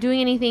saying or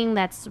doing anything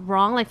that's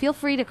wrong, like, feel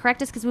free to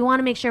correct us, because we want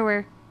to make sure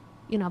we're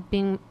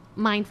being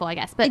mindful, I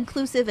guess, but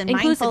inclusive and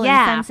mindful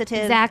and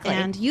sensitive, exactly,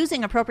 and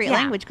using appropriate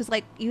language, because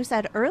like you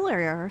said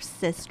earlier,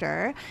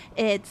 sister,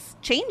 it's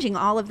changing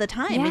all of the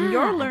time, and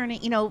you're learning,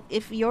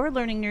 if you're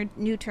learning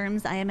new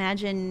terms, I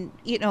imagine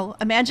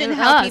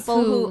how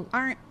people who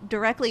aren't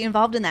directly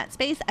involved in that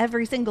space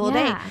every single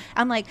day,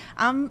 I'm like,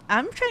 I'm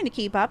trying to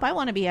keep up, I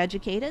want to be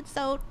educated,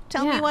 so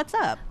tell me what's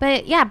up.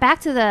 But back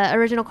to the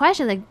original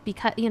question, like,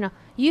 because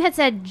you had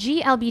said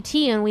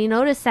GLBT, and we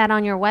noticed that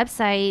on your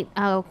website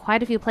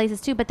quite a few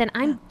places too, but then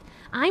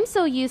I'm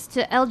so used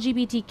to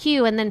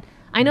LGBTQ, and then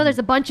I know there's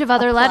a bunch of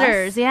other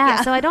letters.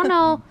 Yeah. So I don't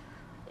know.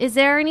 Is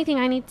there anything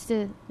I need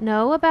to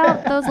know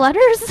about those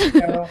letters?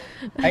 No,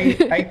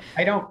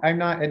 I don't. I'm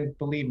not, and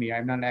believe me,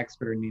 I'm not an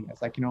expert in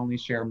this. I can only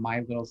share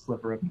my little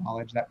sliver of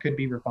knowledge that could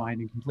be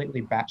refined and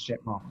completely batshit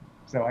wrong.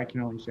 So I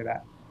can only share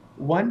that.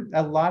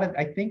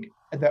 I think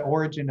the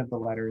origin of the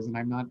letters, and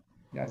I'm not,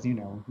 as you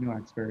know, no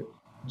expert.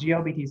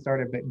 GLBT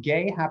started, but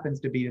gay happens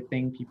to be the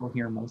thing people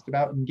hear most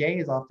about. And gay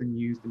is often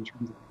used in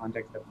terms of the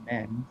context of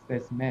men,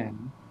 cis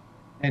men.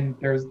 And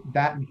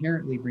that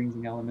inherently brings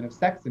an element of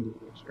sex into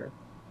the picture.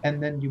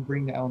 And then you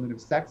bring the element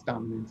of sex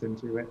dominance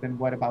into it. Then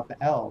what about the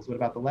L's? What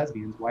about the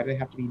lesbians? Why do they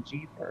have to be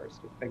G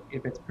first?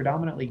 If it's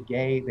predominantly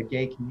gay, the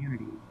gay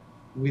community,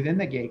 within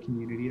the gay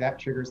community, that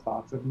triggers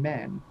thoughts of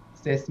men,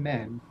 cis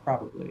men,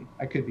 probably.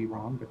 I could be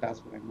wrong, but that's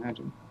what I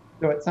imagine.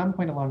 So at some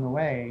point along the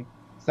way,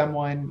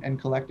 someone and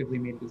collectively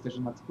made a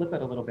decision, let's flip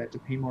it a little bit to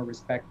pay more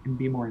respect and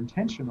be more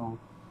intentional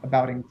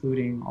about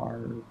including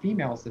our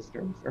female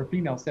sisters, or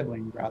female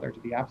siblings rather, to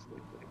be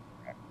absolutely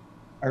correct,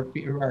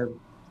 our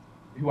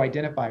who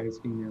identify as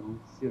female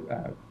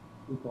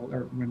people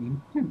or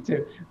women,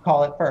 to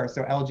call it first,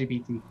 so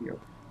LGBTQ.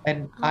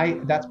 And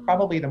that's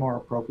probably the more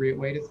appropriate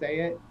way to say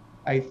it.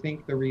 I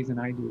think the reason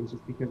I do is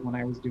just because when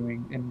I was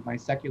doing in my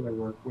secular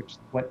work, which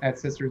at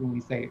Sisters, when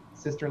we say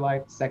sister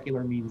life,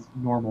 secular means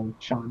normal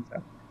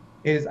Shanta,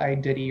 is I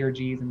did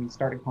ERGs and we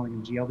started calling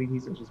them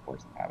GLBTs, which is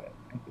force of habit,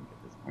 I think,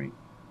 at this point.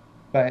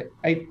 But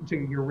to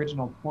your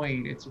original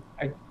point,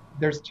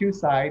 there's two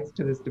sides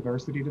to this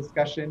diversity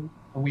discussion,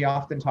 and we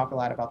often talk a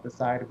lot about the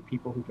side of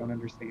people who don't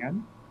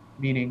understand,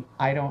 meaning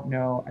I don't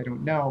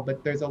know,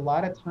 but there's a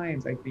lot of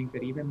times I think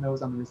that even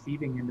those on the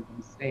receiving end of the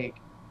mistake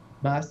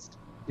must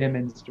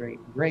demonstrate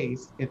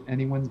grace if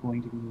anyone's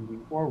going to be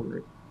moving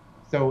forward.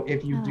 So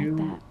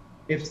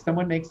if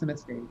someone makes a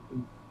mistake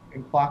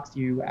and clocks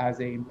you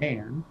as a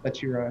man,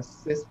 but you're a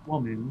cis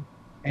woman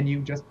and you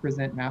just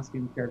present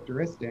masculine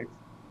characteristics,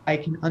 I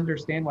can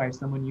understand why if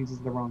someone uses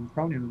the wrong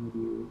pronoun with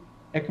you,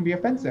 it can be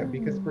offensive,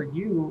 because for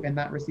you in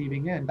that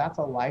receiving end, that's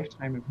a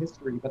lifetime of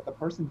history, but the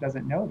person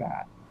doesn't know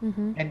that.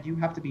 And you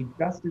have to be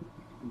just as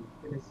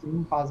and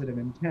assume positive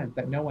intent,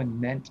 that no one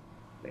meant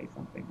say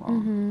something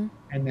wrong,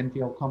 and then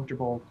feel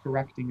comfortable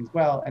correcting as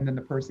well. And then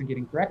the person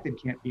getting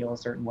corrected can't feel a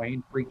certain way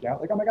and freak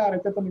out, like, oh my God, I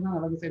said something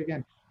wrong, let me say it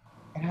again.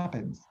 It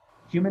happens.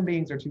 Human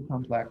beings are too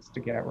complex to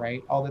get it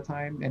right all the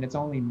time. And it's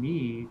only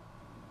me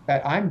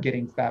that I'm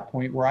getting to that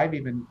point where I've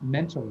even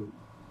mentally,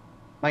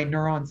 my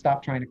neurons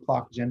stop trying to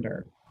clock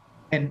gender.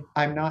 And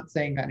I'm not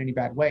saying that in any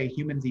bad way.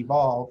 Humans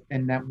evolve,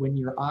 and that when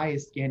your eye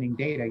is scanning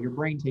data, your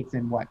brain takes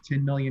in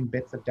 10 million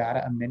bits of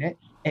data a minute.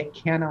 It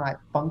cannot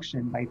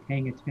function by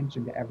paying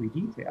attention to every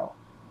detail.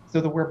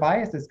 So where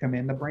biases come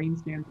in, the brain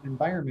scans an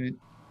environment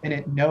and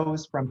it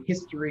knows from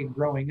history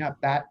growing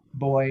up, that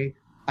boy,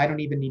 I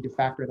don't even need to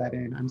factor that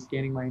in. I'm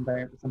scanning my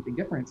environment for something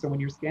different. So when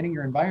you're scanning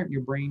your environment,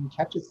 your brain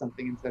catches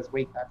something and says,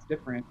 wait, that's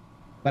different,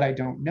 but I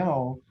don't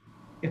know.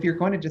 If you're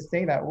going to just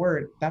say that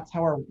word, that's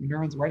how our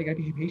neurons wire. You gotta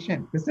be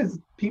patient.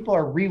 People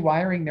are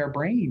rewiring their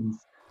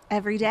brains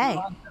every day.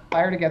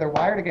 Wire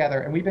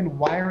together. And we've been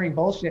wiring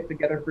bullshit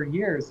together for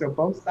years. So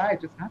both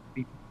sides just have to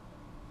be.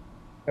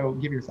 So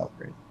give yourself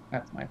grace.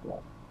 That's my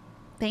philosophy.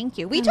 Thank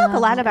you. We talk a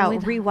lot about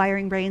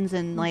rewiring brains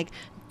and like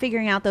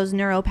figuring out those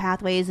neural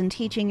pathways and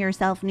teaching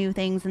yourself new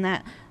things, and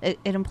that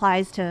it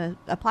applies to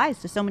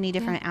so many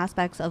different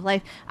aspects of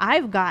life.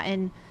 I've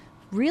gotten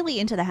really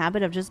into the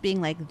habit of just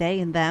being like they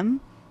and them.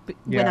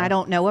 When I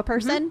don't know a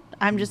person,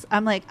 I'm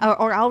like,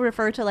 or I'll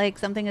refer to like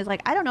something as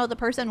like, I don't know, the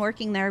person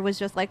working there was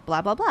just like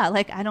blah, blah, blah.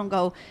 Like, I don't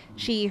go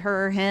she,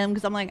 her, him,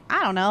 because I'm like,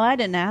 I don't know, I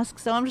didn't ask.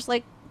 So I'm just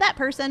like, that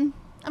person.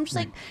 I'm just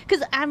like,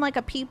 because I'm like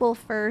a people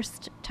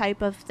first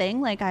type of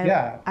thing. Like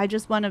I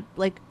just want to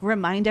like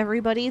remind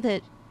everybody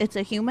that it's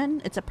a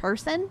human, it's a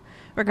person,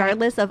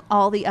 regardless of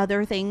all the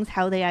other things,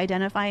 how they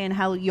identify and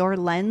how your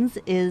lens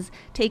is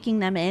taking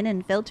them in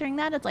and filtering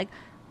that. It's like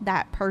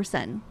that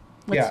person.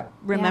 Let's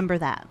remember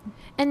that.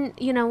 And,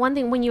 one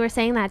thing when you were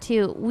saying that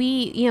too,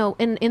 we,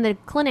 in the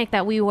clinic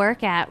that we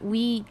work at,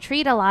 we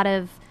treat a lot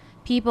of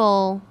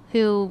people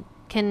who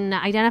can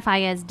identify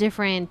as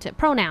different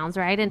pronouns,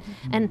 right?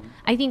 And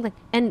I think like,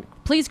 and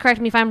please correct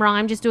me if I'm wrong,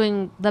 I'm just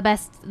doing the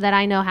best that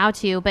I know how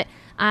to, but,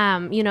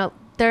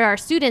 there are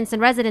students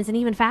and residents and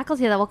even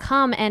faculty that will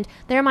come, and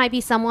there might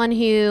be someone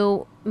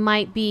who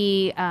might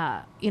be,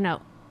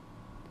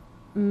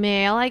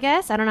 male, I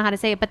guess. I don't know how to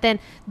say it, but then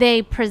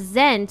they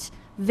present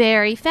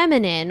very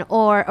feminine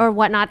or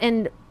whatnot,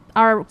 and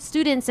our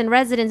students and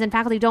residents and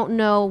faculty don't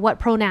know what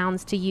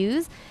pronouns to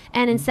use.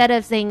 And instead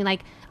of saying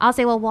like, I'll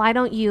say, well, why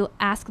don't you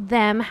ask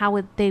them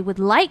how they would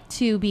like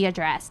to be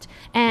addressed?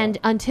 And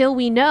until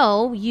we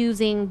know,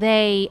 using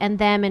they and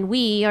them and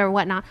we or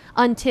whatnot,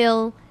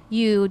 until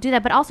you do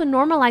that, but also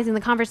normalizing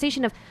the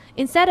conversation of,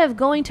 instead of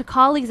going to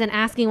colleagues and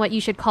asking what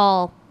you should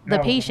call the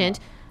patient,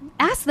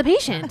 ask the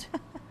patient.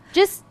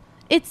 Just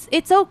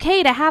it's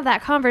okay to have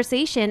that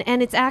conversation,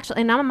 and it's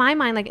actually, and in my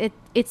mind, like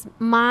it's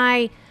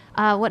my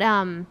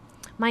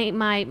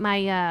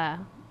my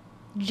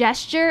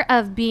gesture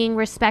of being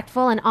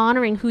respectful and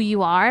honoring who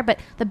you are. But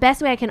the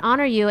best way I can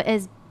honor you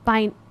is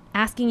by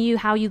asking you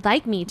how you'd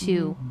like me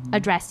to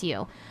address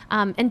you,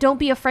 and don't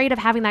be afraid of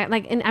having that.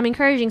 Like, and I'm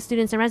encouraging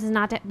students and residents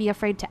not to be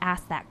afraid to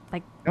ask that,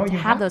 like to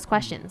have those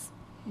questions.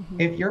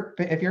 If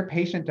your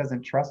patient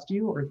doesn't trust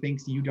you or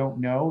thinks you don't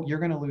know, you're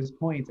going to lose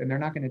points, and they're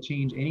not going to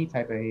change any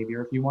type of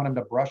behavior. If you want them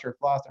to brush or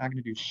floss, they're not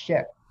going to do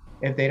shit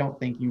if they don't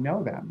think you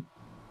know them.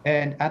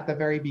 And at the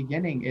very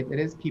beginning, it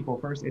is people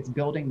first. It's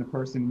building the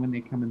person when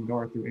they come in the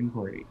door through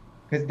inquiry,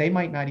 because they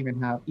might not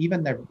even have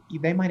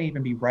they might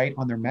even be right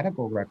on their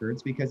medical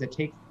records, because it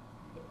takes,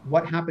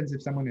 what happens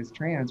if someone is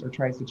trans or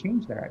tries to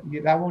change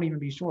that won't even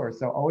be sure.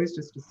 So always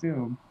just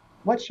assume,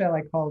 what shall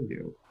I call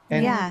you?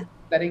 And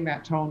setting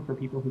that tone for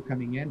people who are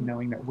coming in,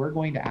 knowing that we're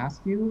going to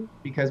ask you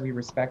because we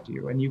respect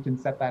you, and you can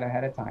set that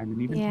ahead of time. And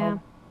even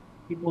tell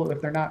people if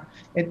they're not,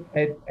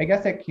 I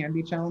guess it can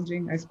be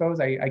challenging. I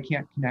suppose I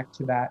can't connect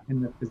to that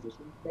in the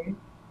physician space,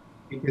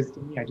 because to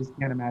me, I just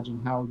can't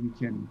imagine how you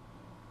can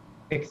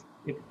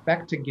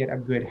expect to get a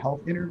good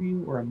health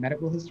interview or a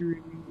medical history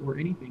review or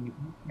anything if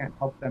you can't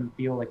help them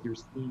feel like you're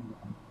seeing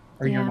them,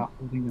 or you're not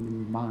holding them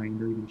in your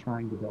mind or even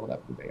trying to build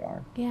up who they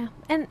are. Yeah.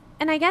 And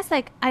I guess,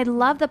 like, I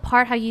love the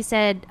part how you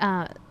said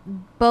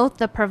both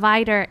the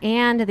provider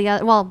and the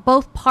other, well,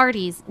 both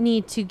parties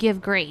need to give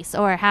grace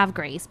or have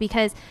grace,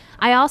 because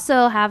I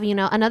also have,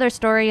 another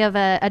story of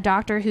a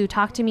doctor who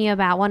talked to me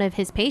about one of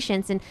his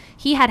patients, and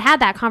he had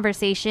that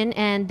conversation,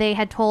 and they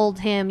had told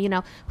him,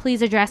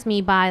 please address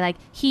me by like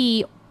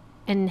he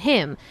and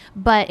him,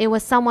 but it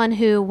was someone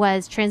who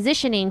was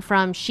transitioning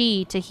from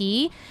she to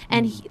he,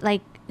 and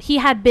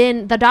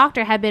the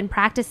doctor had been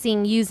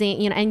practicing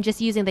using, and just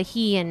using the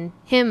he and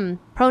him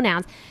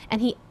pronouns,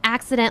 and he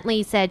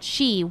accidentally said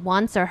she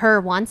once or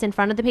her once in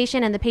front of the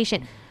patient, and the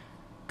patient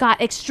got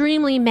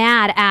extremely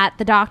mad at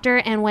the doctor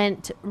and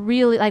went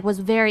really, like, was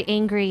very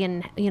angry,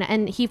 and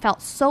and he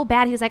felt so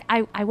bad. He was like,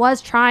 I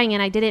was trying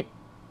and I didn't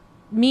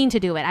mean to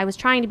do it. I was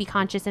trying to be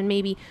conscious and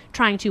maybe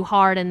trying too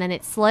hard, and then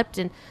it slipped.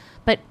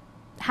 But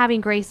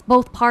having grace,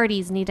 both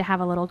parties need to have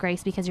a little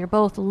grace, because you're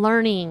both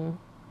learning.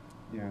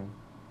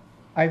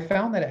 I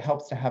found that it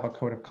helps to have a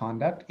code of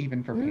conduct,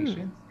 even for Mm.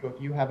 patients. So if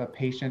you have a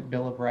patient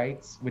bill of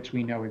rights, which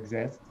we know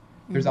exists,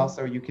 there's Mhm.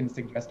 also, you can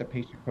suggest a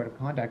patient code of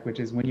conduct, which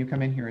is when you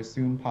come in here,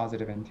 assume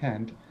positive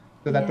intent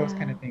so that those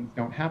kind Yeah. of things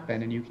don't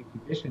happen and you can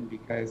condition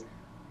because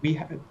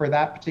for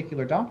that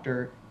particular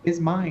doctor, his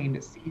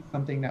mind sees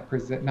something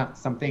that not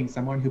something,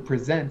 someone who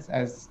presents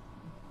as,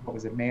 what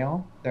was it,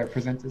 male? That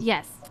presents as,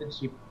 Yes.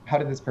 how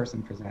did this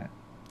person present?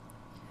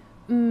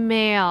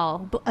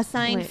 Male.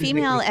 Assigned Wait.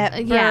 female Physically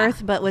at Yeah.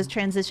 birth, but was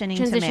transitioning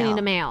to Transitioning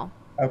to male.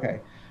 male.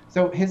 Okay.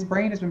 So his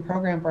brain has been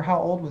programmed for, how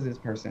old was this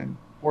person?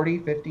 40,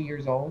 50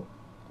 years old?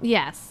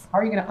 Yes. How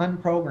are you going to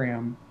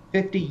unprogram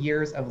 50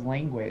 years of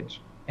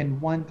language in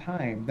one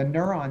time? The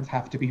neurons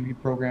have to be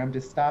reprogrammed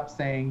to stop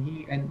saying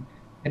he and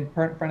in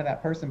front of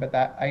that person. But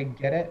that, I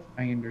get it.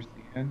 I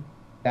understand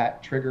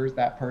that triggers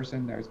that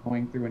person that is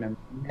going through an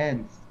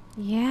immense.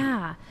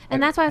 Yeah. And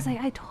Like, that's why I was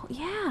like,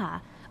 yeah.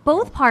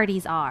 Both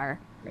parties are.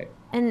 right.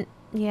 And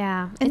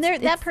yeah. And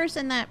it's- that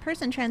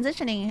person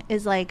transitioning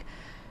is like,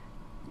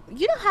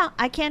 you know how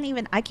I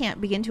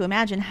can't begin to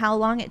imagine how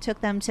long it took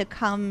them to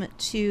come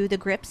to the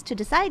grips to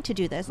decide to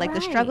do this. Like the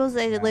Right. struggles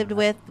they Yeah. lived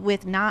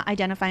with not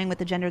identifying with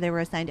the gender they were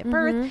assigned at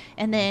birth, Mhm.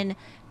 and then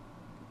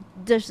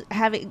just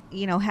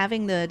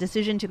having the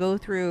decision to go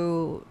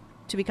through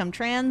to become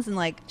trans, and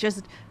like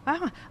just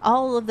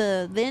all of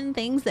the then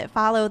things that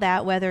follow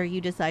that, whether you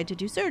decide to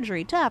do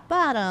surgery, top,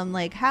 bottom,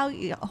 like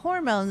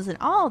hormones and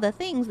all the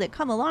things that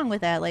come along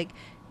with that. Like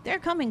they're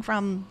coming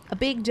from a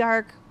big,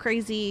 dark,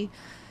 crazy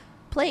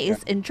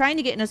place and trying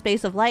to get in a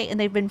space of light, and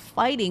they've been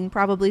fighting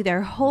probably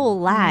their whole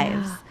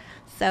lives. Yeah.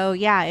 So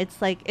yeah,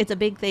 it's like, it's a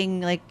big thing,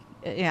 like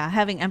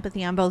having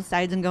empathy on both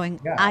sides and going,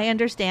 Yeah. I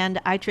understand,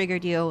 I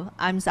triggered you,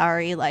 I'm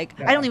sorry. Like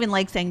I don't Yeah. even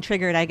like saying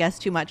triggered, I guess,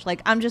 too much.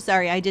 Like, I'm just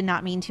sorry, I did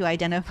not mean to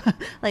identify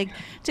like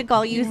to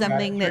call you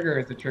something that Trigger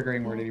is a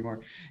triggering word anymore.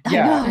 I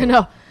Yeah. know. I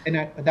know.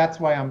 And that's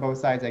why on both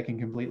sides, I can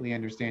completely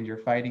understand you're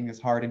fighting this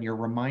hard and you're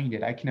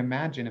reminded. I can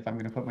imagine if I'm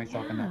going to put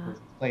myself in that Yeah.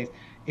 person's place,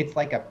 it's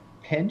like a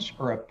pinch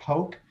or a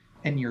poke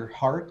in your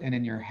heart and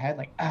in your head,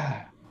 like,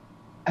 ah.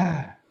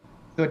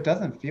 So it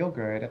doesn't feel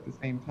good. At the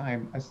same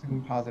time,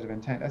 assume positive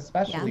intent,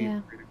 especially Yeah.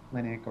 if you're in a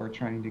clinic or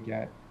trying to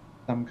get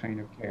some kind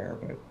of care.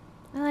 But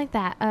I like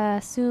that.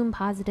 Assume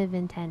positive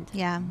intent.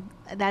 Yeah,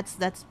 that's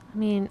I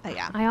mean,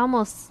 yeah. I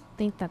almost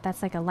think that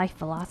that's like a life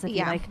philosophy.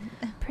 Yeah. Like,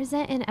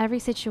 present in every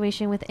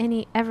situation with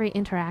every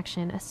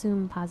interaction.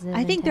 Assume positive.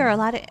 I think there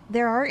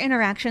are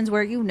interactions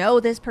where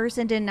this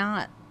person did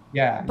not.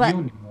 yeah, But-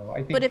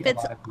 I think but if a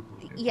it's lot of people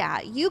do.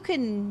 Yeah, you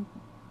can,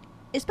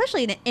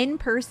 especially in an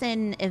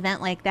in-person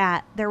event like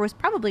that, there was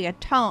probably a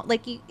tone,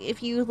 like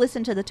if you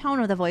listen to the tone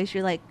of the voice,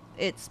 you're like,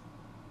 it's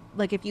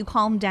like, if you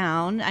calm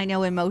down, I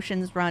know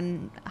emotions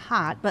run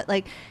hot, but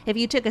like if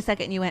you took a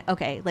second and you went,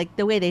 okay, like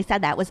the way they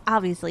said that was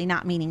obviously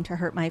not meaning to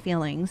hurt my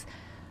feelings.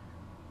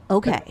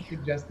 Okay.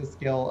 Suggest the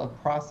skill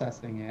of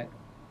processing it,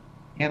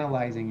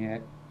 analyzing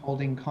it,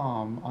 holding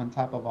calm on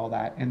top of all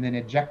that, and then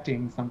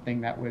ejecting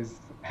something that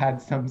had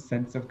some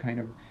sense of kind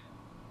of,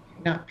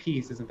 not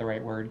peace isn't the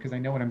right word, because I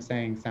know what I'm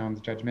saying sounds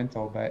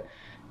judgmental, but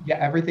yeah,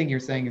 everything you're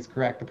saying is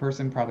correct. The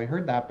person probably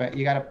heard that, but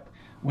you gotta,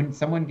 when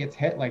someone gets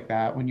hit like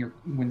that,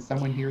 when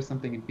someone hears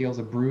something and feels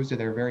a bruise to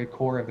their very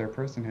core of their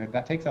personhood,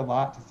 that takes a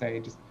lot to say,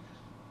 just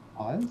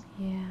pause,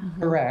 Yeah.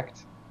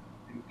 correct,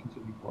 and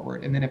continue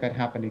forward. And then if it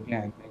happened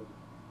again, then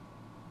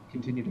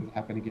continue to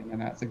happen again,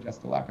 and that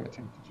suggests a lack of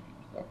attempt to change.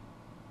 So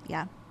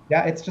Yeah.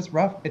 yeah, it's just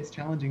rough. It's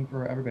challenging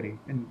for everybody,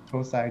 and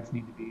both sides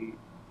need to be.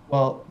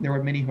 Well, there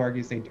were many who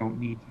argue they don't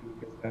need to,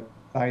 because the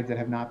sides that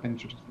have not been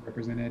traditionally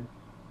represented,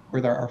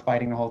 or are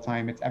fighting the whole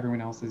time, it's everyone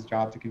else's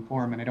job to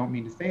conform. And I don't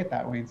mean to say it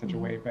that way in such a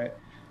way, but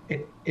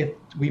if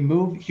we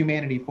move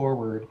humanity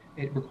forward,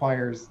 it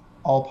requires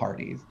all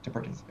parties to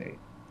participate.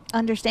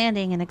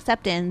 Understanding and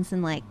acceptance,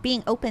 and like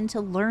being open to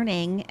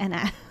learning, and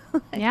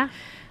Yeah.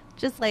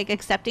 just like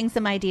accepting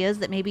some ideas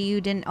that maybe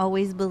you didn't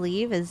always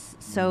believe is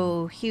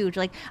so huge.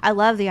 Like, I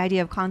love the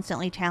idea of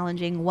constantly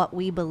challenging what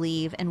we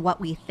believe and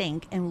what we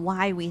think and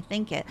why we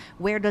think it.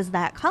 Where does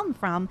that come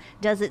from?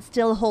 Does it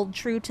still hold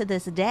true to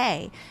this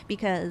day?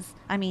 Because,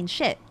 I mean,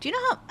 shit. Do you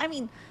know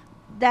how,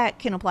 that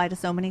can apply to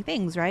so many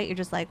things, right? You're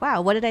just like,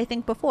 wow, what did I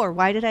think before?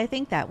 Why did I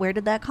think that? Where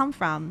did that come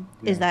from?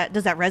 Yeah.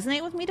 Does that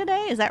resonate with me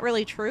today? Is that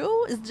really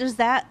true?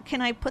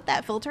 Can I put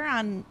that filter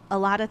on a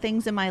lot of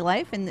things in my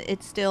life and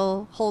it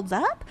still holds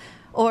up?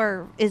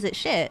 Or is it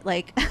shit?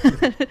 Like,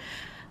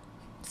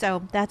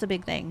 so that's a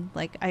big thing.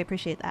 Like, I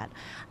appreciate that.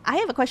 I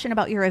have a question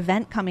about your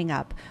event coming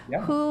up.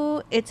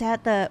 Yeah. It's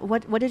at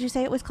what did you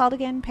say it was called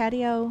again?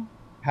 Patio?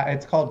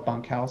 It's called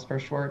Bunkhouse for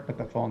short, but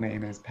the full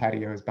name is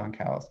Patio's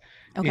Bunkhouse.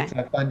 Okay. It's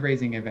a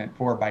fundraising event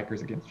for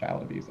Bikers Against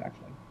Child Abuse,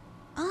 actually.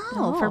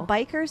 Oh, for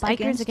Bikers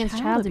Against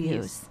Child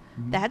Abuse.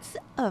 Mhm. That's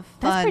a fun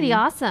That's pretty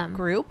awesome.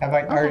 group.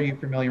 Are you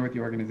familiar with the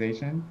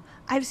organization?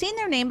 I've seen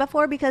their name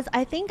before because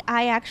I think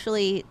I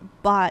actually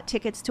bought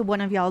tickets to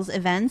one of y'all's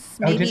events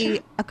Oh, did maybe you?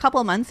 a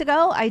couple months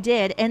ago. I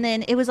did. And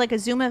then it was like a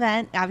Zoom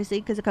event, obviously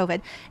because of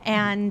COVID.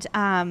 And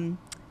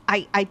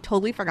I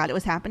totally forgot it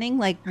was happening.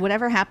 Like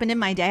whatever happened in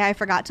my day, I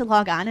forgot to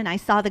log on, and I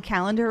saw the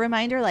calendar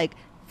reminder like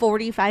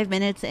 45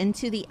 minutes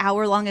into the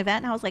hour-long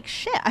event, and I was like,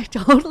 shit, I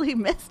totally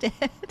missed it.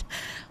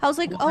 I was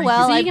like, oh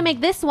well. So you can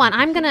make this one.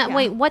 I'm gonna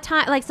wait. What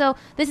time? Like, so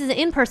this is an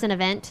in-person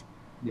event.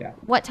 Yeah.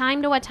 What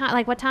time to what time?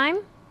 Like what time?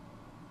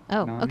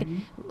 Oh, 9? okay.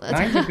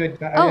 9's a good.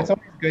 It's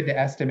always good to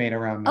estimate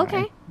around 9.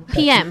 Okay.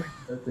 PM.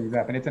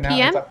 And it's an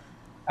PM?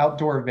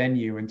 outdoor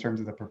venue in terms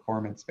of the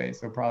performance space,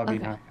 so probably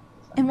Okay. 9.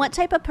 And what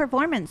type of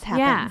performance happens?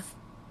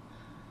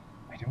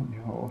 Yeah. I don't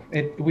know.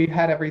 We've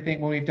had everything.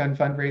 When we've done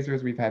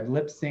fundraisers, we've had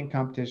lip sync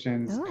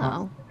competitions.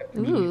 Oh.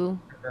 Ooh.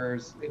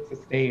 It's a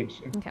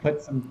stage. Okay.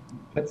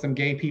 Put some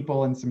gay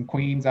people and some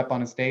queens up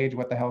on a stage.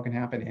 What the hell can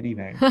happen?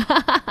 Anything.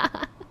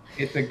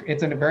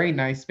 It's in a very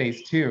nice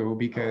space too,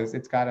 because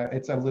it's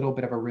a little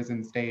bit of a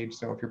risen stage.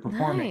 So if you're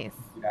performing,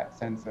 Nice. that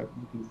sense of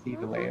you can see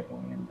the lay of the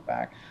land in the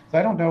back. So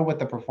I don't know what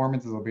the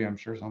performances will be. I'm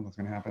sure something's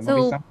going to happen. So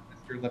There'll be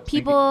some lip syncing.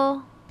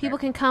 people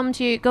can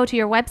go to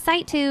your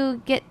website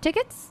to get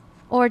tickets,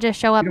 or just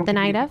show up You don't the get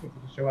night tickets,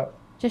 of. you just show up.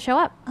 Just show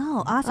up.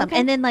 Oh, awesome. Okay.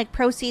 And then like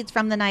proceeds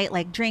from the night,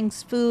 like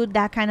drinks, food,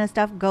 that kind of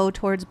stuff, go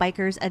towards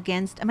Bikers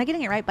Against, am I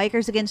getting it right?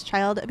 Bikers Against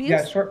Child Abuse?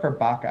 Yeah, it's short for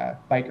BACA.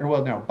 BACA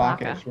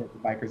BACA. is short for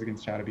Bikers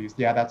Against Child Abuse.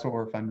 Yeah, that's what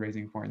we're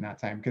fundraising for in that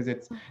time, because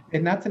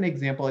and that's an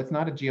example. It's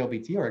not a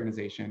GLBT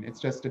organization.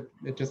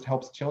 It just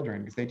helps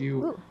children, because they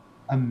do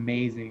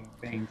amazing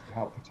things to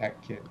help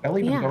protect kids. They'll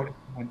even go to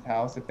someone's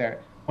house if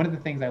they're. One of the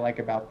things I like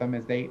about them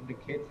is the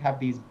kids have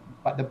the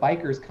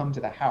bikers come to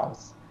the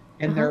house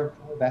in their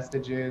full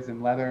vestiges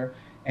and leather,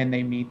 and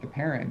they meet the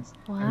parents.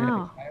 Wow. And then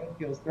if a child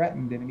feels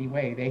threatened in any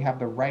way, they have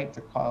the right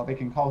to call. They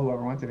can call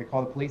whoever wants to. They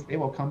call the police. They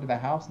will come to the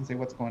house and say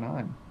what's going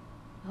on.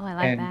 Oh, I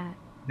like that.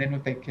 Then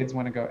if the kids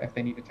want to go, if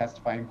they need to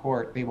testify in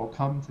court, they will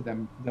come to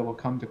them. They will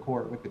come to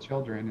court with the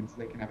children, and so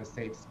they can have a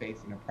safe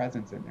space and a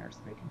presence in there, so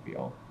they can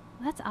feel.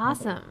 That's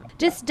awesome.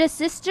 Does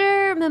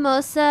Sister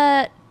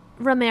Mimosa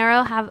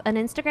Romero have an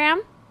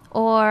Instagram,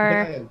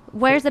 or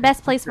where's the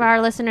best place for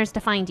our listeners to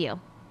find you?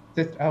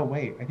 Oh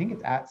wait, I think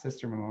it's at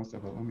Sister Mimosa,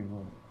 but let me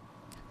look.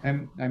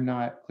 I'm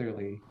not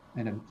clearly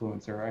an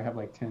influencer. I have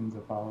like tens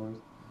of followers.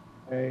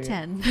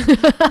 10.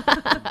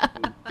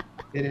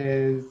 It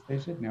is. I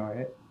should know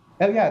it.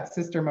 Oh yeah, it's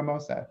Sister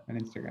Mimosa on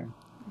Instagram.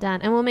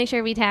 Done. And we'll make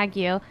sure we tag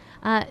you.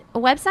 A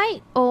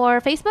website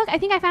or Facebook? I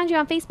think I found you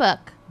on Facebook.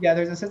 Yeah,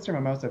 there's a Sister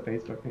Mimosa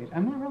Facebook page.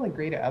 I'm not really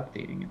great at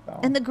updating it though.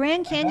 And the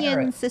Grand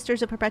Canyon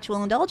Sisters of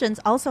Perpetual Indulgence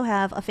also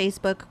have a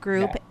Facebook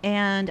group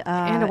and a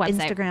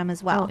website. Instagram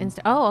as well.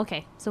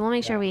 Okay. So we'll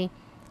make sure we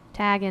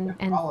tag and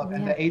all of it.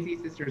 And the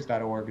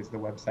azsisters.org is the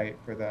website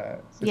for the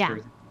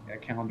sisters, a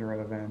calendar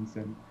of events,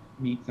 and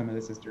meet some of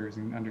the sisters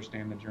and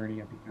understand the journey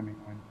of becoming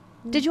one.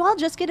 Did you all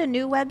just get a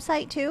new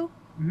website too?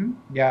 Mm-hmm.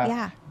 Yeah.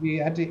 Yeah. We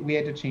had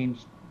to change.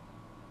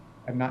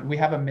 We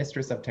have a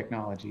mistress of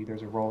technology.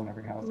 There's a role in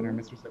every house, and our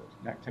mistress of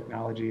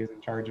technology is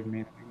in charge of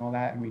managing all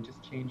that. And we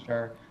just changed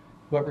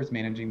whoever's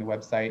managing the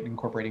website,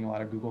 incorporating a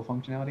lot of Google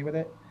functionality with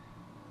it.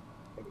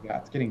 But yeah,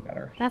 it's getting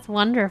better. That's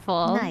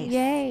wonderful. Nice.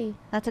 Yay.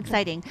 That's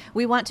exciting.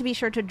 We want to be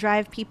sure to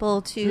drive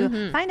people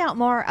to find out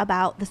more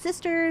about the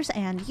sisters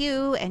and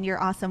you and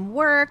your awesome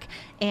work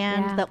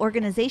and the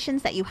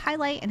organizations that you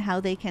highlight and how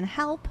they can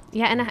help.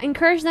 Yeah, and I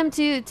encourage them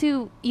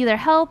to either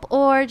help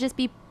or just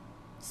be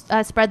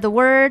spread the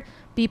word,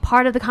 be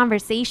part of the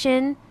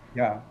conversation.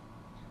 Yeah,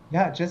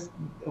 just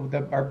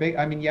our big.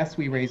 I mean, yes,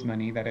 we raise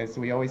money. That is,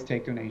 so we always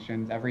take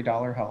donations. Every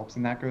dollar helps,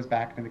 and that goes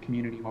back to the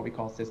community, what we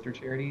call sister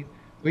charities.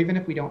 So even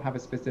if we don't have a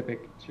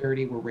specific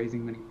charity we're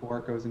raising money for,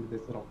 it goes into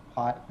this little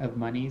pot of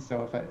money.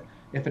 So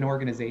if an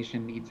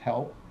organization needs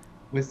help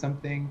with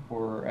something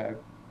for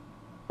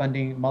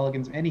funding,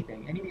 mulligans,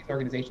 anything, any of these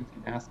organizations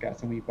can ask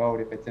us, and we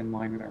vote if it's in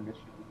line with our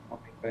mission.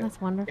 But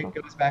that's wonderful.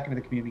 It goes back into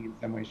the community in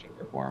some way, shape,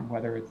 or form,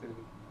 whether it's in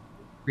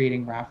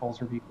creating raffles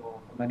for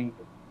people, the money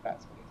goes to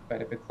that space.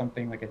 But if it's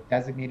something like a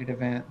designated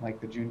event, like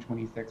the June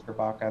 26th for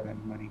BACA,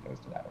 then money goes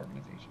to that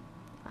organization.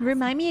 Awesome.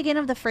 Remind me again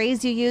of the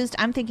phrase you used.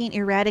 I'm thinking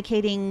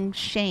eradicating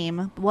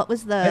shame. What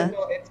was the...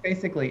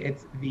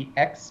 It's the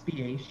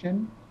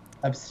expiation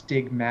of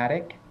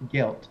stigmatic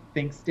guilt.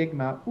 Think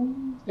stigma,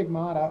 ooh,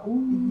 stigmata, ooh.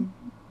 Mm-hmm.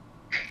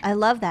 I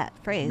love that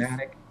phrase.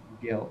 Stigmatic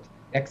guilt.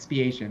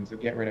 Expiation, so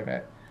get rid of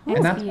it. Expiation.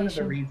 And that's one of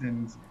the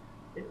reasons,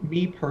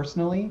 me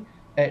personally,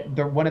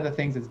 one of the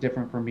things that's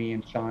different for me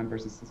and Sean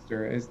versus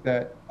Sister is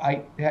that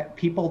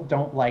people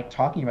don't like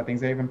talking about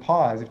things. They even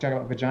pause. If you talk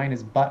about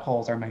vaginas,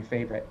 buttholes are my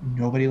favorite.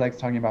 Nobody likes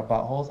talking about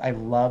buttholes. I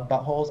love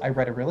buttholes. I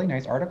read a really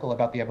nice article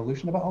about the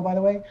evolution of butthole, by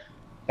the way.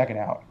 Check it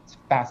out. It's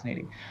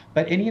fascinating.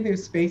 But any of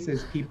those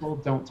spaces people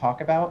don't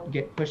talk about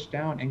get pushed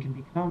down and can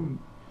become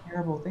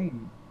terrible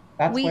things.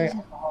 That's why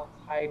alcoholics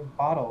hide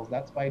bottles.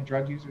 That's why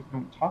drug users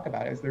don't talk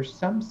about it. Is there's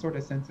some sort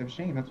of sense of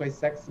shame. That's why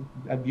sex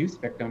abuse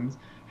victims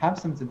have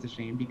some sense of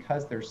shame,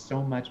 because there's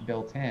so much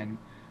built in.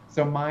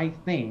 So my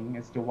thing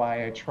as to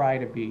why I try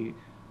to be,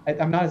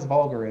 I'm not as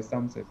vulgar as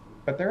some sisters,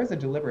 but there is a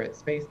deliberate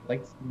space that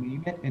likes to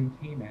name it and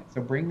tame it.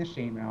 So bring the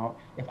shame out.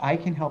 If I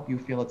can help you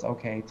feel it's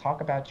okay,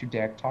 talk about your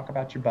dick, talk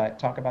about your butt,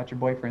 talk about your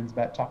boyfriend's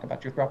butt, talk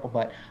about your throuple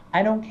butt.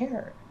 I don't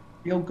care.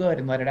 feel good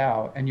and let it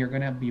out, and you're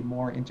going to be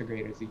more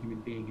integrated as a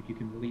human being if you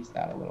can release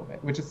that a little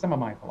bit, which is some of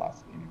my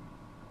philosophy anyway.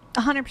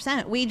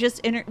 100%.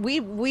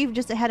 We've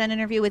just had an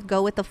interview with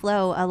Go with the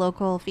Flow, a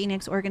local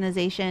Phoenix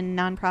organization,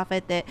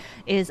 nonprofit that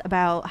is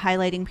about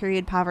highlighting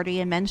period poverty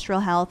and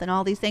menstrual health and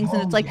all these things.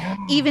 And it's like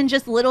even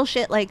just little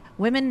shit like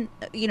women,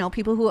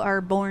 people who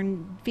are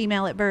born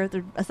female at birth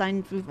or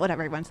assigned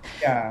whatever once.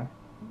 Yeah.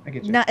 I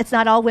get you. It's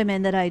not all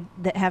women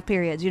that have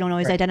periods. You don't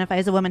always identify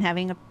as a woman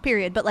having a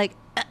period, but like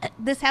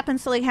this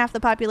happens to like half the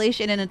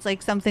population, and it's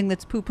like something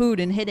that's poo-pooed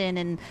and hidden.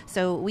 And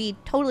so we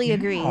totally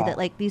agree that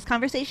like these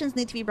conversations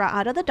need to be brought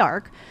out of the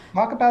dark.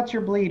 Talk about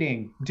your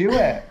bleeding. Do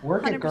it.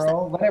 Work it,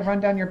 girl. Let it run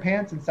down your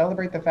pants and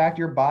celebrate the fact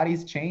your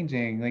body's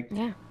changing. Like,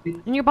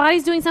 and your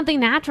body's doing something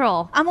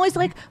natural. I'm always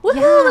like, woohoo!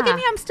 Look at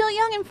me. I'm still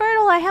young and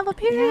fertile. I have a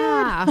period.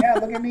 Yeah,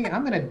 look at me.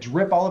 I'm gonna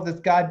drip all of this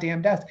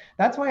goddamn dust.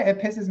 That's why it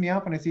pisses me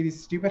off when I see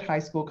these stupid high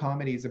school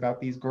comedies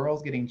about these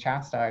girls getting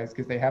chastised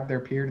because they have their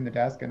period in the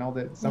desk and all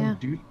that. Some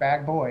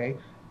douchebag boy.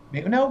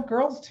 No,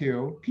 girls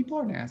too. People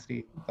are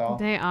nasty. That's all.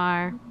 They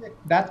are.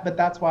 But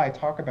that's why I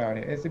talk about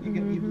it. Is if you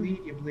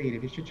bleed, you bleed.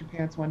 If you shit your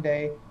pants one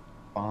day,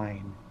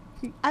 fine.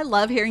 I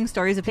love hearing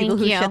stories of people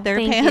who shit their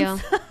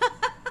pants.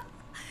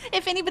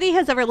 If anybody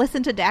has ever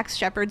listened to Dax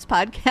Shepard's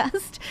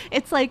podcast,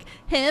 it's like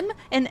him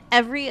and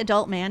every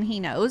adult man he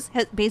knows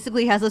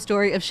basically has a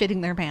story of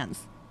shitting their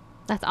pants.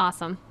 That's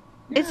awesome.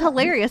 It's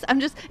hilarious.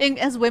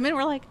 As women,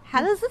 we're like,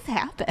 how does this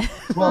happen?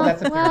 Well,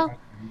 that's a fair question.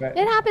 But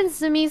it happens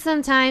to me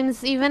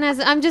sometimes, even as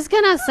I'm just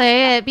gonna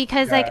say it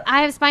because like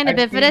I have spina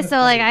bifida, so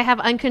like I have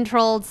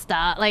uncontrolled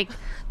stuff. Like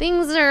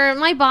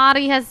my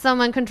body has some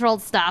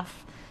uncontrolled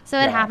stuff, so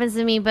it happens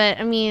to me. But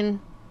I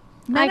mean,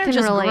 I can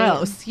relate.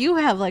 Gross. You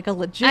have like a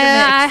legitimate.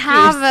 I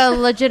have a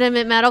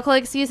legitimate medical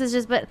excuse. It's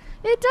just, but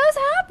it does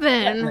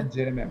happen. That's a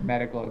legitimate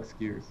medical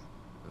excuse.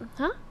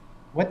 Huh?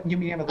 What you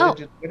mean? You have a what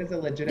is a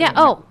legitimate? Yeah.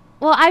 Oh,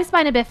 well, I have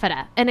spina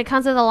bifida, and it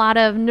comes with a lot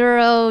of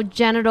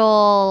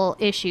neurogenital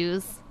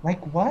issues.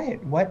 Like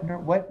what? What?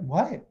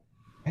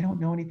 I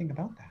don't know anything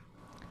about that.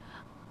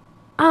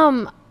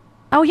 Oh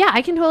yeah,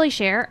 I can totally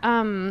share. You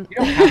don't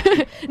have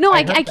to. No,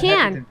 I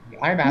can.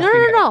 I'm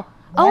asking. No.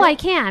 Oh, I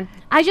can.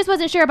 I just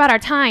wasn't sure about our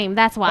time.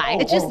 That's why.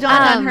 It just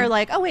dawned on her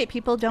like, oh wait,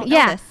 people don't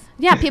know this.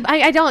 Yeah, people.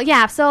 I don't.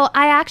 Yeah. So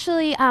I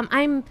actually,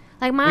 I'm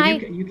like my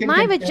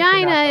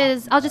vagina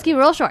is. I'll just keep it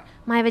real short.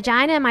 My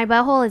vagina and my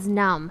butthole is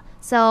numb.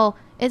 So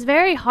it's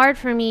very hard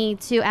for me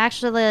to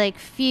actually like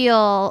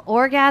feel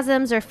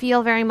orgasms or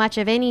feel very much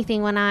of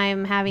anything when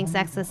I'm having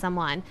sex with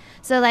someone.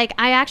 So like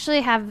I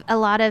actually have a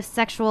lot of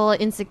sexual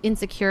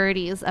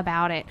insecurities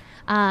about it.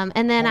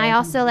 And then I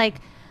also like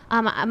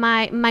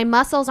my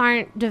muscles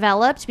aren't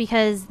developed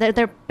because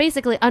they're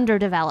basically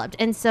underdeveloped.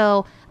 And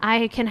so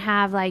I can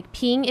have like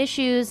peeing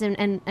issues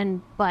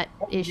and butt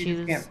issues.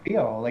 You just can't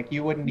feel. Like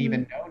you wouldn't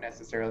even know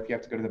necessarily if you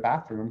have to go to the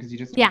bathroom because you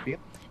just don't feel.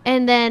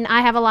 And then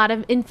I have a lot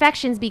of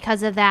infections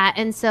because of that.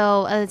 And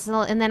so,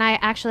 and then I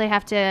actually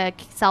have to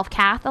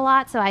self-cath a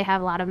lot. So I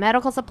have a lot of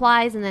medical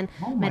supplies and then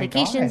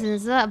medications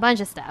and a bunch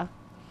of stuff.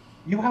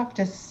 You have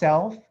to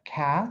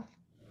self-cath?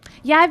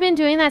 Yeah, I've been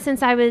doing that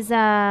since I was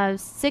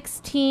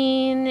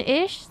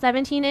 16-ish,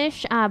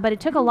 17-ish. But it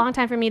took a long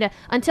time for me to,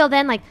 until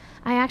then, like,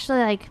 I actually,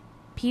 like,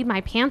 peed my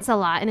pants a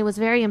lot. And it was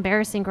very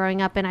embarrassing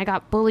growing up. And I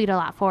got bullied a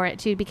lot for it,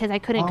 too, because I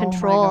couldn't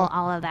control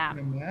all of that. I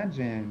can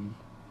imagine.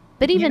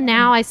 But even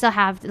now, I still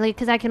have, like,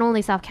 because I can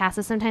only self-cast.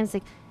 So sometimes,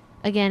 like,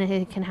 again,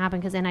 it can happen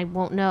because then I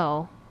won't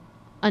know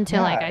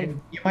until,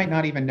 you might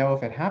not even know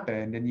if it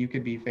happened. And you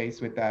could be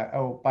faced with that.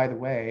 Oh, by the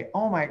way,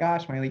 oh my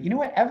gosh, Miley, you know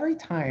what? Every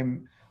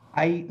time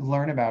I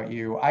learn about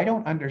you, I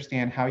don't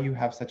understand how you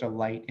have such a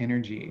light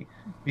energy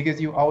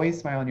because you always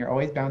smile and you're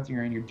always bouncing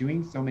around. You're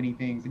doing so many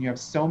things and you have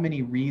so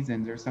many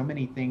reasons or so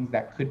many things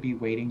that could be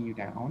weighting you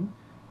down.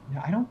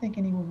 I don't think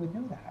anyone would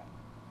know that.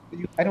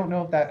 I don't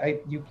know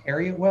if you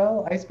carry it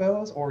well, I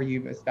suppose, or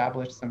you've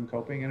established some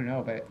coping. I don't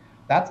know, but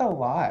that's a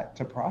lot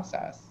to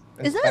process.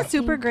 Isn't that a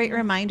super great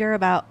reminder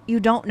about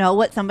you don't know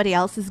what somebody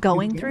else is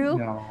going through?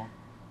 No.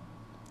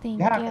 Thank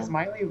you. Because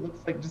Miley looks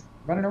like just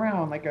running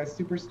around like a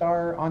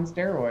superstar on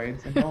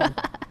steroids, and no one,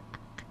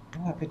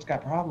 that bitch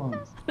got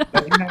problems. But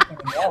you're not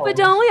gonna know. But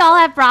don't we all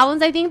have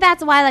problems? I think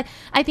that's why, like,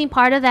 I think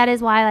part of that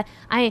is why,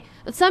 like,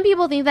 some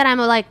people think that I'm,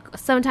 like,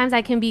 sometimes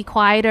I can be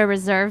quiet or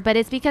reserved, but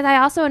it's because I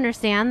also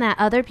understand that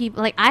other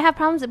people, like, I have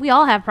problems, we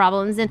all have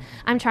problems, and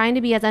I'm trying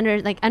to be as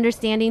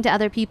understanding to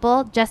other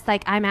people, just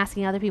like I'm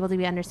asking other people to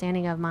be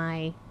understanding of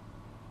my...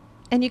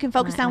 And you can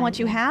focus on what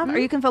you have, or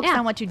you can focus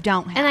on what you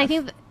don't have. And I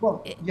think,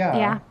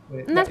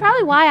 and that's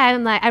probably why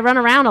I'm like, I run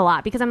around a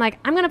lot, because I'm like,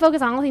 I'm going to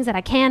focus on all the things that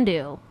I can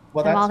do.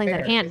 Well, that's all things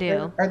that I can't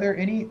do. Are there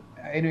any?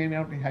 I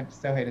don't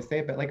so hate to say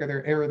it, but like, are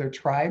there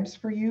tribes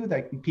for you,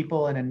 like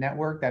people in a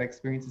network that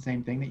experience the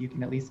same thing that you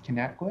can at least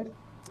connect with?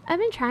 I've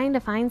been trying to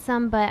find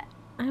some, but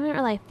I haven't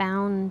really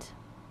found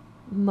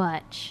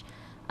much.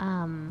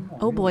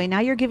 Oh boy, now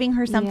you're giving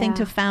her something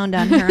to found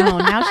on her own.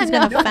 Now she's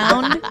going to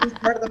found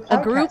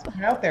a group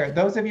out there.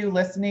 Those of you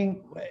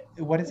listening,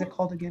 what is it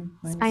called again?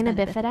 Spina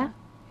bifida.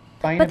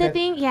 Spina But the bifida.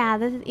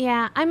 thing,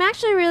 yeah, I'm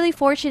actually really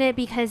fortunate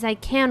because I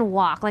can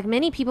walk. Like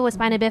many people with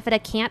spina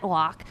bifida can't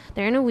walk;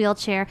 they're in a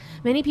wheelchair.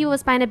 Many people with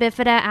spina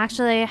bifida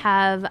actually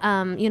have,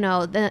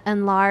 the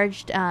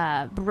enlarged,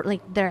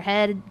 like their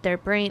head, their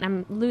brain.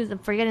 I'm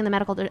forgetting the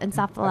medical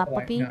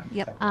encephalopathy. No,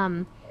 Yep.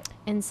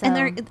 And so And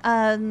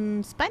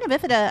there, spina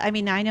bifida, I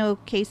mean, I know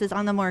cases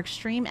on the more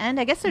extreme end.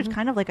 I guess there's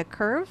kind of like a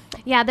curve.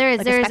 yeah, there's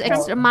like a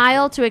spectrum?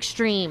 mild to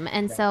extreme,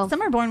 and so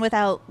Some are born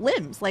without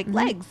limbs, like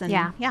legs. And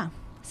Yeah.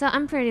 So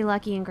I'm pretty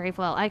lucky and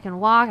grateful. I can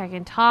walk, I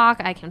can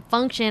talk, I can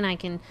function, I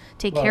can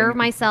take Well, care you of can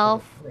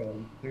myself.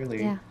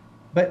 clearly. Yeah.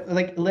 But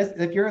like,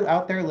 if you're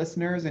out there,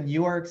 listeners, and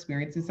you are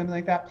experiencing something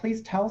like that,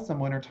 please tell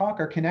someone or talk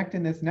or connect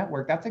in this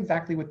network. That's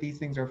exactly what these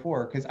things are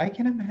for. Because I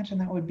can imagine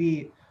that would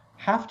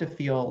have to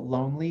feel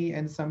lonely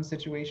in some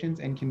situations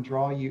and can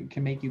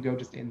make you go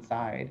just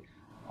inside.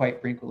 Quite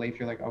frequently, if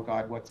you're like, oh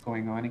God, what's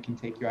going on? It can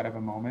take you out of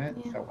a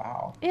moment. Yeah. So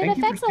wow. It Thank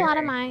you for affects a lot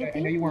of sharing. my I know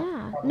things. you weren't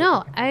Yeah. part of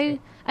No, the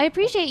I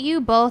appreciate you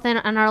both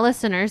and our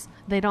listeners.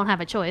 They don't have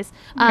a choice.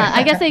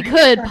 I guess they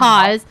could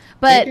pause,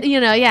 but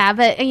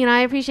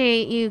I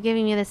appreciate you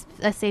giving me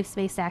a safe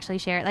space to actually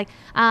share it. Like,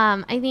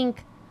 I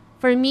think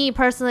for me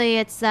personally,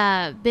 it's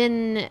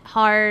been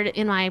hard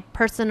in my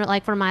personal,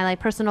 like for my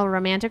personal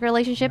romantic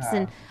relationships,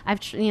 Yeah.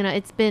 and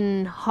it's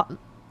been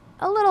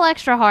a little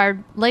extra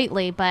hard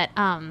lately. But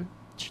No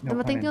the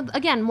pun thing, intended.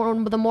 again,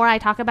 the more I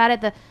talk about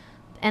it,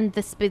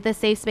 the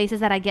safe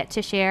spaces that I get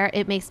to share,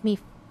 it makes me,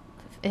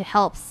 it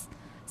helps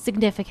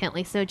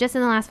significantly. So just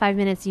in the last 5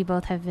 minutes, you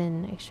both have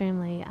been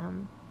extremely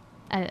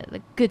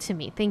good to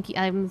me. Thank you.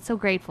 I'm so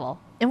grateful.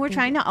 And we're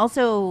trying to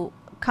also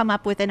come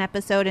up with an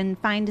episode and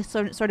find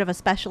sort of a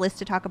specialist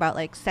to talk about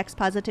like sex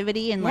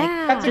positivity and like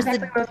Yeah. That's just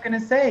exactly what I was going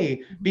to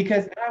say.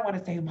 Because now I want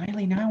to say,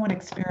 Miley, now I want to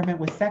experiment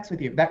with sex with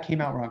you. That came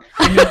out wrong.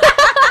 I mean,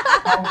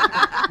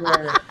 how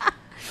to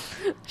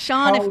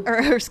Sean How-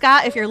 or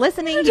Scott, if you're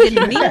listening, you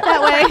didn't mean it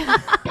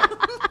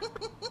that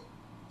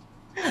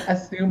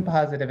assume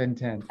positive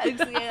intent.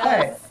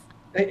 way.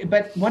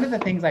 But one of the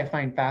things I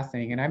find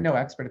fascinating, and I'm no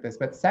expert at this,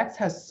 but sex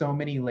has so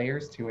many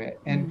layers to it.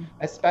 And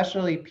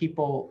especially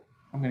people,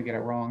 I'm going to get it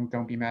wrong.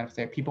 Don't be mad if I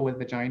say it. People with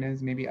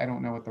vaginas, maybe. I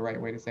don't know what the right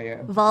way to say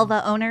it.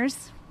 Vulva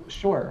owners.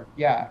 Sure.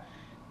 Yeah.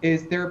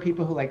 There are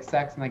people who like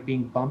sex and like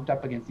being bumped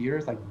up against the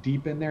uterus, like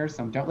deep in there.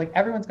 Some don't. Like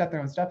everyone's got their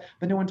own stuff,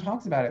 but no one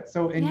talks about it.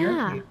 So in your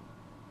Yeah. case,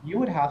 you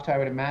would have to, I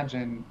would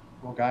imagine,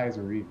 well, guys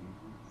are easy.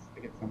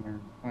 Stick it somewhere,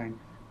 fine.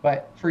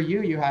 But for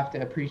you, you have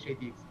to appreciate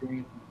the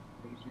experience and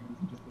situations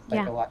and just the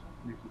Yeah. psychological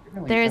connection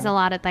differently. There is So a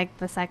lot of like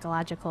the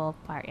psychological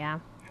part. Yeah.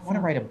 I want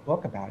to write a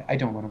book about it. I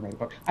don't want to write a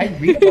book. I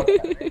read a book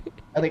about it.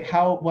 Like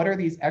what are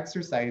these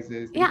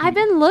exercises? that Yeah, you I've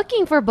been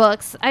looking for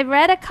books. I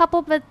read a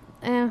couple, but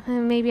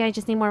maybe I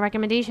just need more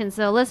recommendations.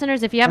 So,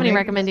 listeners, if you have or any maybe just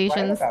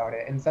write recommendations, about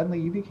it, and suddenly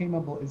you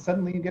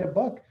suddenly you get a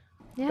book.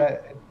 yeah,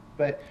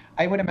 But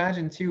I would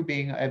imagine too,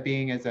 being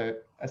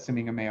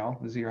assuming a male,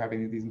 as you're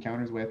having these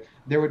encounters with,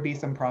 there would be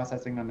some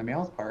processing on the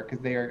male's part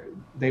because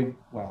they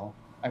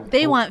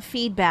They want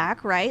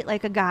feedback, right?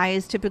 Like a guy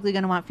is typically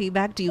going to want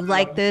feedback. Do you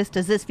like this?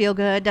 Does this feel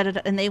good? Da, da,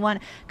 da. And they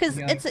want, because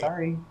it's,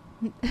 sorry.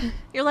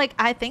 you're like,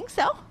 I think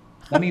so.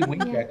 Let me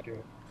wink at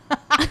you.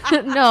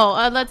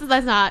 no, that's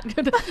not.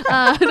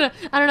 I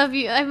don't know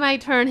if I might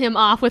turn him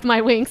off with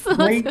my winks.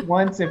 Blink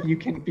once if you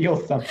can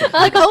feel something.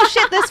 Like, oh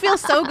shit, this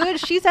feels so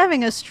good. She's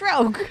having a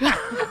stroke.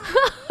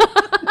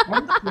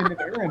 I'm spinning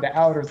her into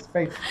outer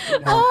space.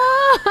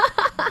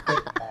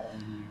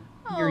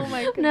 Oh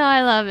my god. No,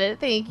 I love it.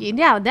 Thank you.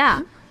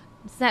 Yeah.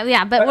 So,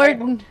 yeah, but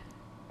But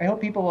I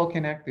hope people will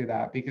connect through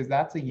that because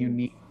that's a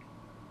unique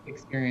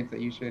experience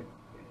that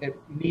it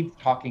needs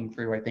talking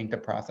through, I think, to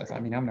process. I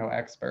mean, I'm no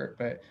expert,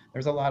 but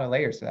there's a lot of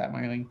layers to that,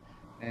 Miley.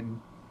 And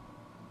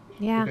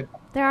yeah,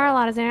 there are a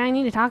lot of things. I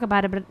need to talk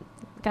about it, but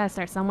gotta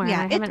start somewhere.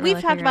 Yeah, and I haven't we've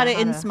really talked figured about out it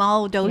how in to-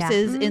 small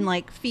doses Mhm. in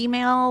like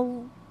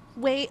female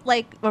way,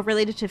 like or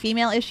related to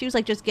female issues,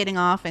 like just getting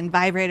off and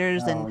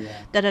vibrators and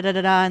yeah. da da da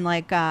da da and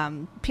like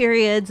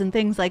periods and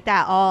things like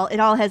that. It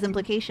all has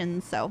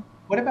implications. So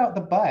What about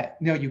the butt?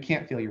 No, you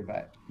can't feel your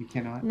butt. You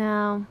cannot.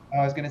 No,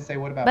 I was gonna say,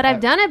 what about? but I've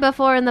done it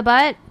before in the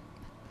butt.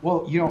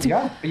 Well, you don't.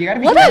 Yeah, but you gotta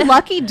be. what a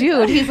lucky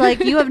dude. He's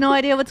like, you have no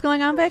idea what's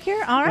going on back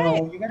here. All right,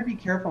 Well, you gotta be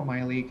careful,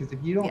 Miley, because if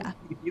you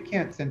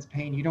can't sense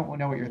pain, you don't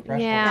know what your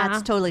threshold. Yeah.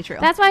 that's totally true.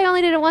 That's why I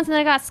only did it once, and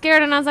I got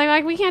scared, and I was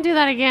like, we can't do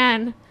that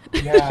again.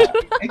 Yeah,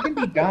 it can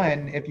be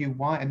done if you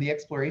want, and the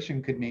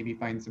exploration could maybe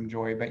find some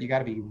joy, but you got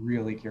to be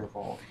really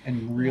careful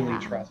and really Yeah.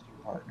 trust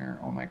your partner.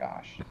 Oh my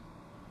gosh.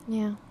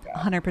 Yeah.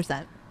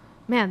 100%.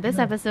 Man, this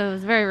episode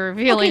was very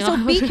revealing. Okay,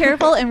 so be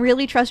careful and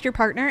really trust your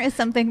partner is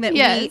something that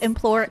Yes. we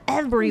implore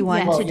everyone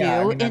Yes. to Well, do yeah,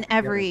 I mean, in that's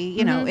every,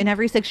 Mhm. in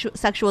every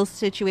sexual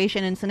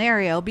situation and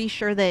scenario. Be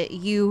sure that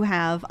you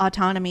have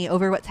autonomy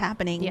over what's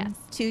happening Yes.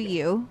 to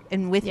you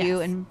and with you,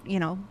 Yes. and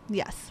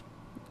yes.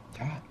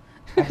 Yeah,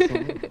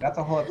 absolutely. That's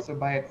a whole episode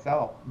by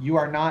itself. You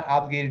are not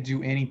obligated to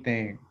do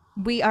anything.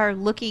 We are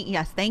looking.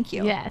 Yes, thank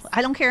you. Yes.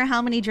 I don't care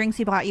how many drinks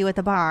he bought you at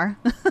the bar.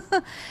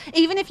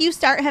 Even if you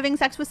start having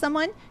sex with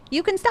someone,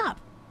 you can stop.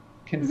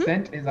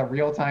 Consent is a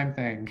real-time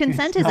thing.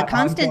 Consent It's is a not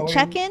constant ongoing.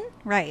 check-in,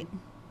 right?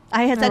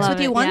 I had sex love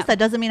with you it, once. yeah. That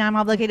doesn't mean I'm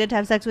obligated to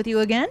have sex with you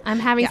again. I'm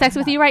having Yeah. sex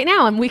with you right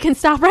now, and we can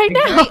stop right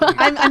now.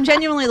 Exactly. I'm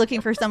genuinely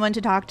looking for someone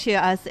to talk to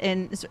us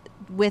and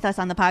with us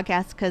on the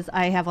podcast, because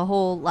I have a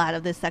whole lot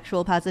of this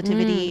sexual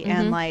positivity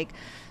and like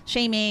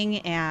shaming,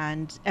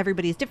 and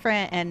everybody's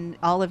different, and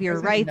all of your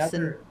There's rights.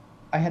 another-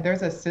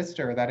 there's a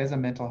sister that is a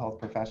mental health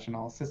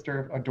professional,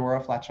 Sister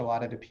Adora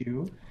Flachelata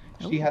Depew.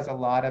 She has a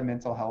lot of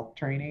mental health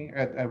training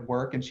at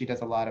work, and she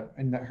does a lot of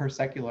in her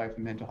secular life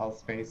and mental health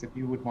space. If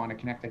you would want to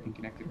connect, I can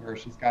connect you to her.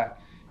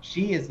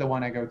 She is the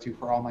one I go to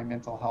for all my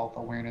mental health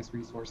awareness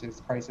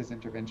resources, crisis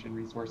intervention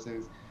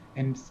resources,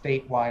 and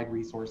statewide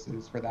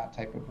resources for that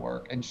type of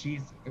work. And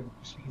she's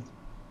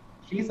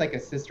like a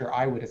sister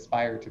I would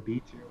aspire to be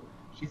to.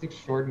 She's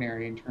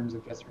extraordinary in terms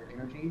of just her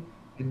energy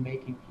and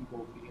making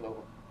people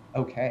feel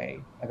okay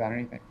about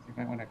anything. So you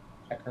might want to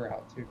check her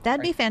out too.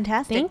 That'd be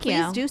fantastic. Thank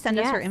Please you. do send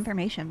us her Yes.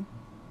 information.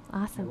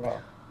 Awesome.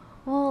 Well,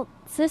 Well,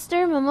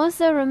 Sister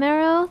Mimosa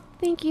Romero,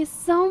 thank you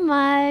so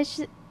much.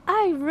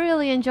 I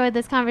really enjoyed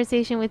this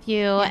conversation with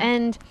you,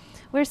 and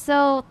we're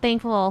so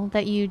thankful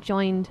that you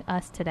joined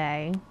us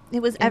today.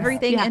 It was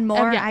everything Yeah. and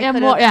more Yeah, I and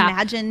could more, have yeah.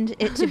 imagined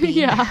it to be.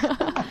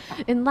 Yeah.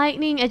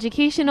 Enlightening,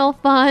 educational,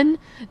 fun,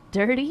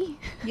 dirty.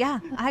 Yeah,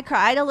 I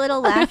cried a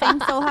little laughing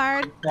so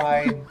hard.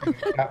 cried,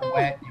 you got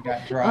wet, you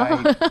got dry,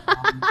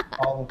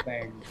 all the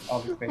things, all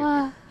the things.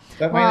 Uh,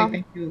 But well-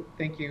 Miley,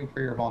 thank you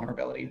for your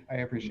vulnerability. I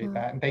appreciate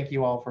that, and thank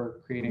you all for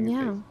creating a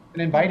Yeah. space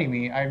and inviting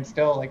me. I'm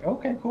still like,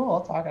 okay, cool,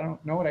 I'll talk. I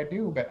don't know what I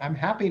do, but I'm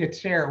happy to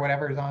share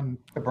whatever's on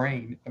the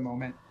brain at the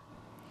moment.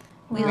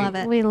 We well, love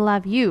it. We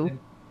love you. And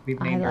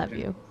we've I named our love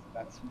you.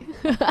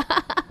 business. That's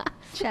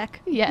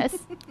Check. Yes.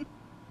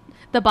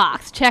 The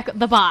box. Check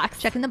the box.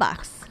 Checking the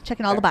box.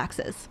 Checking all the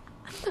boxes.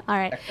 All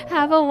right. Check that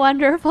Have a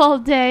wonderful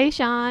day,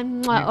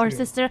 Sean. You Or too.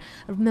 Sister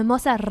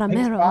Mimosa It's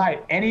Romero. fine.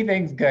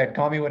 Anything's good.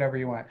 Call me whatever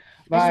you want.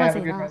 I Bye. just wanna Have a say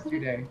good that. rest of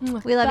your day.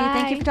 We love you.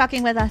 Thank you Bye. for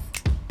talking with us.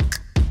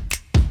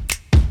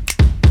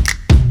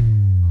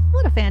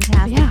 What a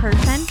fantastic Yeah.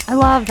 person. I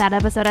love that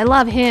episode. I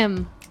love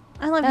him.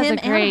 I love That was him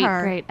a great, and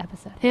her. great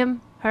episode.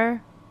 Him,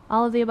 her,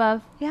 all of the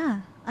above.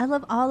 Yeah. I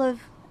love all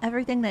of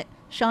everything that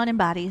Sean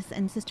embodies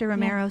and Sister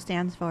Romero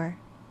stands for.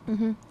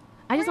 Mm-hmm.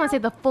 I just want to say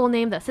the full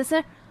name, though.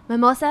 Sister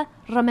Mimosa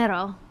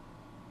Romero.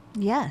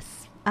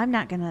 Yes. I'm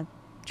not going to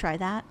try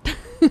that.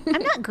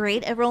 I'm not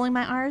great at rolling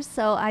my R's,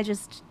 so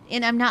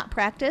and I'm not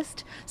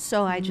practiced,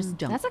 so I just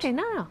don't. That's okay.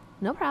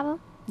 No problem.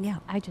 Yeah.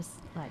 I just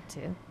like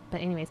to. But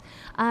anyways,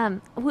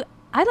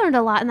 I learned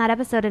a lot in that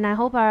episode, and I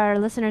hope our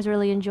listeners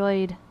really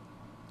enjoyed.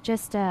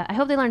 I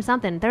hope they learned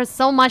something. There's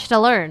so much to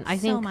learn. I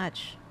think So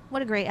much.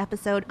 What a great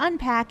episode.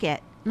 Unpack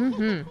it.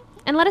 Mm-hmm.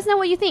 And let us know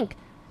what you think.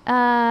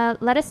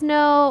 Let us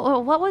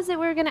know. What was it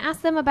we were going to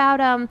ask them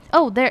about?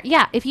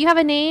 If you have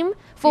a name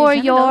for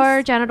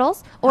your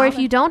genitals, or if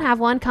you don't have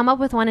one, come up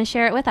with one and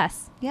share it with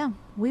us. Yeah,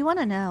 we want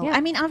to know. Yeah.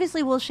 I mean,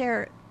 obviously, we'll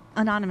share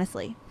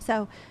anonymously.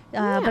 So,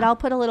 but I'll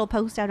put a little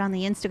post out on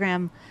the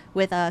Instagram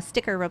with a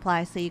sticker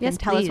reply, so you can Yes,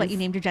 tell us what please. you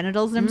named your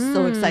genitals. And I'm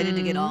so excited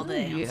to get all the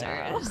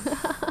answers.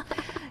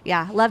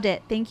 Yeah, loved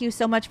it. Thank you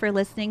so much for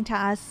listening to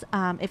us.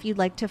 If you'd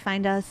like to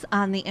find us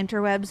on the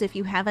interwebs, if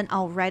you haven't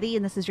already,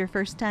 and this is your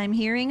first time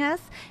hearing us,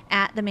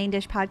 at The Main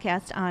Dish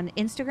Podcast on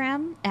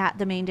Instagram, at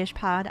The Main Dish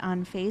Pod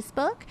on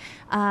Facebook.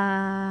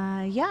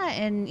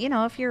 And,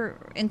 if you're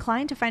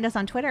inclined to find us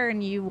on Twitter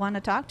and you want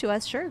to talk to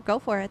us, sure, go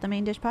for it, The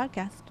Main Dish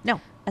Podcast. No,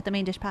 at The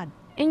Main Dish Pod.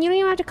 And you don't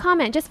even have to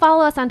comment. Just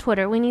follow us on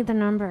Twitter. We need the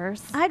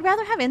numbers. I'd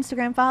rather have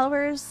Instagram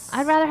followers.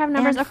 I'd rather have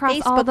numbers and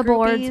across all Facebook the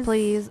boards, groupies.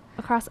 please.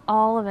 Across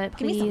all of it,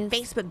 Give please.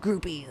 me some Facebook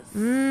groupies.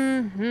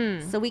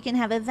 Mm-hmm. So we can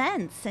have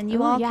events and you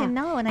Ooh, all yeah. can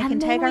know and I And can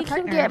then tag our we can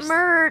partners. get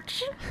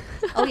merch.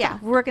 Oh yeah,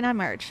 we're working on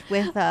merch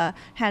with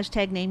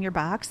hashtag name your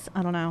box.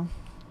 I don't know.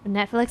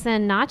 Netflix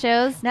and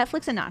nachos.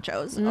 Netflix and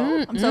nachos.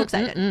 Oh, I'm so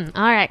excited.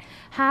 All right.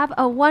 Have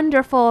a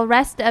wonderful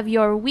rest of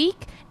your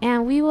week,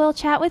 and we will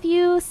chat with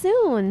you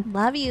soon.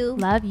 Love you.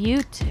 Love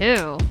you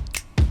too.